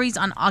territories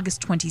on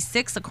August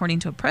 26, according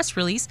to a press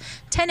release.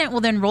 Tenet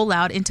will then roll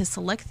out into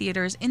select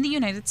theaters in the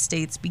United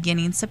States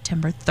beginning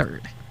September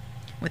 3rd.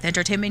 With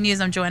entertainment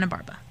news, I'm Joanna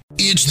Barba.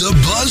 It's the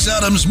Buzz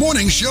Adams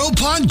Morning Show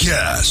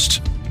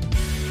podcast.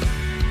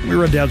 We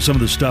run down some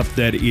of the stuff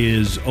that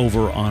is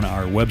over on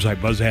our website,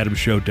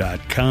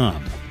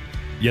 buzzadamshow.com.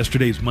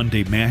 Yesterday's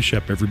Monday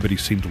mashup, everybody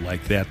seemed to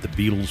like that. The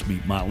Beatles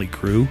meet Motley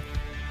Crue.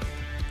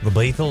 The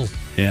Beatles?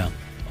 Yeah.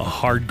 A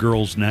Hard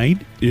Girls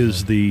Night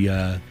is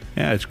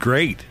it's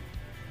great.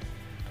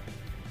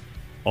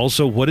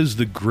 Also, what is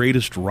the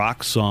greatest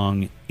rock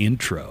song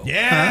intro?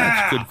 Yeah!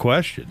 That's a good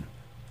question.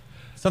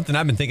 Something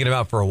I've been thinking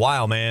about for a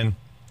while, man.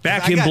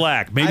 Back in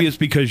Black. Maybe it's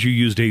because you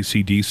used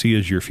AC/DC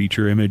as your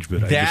feature image,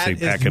 but I just say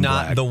Back in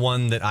Black. That is not the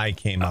one that I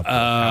came up with,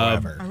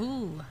 however.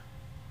 Ooh.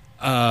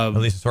 At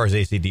least as far as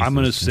AC/DC. I'm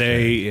going to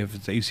say if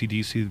it's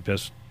AC/DC, the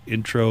best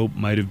intro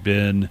might have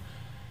been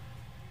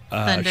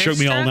Shook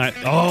Me All Night.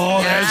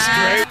 Oh,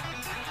 that's great.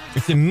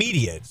 It's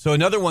immediate. So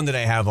another one that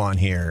I have on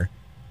here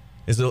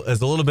is a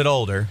little bit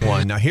older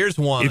one. Now here's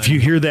one. If you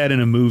hear that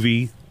in a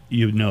movie,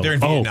 you know. They're in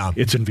Vietnam.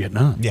 It's in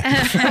Vietnam.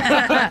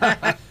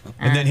 Yeah.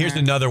 And then here's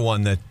another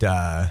one that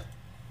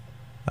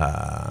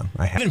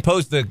I haven't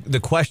posed the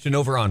question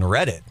over on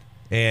Reddit,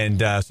 and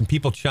some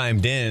people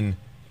chimed in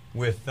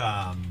with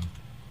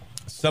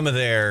some of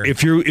their.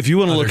 If you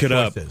want to look it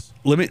choices.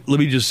 up, let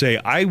me just say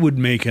I would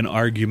make an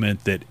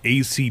argument that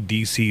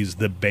AC/DC is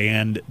the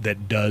band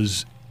that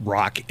does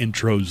rock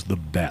intros the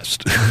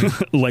best.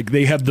 Like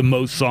they have the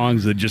most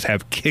songs that just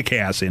have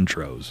kick-ass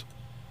intros.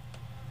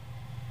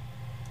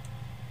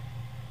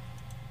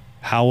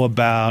 How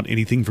about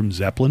anything from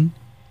Zeppelin?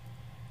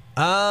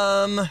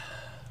 There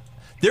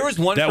was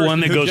one that person one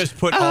that who goes, just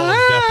put all of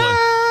Zeppelin.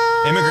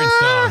 Immigrant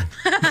song.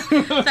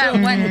 That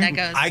one that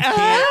goes. I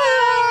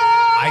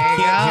can't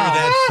hear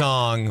that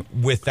song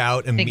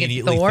without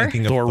immediately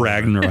thinking of Thor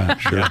Ragnarok.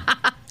 Sure.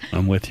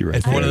 I'm with you right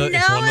It's there. one of those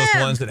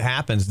ones that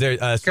happens. There,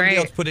 somebody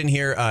else put in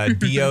here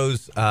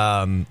Dio's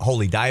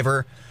Holy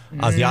Diver,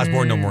 Ozzy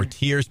Osbourne, No More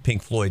Tears,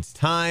 Pink Floyd's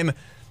Time.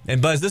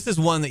 And Buzz, this is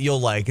one that you'll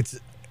like.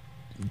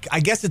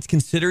 I guess it's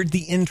considered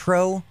the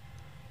intro,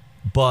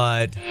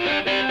 but...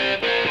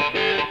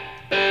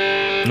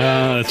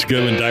 That's a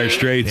good one. Dire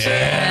Straits.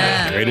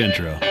 Yeah. Great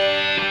intro.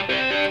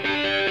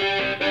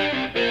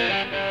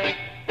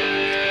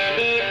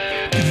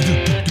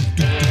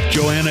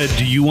 Joanna,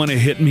 do you want to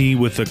hit me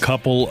with a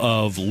couple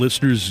of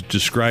listeners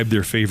describe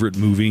their favorite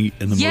movie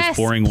in the most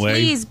boring way?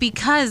 Yes, please,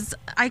 because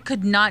I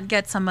could not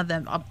get some of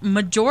them. A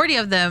majority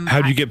of them.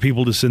 How'd you get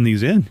people to send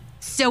these in?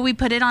 So we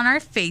put it on our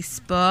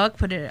Facebook,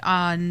 put it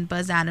on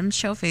Buzz Adams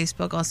Show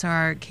Facebook, also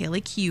our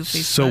Kaylee Q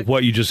Facebook. So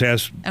what you just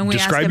asked, And we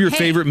describe asked them, your hey,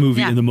 favorite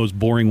movie yeah. in the most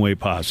boring way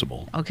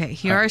possible. Okay,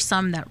 here are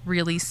some that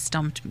really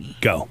stumped me.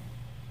 Go.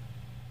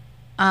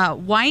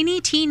 Whiny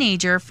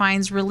teenager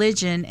finds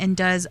religion and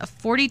does a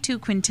 $42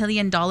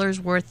 quintillion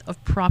worth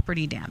of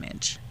property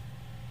damage.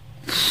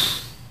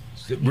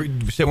 Say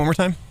it one more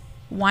time.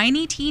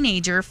 Whiny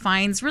teenager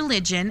finds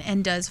religion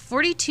and does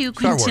 $42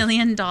 Star Wars.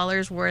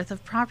 quintillion worth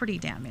of property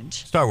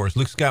damage. Star Wars,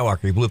 Luke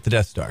Skywalker, he blew up the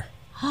Death Star.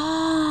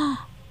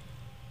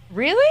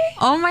 Really?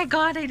 Oh my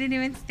God, I didn't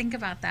even think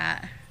about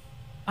that.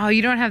 Oh,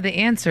 you don't have the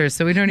answers,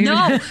 so we don't even...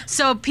 No,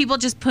 so people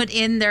just put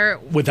in their...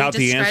 Without they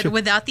the described answer?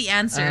 Without the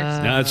answers.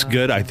 No, that's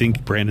good. I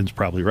think Brandon's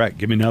probably right.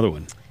 Give me another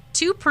one.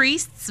 Two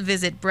priests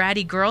visit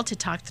bratty girl to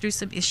talk through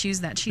some issues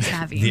that she's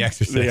having. The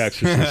Exorcist. The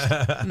Exorcist.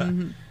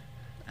 Mm-hmm.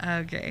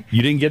 Okay.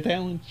 You didn't get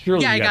that one?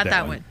 Surely Yeah, you I got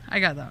that one. I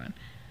got that one.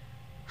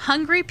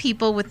 Hungry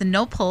people with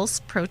no pulse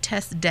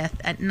protest death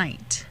at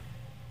night.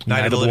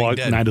 Night of the Living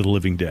Dead. Night of the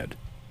Living Dead.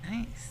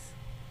 Nice.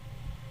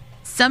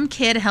 Some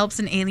kid helps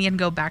an alien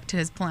go back to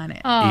his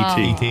planet.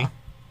 E.T.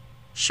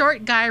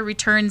 Short guy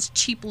returns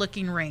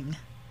cheap-looking ring.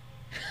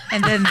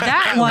 And then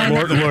that one...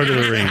 Lord of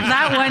the Rings.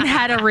 That one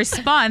had a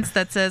response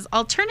that says,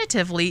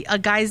 alternatively, a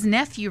guy's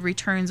nephew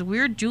returns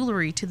weird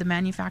jewelry to the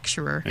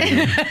manufacturer. All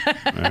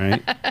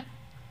right.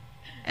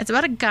 It's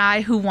about a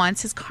guy who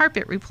wants his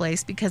carpet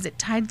replaced because it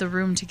tied the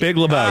room together. Big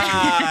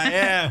Lebowski.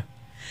 Yeah.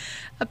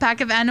 A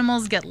pack of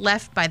animals get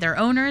left by their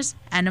owners.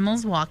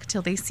 Animals walk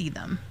till they see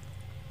them.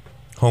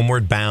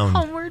 Homeward Bound.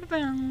 Homeward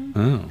bound.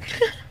 Oh.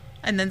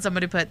 And then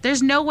somebody put,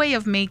 there's no way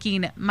of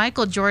making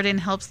Michael Jordan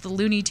helps the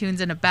Looney Tunes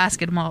in a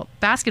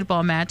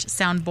basketball match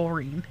sound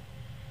boring.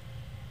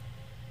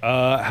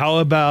 How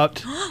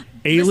about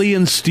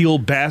aliens steal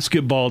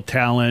basketball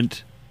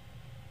talent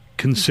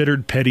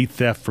considered petty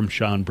theft from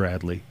Sean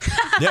Bradley?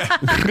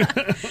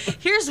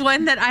 Here's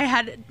one that I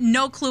had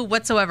no clue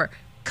whatsoever.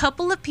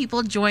 Couple of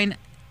people join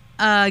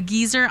a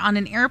geezer on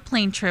an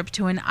airplane trip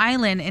to an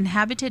island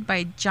inhabited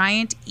by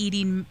giant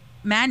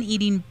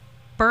man-eating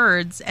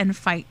birds and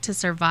fight to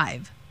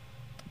survive.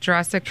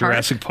 Jurassic Park.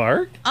 Jurassic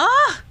Park?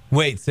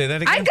 Wait, say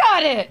that again? I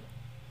got it.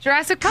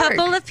 Jurassic Park.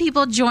 Couple of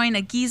people join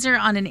a geezer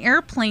on an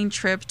airplane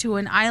trip to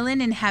an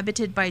island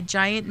inhabited by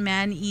giant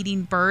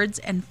man-eating birds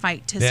and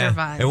fight to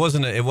survive. It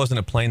wasn't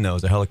a plane, though. It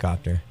was a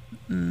helicopter.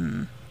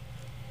 And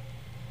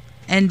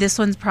this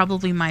one's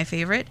probably my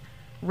favorite.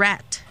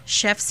 Rat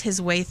chefs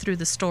his way through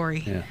the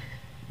story. Yeah.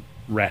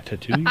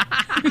 Ratatouille?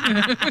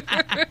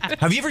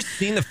 Have you ever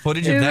seen the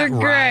footage These of are that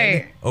great.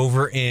 ride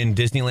over in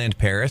Disneyland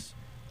Paris?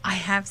 I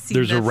have seen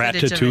There's the a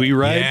footage of Ratatouille it.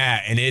 ride?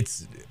 Yeah, and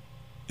it's...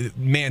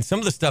 Man, some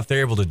of the stuff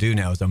they're able to do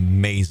now is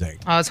amazing.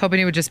 I was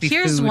hoping it would just be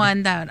Here's food.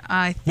 one that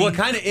I think Well, it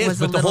kind of is,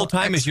 was a but the whole little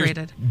time is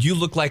X-rated. you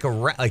look like a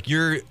rat. Like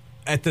you're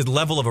at the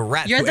level of a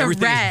rat. You're so the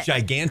everything rat. is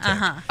gigantic.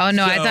 Oh,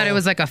 no, I So- thought it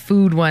was like a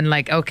food one.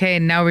 Like, okay,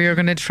 now we're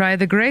going to try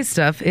the gray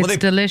stuff. It's they-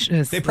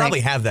 delicious. They probably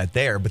Like, have that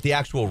there, but the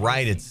actual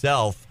ride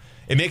itself,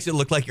 it makes it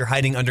look like you're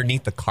hiding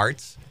underneath the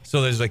carts.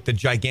 So there's like the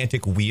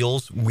gigantic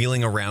wheels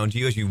wheeling around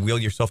you as you wheel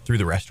yourself through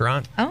the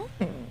restaurant. Oh.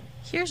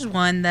 Here's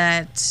one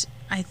that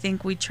I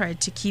think we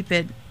tried to keep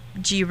it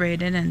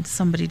G-rated and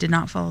somebody did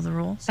not follow the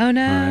rules. Oh,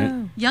 no. All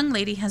right. Young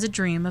lady has a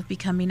dream of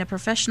becoming a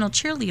professional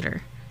cheerleader.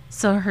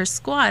 So her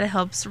squad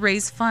helps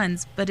raise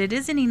funds, but it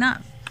isn't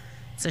enough.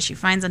 So she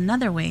finds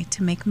another way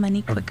to make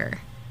money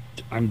quicker.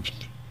 I'm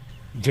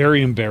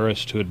very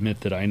embarrassed to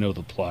admit that I know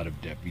the plot of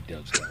Debbie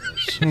Does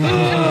Dallas.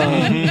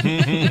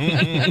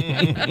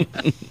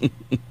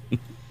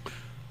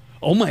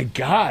 Oh my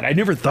God, I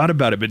never thought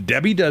about it, but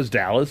Debbie Does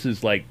Dallas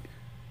is like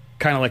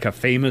kind of like a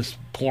famous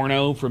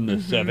porno from the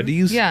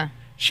 70s. Yeah.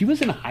 She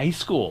was in high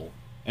school,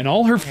 and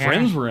all her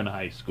friends were in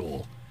high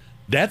school.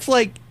 That's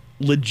like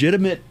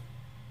legitimate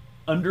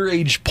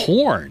underage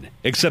porn,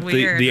 except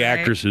Weird, the right?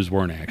 actresses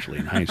weren't actually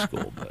in high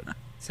school. But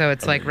So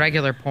it's like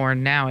regular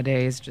porn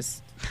nowadays.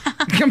 Just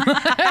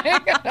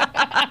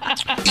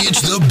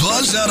It's the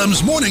Buzz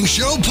Adams Morning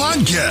Show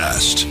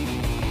podcast.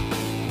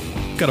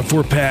 got a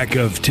 4-pack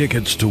of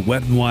tickets to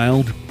Wet n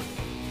Wild.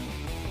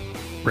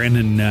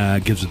 Brandon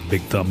gives it a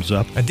big thumbs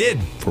up I did.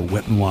 for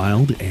Wet n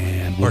Wild,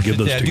 and we'll give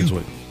those tickets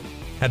away.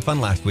 Had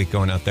fun last week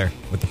going out there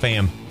with the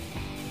fam.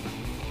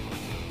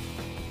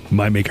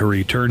 Might make a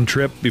return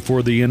trip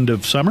before the end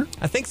of summer.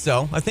 I think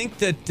so. I think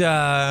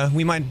that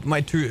we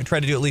might try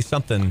to do at least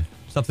something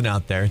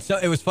out there. So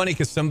it was funny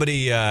because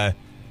somebody said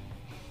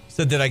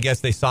that I guess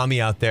they saw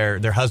me out there.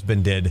 Their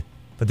husband did,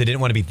 but they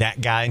didn't want to be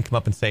that guy and come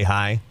up and say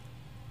hi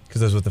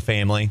because I was with the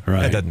family.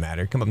 Right. That doesn't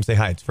matter. Come up and say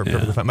hi. It's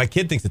perfectly fine. My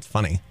kid thinks it's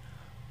funny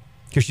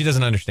because she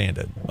doesn't understand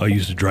it. I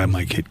used to drive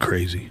my kid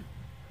crazy.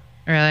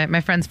 Really? My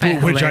friends find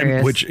it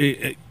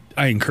hilarious.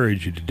 I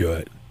encourage you to do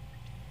it.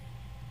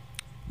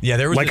 Yeah,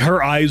 there was like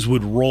her eyes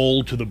would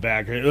roll to the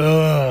back.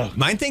 Ugh.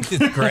 Mine thinks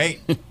it's great.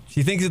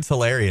 She thinks it's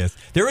hilarious.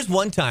 There was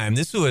one time,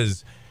 this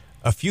was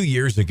a few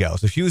years ago,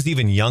 so she was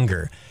even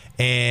younger,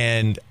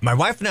 and my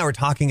wife and I were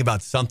talking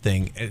about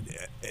something.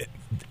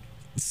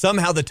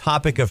 Somehow the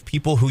topic of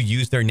people who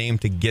use their name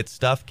to get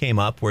stuff came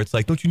up, where it's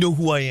like, don't you know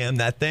who I am,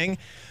 that thing?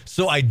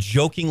 So I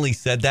jokingly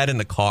said that in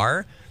the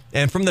car,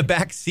 and from the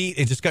back seat,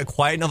 it just got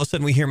quiet, and all of a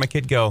sudden we hear my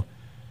kid go,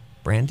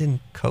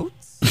 Brandon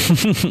Coates? I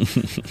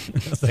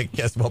was like,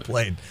 yes, well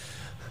played.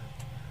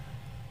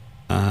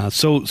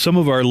 So some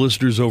of our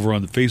listeners over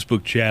on the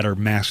Facebook chat are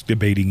mask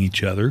debating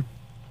each other.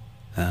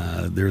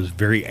 There's a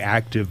very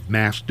active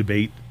mask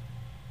debate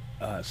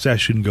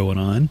session going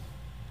on.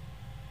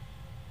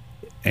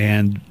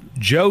 And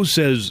Joe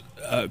says,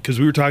 because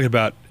we were talking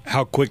about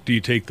how quick do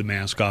you take the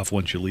mask off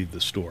once you leave the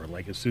store?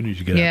 Like as soon as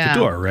you get out the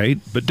door, right?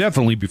 But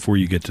definitely before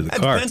you get to the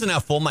car. It depends on how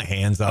full my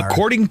hands are.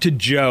 According to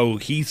Joe,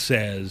 he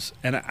says,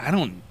 and I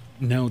don't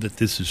know that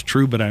this is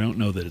true, but I don't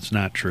know that it's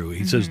not true.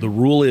 He says the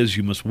rule is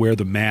you must wear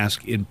the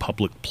mask in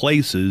public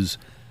places.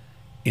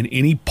 In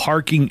any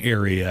parking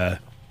area,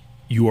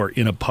 you are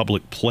in a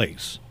public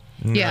place.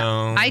 Yeah,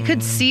 No. I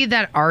could see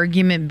that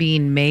argument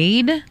being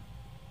made,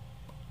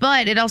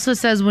 but it also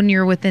says when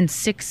you're within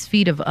 6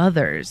 feet of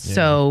others. Yeah.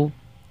 So,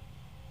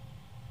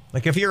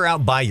 Like if you're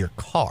out by your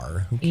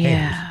car, who cares?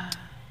 yeah.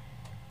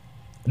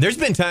 There's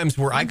been times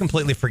where I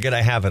completely forget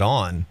I have it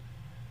on.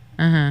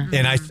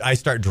 And I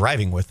start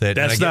driving with it.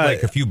 That's and I not- get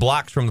like a few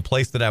blocks from the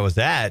place that I was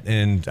at,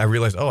 and I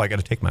realize, I got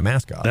to take my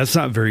mask off. That's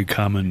not very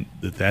common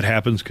that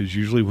happens, because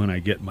usually when I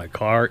get in my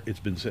car, it's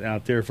been sitting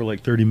out there for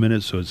like 30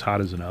 minutes, so it's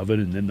hot as an oven,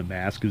 and then the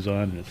mask is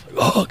on, and it's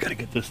like, got to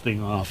get this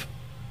thing off.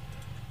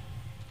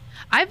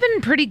 I've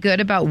been pretty good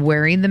about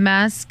wearing the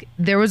mask.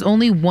 There was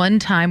only one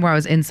time where I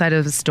was inside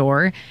of a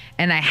store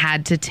and I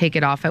had to take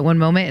it off at one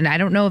moment. And I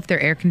don't know if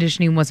their air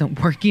conditioning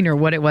wasn't working or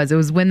what it was. It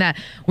was when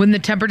the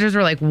temperatures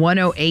were like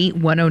 108,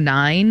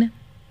 109.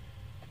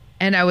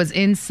 And I was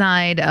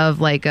inside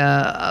of like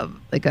a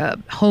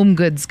home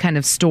goods kind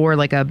of store,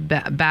 like a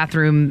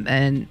bathroom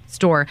and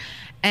store.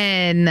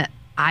 And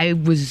I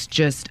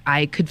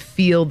could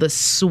feel the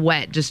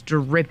sweat just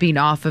dripping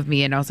off of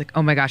me. And I was like,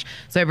 oh my gosh.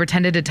 So I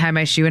pretended to tie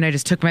my shoe and I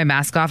just took my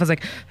mask off. I was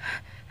like,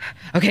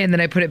 okay. And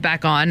then I put it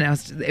back on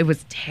and it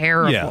was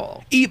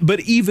terrible. Yeah. But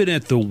even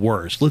at the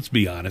worst, let's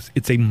be honest,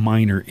 it's a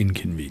minor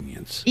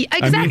inconvenience.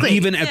 Exactly. I mean,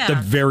 even at the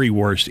very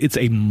worst, it's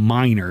a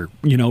minor.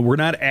 We're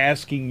not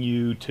asking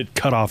you to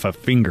cut off a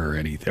finger or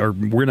anything, or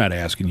we're not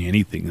asking you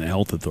anything. The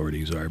health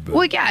authorities are. But.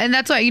 Well, yeah. And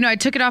that's why, I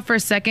took it off for a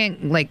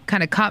second, like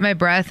kind of caught my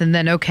breath and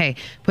then, okay,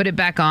 put it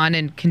back on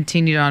and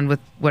continued on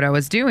with what I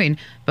was doing.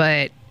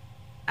 But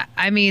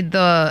I mean,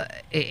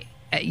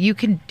 you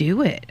can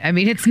do it. I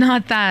mean, it's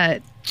not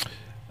that.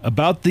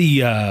 About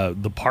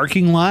the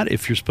parking lot,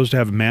 if you're supposed to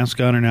have a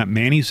mask on or not,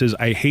 Manny says,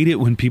 I hate it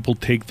when people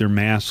take their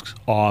masks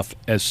off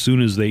as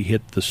soon as they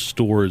hit the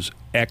store's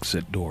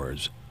exit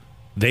doors.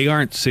 They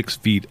aren't 6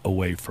 feet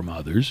away from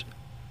others.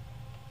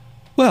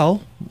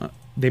 Well,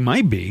 they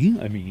might be.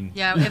 I mean,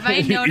 Yeah, if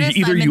I notice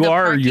either I'm in you the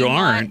are or parking you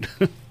lot- aren't.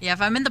 Yeah,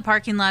 if I'm in the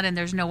parking lot and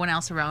there's no one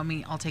else around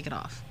me, I'll take it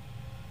off.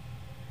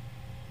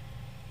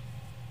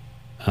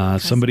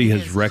 Somebody it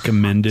has is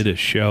recommended a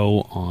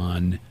show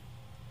on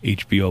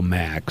HBO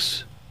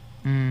Max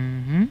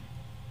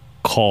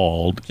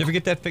called Did you ever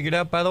get that figured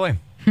out, by the way?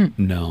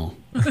 No.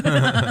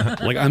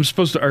 Like, I'm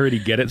supposed to already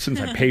get it since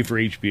I pay for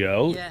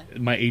HBO,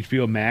 my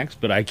HBO Max,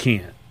 but I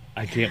can't.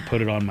 I can't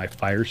put it on my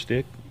Fire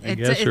Stick, I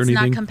guess, or It's anything.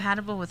 not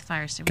compatible with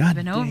Fire Stick. God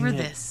We've been dang over it.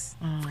 this.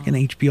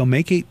 Freaking HBO,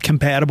 make it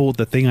compatible with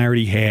the thing I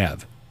already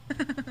have.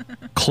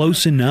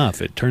 Close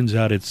enough. It turns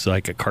out it's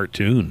like a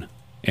cartoon.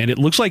 And it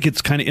looks like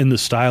it's kind of in the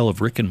style of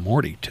Rick and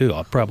Morty, too.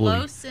 I'll probably...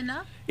 Close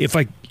enough?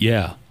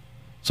 Yeah.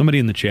 Somebody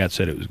in the chat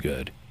said it was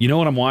good. You know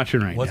what I'm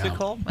watching right What's now? it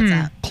called? What's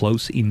that?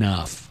 Close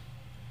Enough.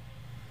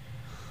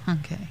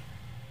 Okay.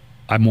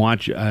 I'm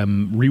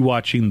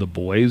rewatching The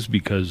Boys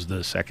because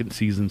the second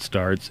season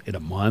starts in a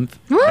month.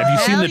 Have you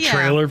seen Hell the yeah.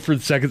 trailer for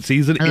the second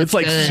season? Looks It's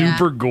like good.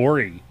 super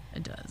gory.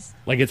 It does.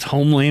 Like it's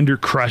Homelander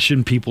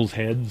crushing people's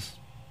heads,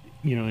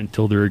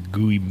 until they're a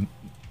gooey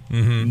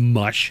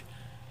mush.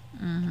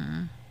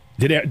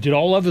 Did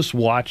all of us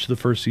watch the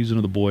first season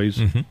of The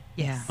Boys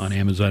Yeah. on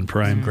Amazon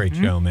Prime? Great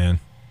show, man.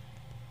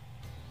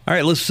 All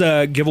right, let's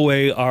give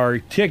away our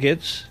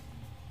tickets.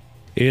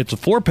 It's a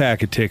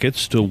 4-pack of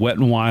tickets to Wet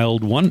n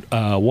Wild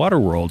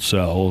Waterworld.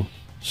 So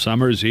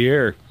summer's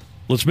here.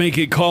 Let's make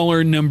it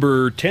caller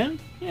number 10.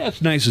 Yeah,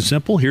 it's nice and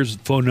simple. Here's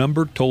the phone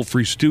number.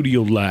 Toll-free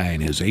studio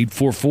line is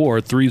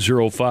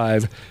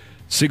 844-305-6737.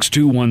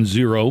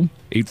 6210,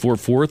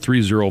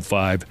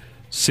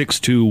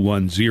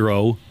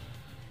 844-305-6210.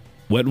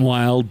 Wet and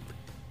Wild.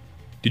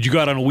 Did you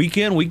go out on a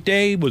weekend,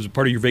 weekday? Was it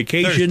part of your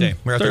vacation? Thursday.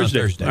 We're out there on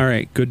Thursday. All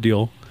right, good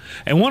deal.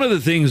 And one of the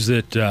things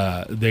that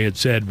they had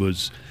said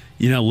was,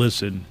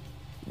 listen,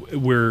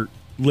 we're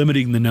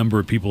limiting the number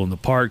of people in the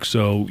park,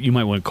 so you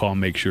might want to call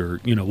and make sure,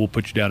 we'll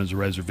put you down as a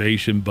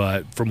reservation.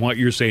 But from what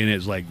you're saying,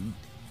 it's like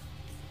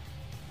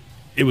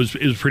it was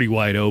pretty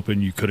wide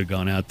open. You could have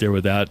gone out there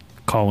without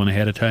calling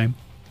ahead of time.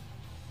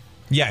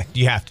 Yeah,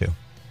 you have to.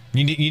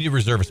 You need to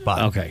reserve a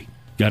spot. Okay,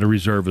 got to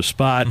reserve a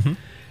spot. Mm-hmm.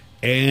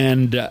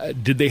 And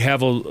did they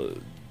have a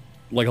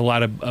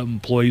lot of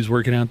employees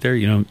working out there?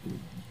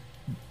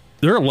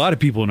 There are a lot of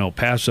people in El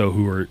Paso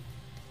who are,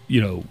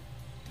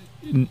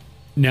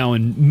 now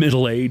in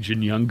middle age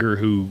and younger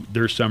who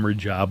their summer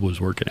job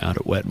was working out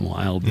at Wet and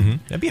Wild. Mm-hmm.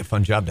 That'd be a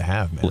fun job to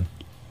have, man.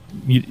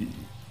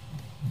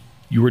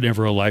 You were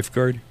never a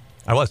lifeguard?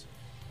 I was.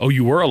 Oh,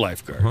 you were a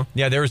lifeguard? Uh-huh.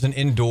 Yeah, there was an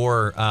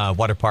indoor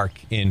water park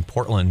in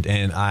Portland,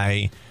 and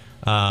I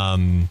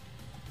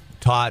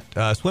taught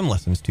swim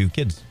lessons to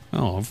kids.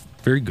 Oh,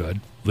 very good.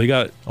 They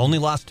got only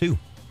lost 2.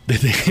 Did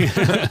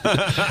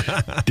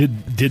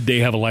they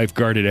have a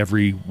lifeguard at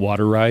every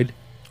water ride?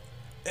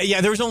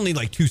 Yeah, there was only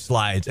 2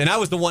 slides, and I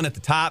was the one at the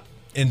top,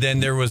 and then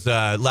there was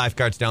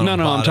lifeguards down. No,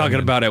 I'm talking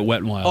about at Wet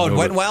and Wild. Oh, at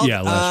Wet and Wild? Yeah,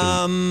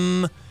 last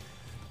week.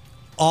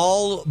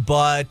 All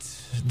but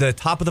the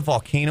top of the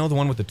volcano, the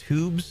one with the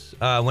tubes.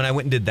 When I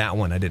went and did that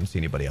one, I didn't see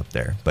anybody up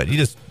there. But you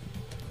just,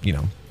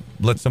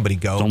 let somebody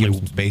go, give them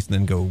some space, and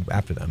then go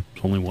after them.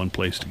 There's only one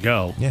place to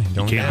go. Yeah,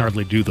 you can't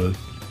hardly do the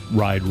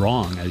ride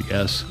wrong, I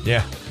guess.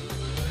 Yeah.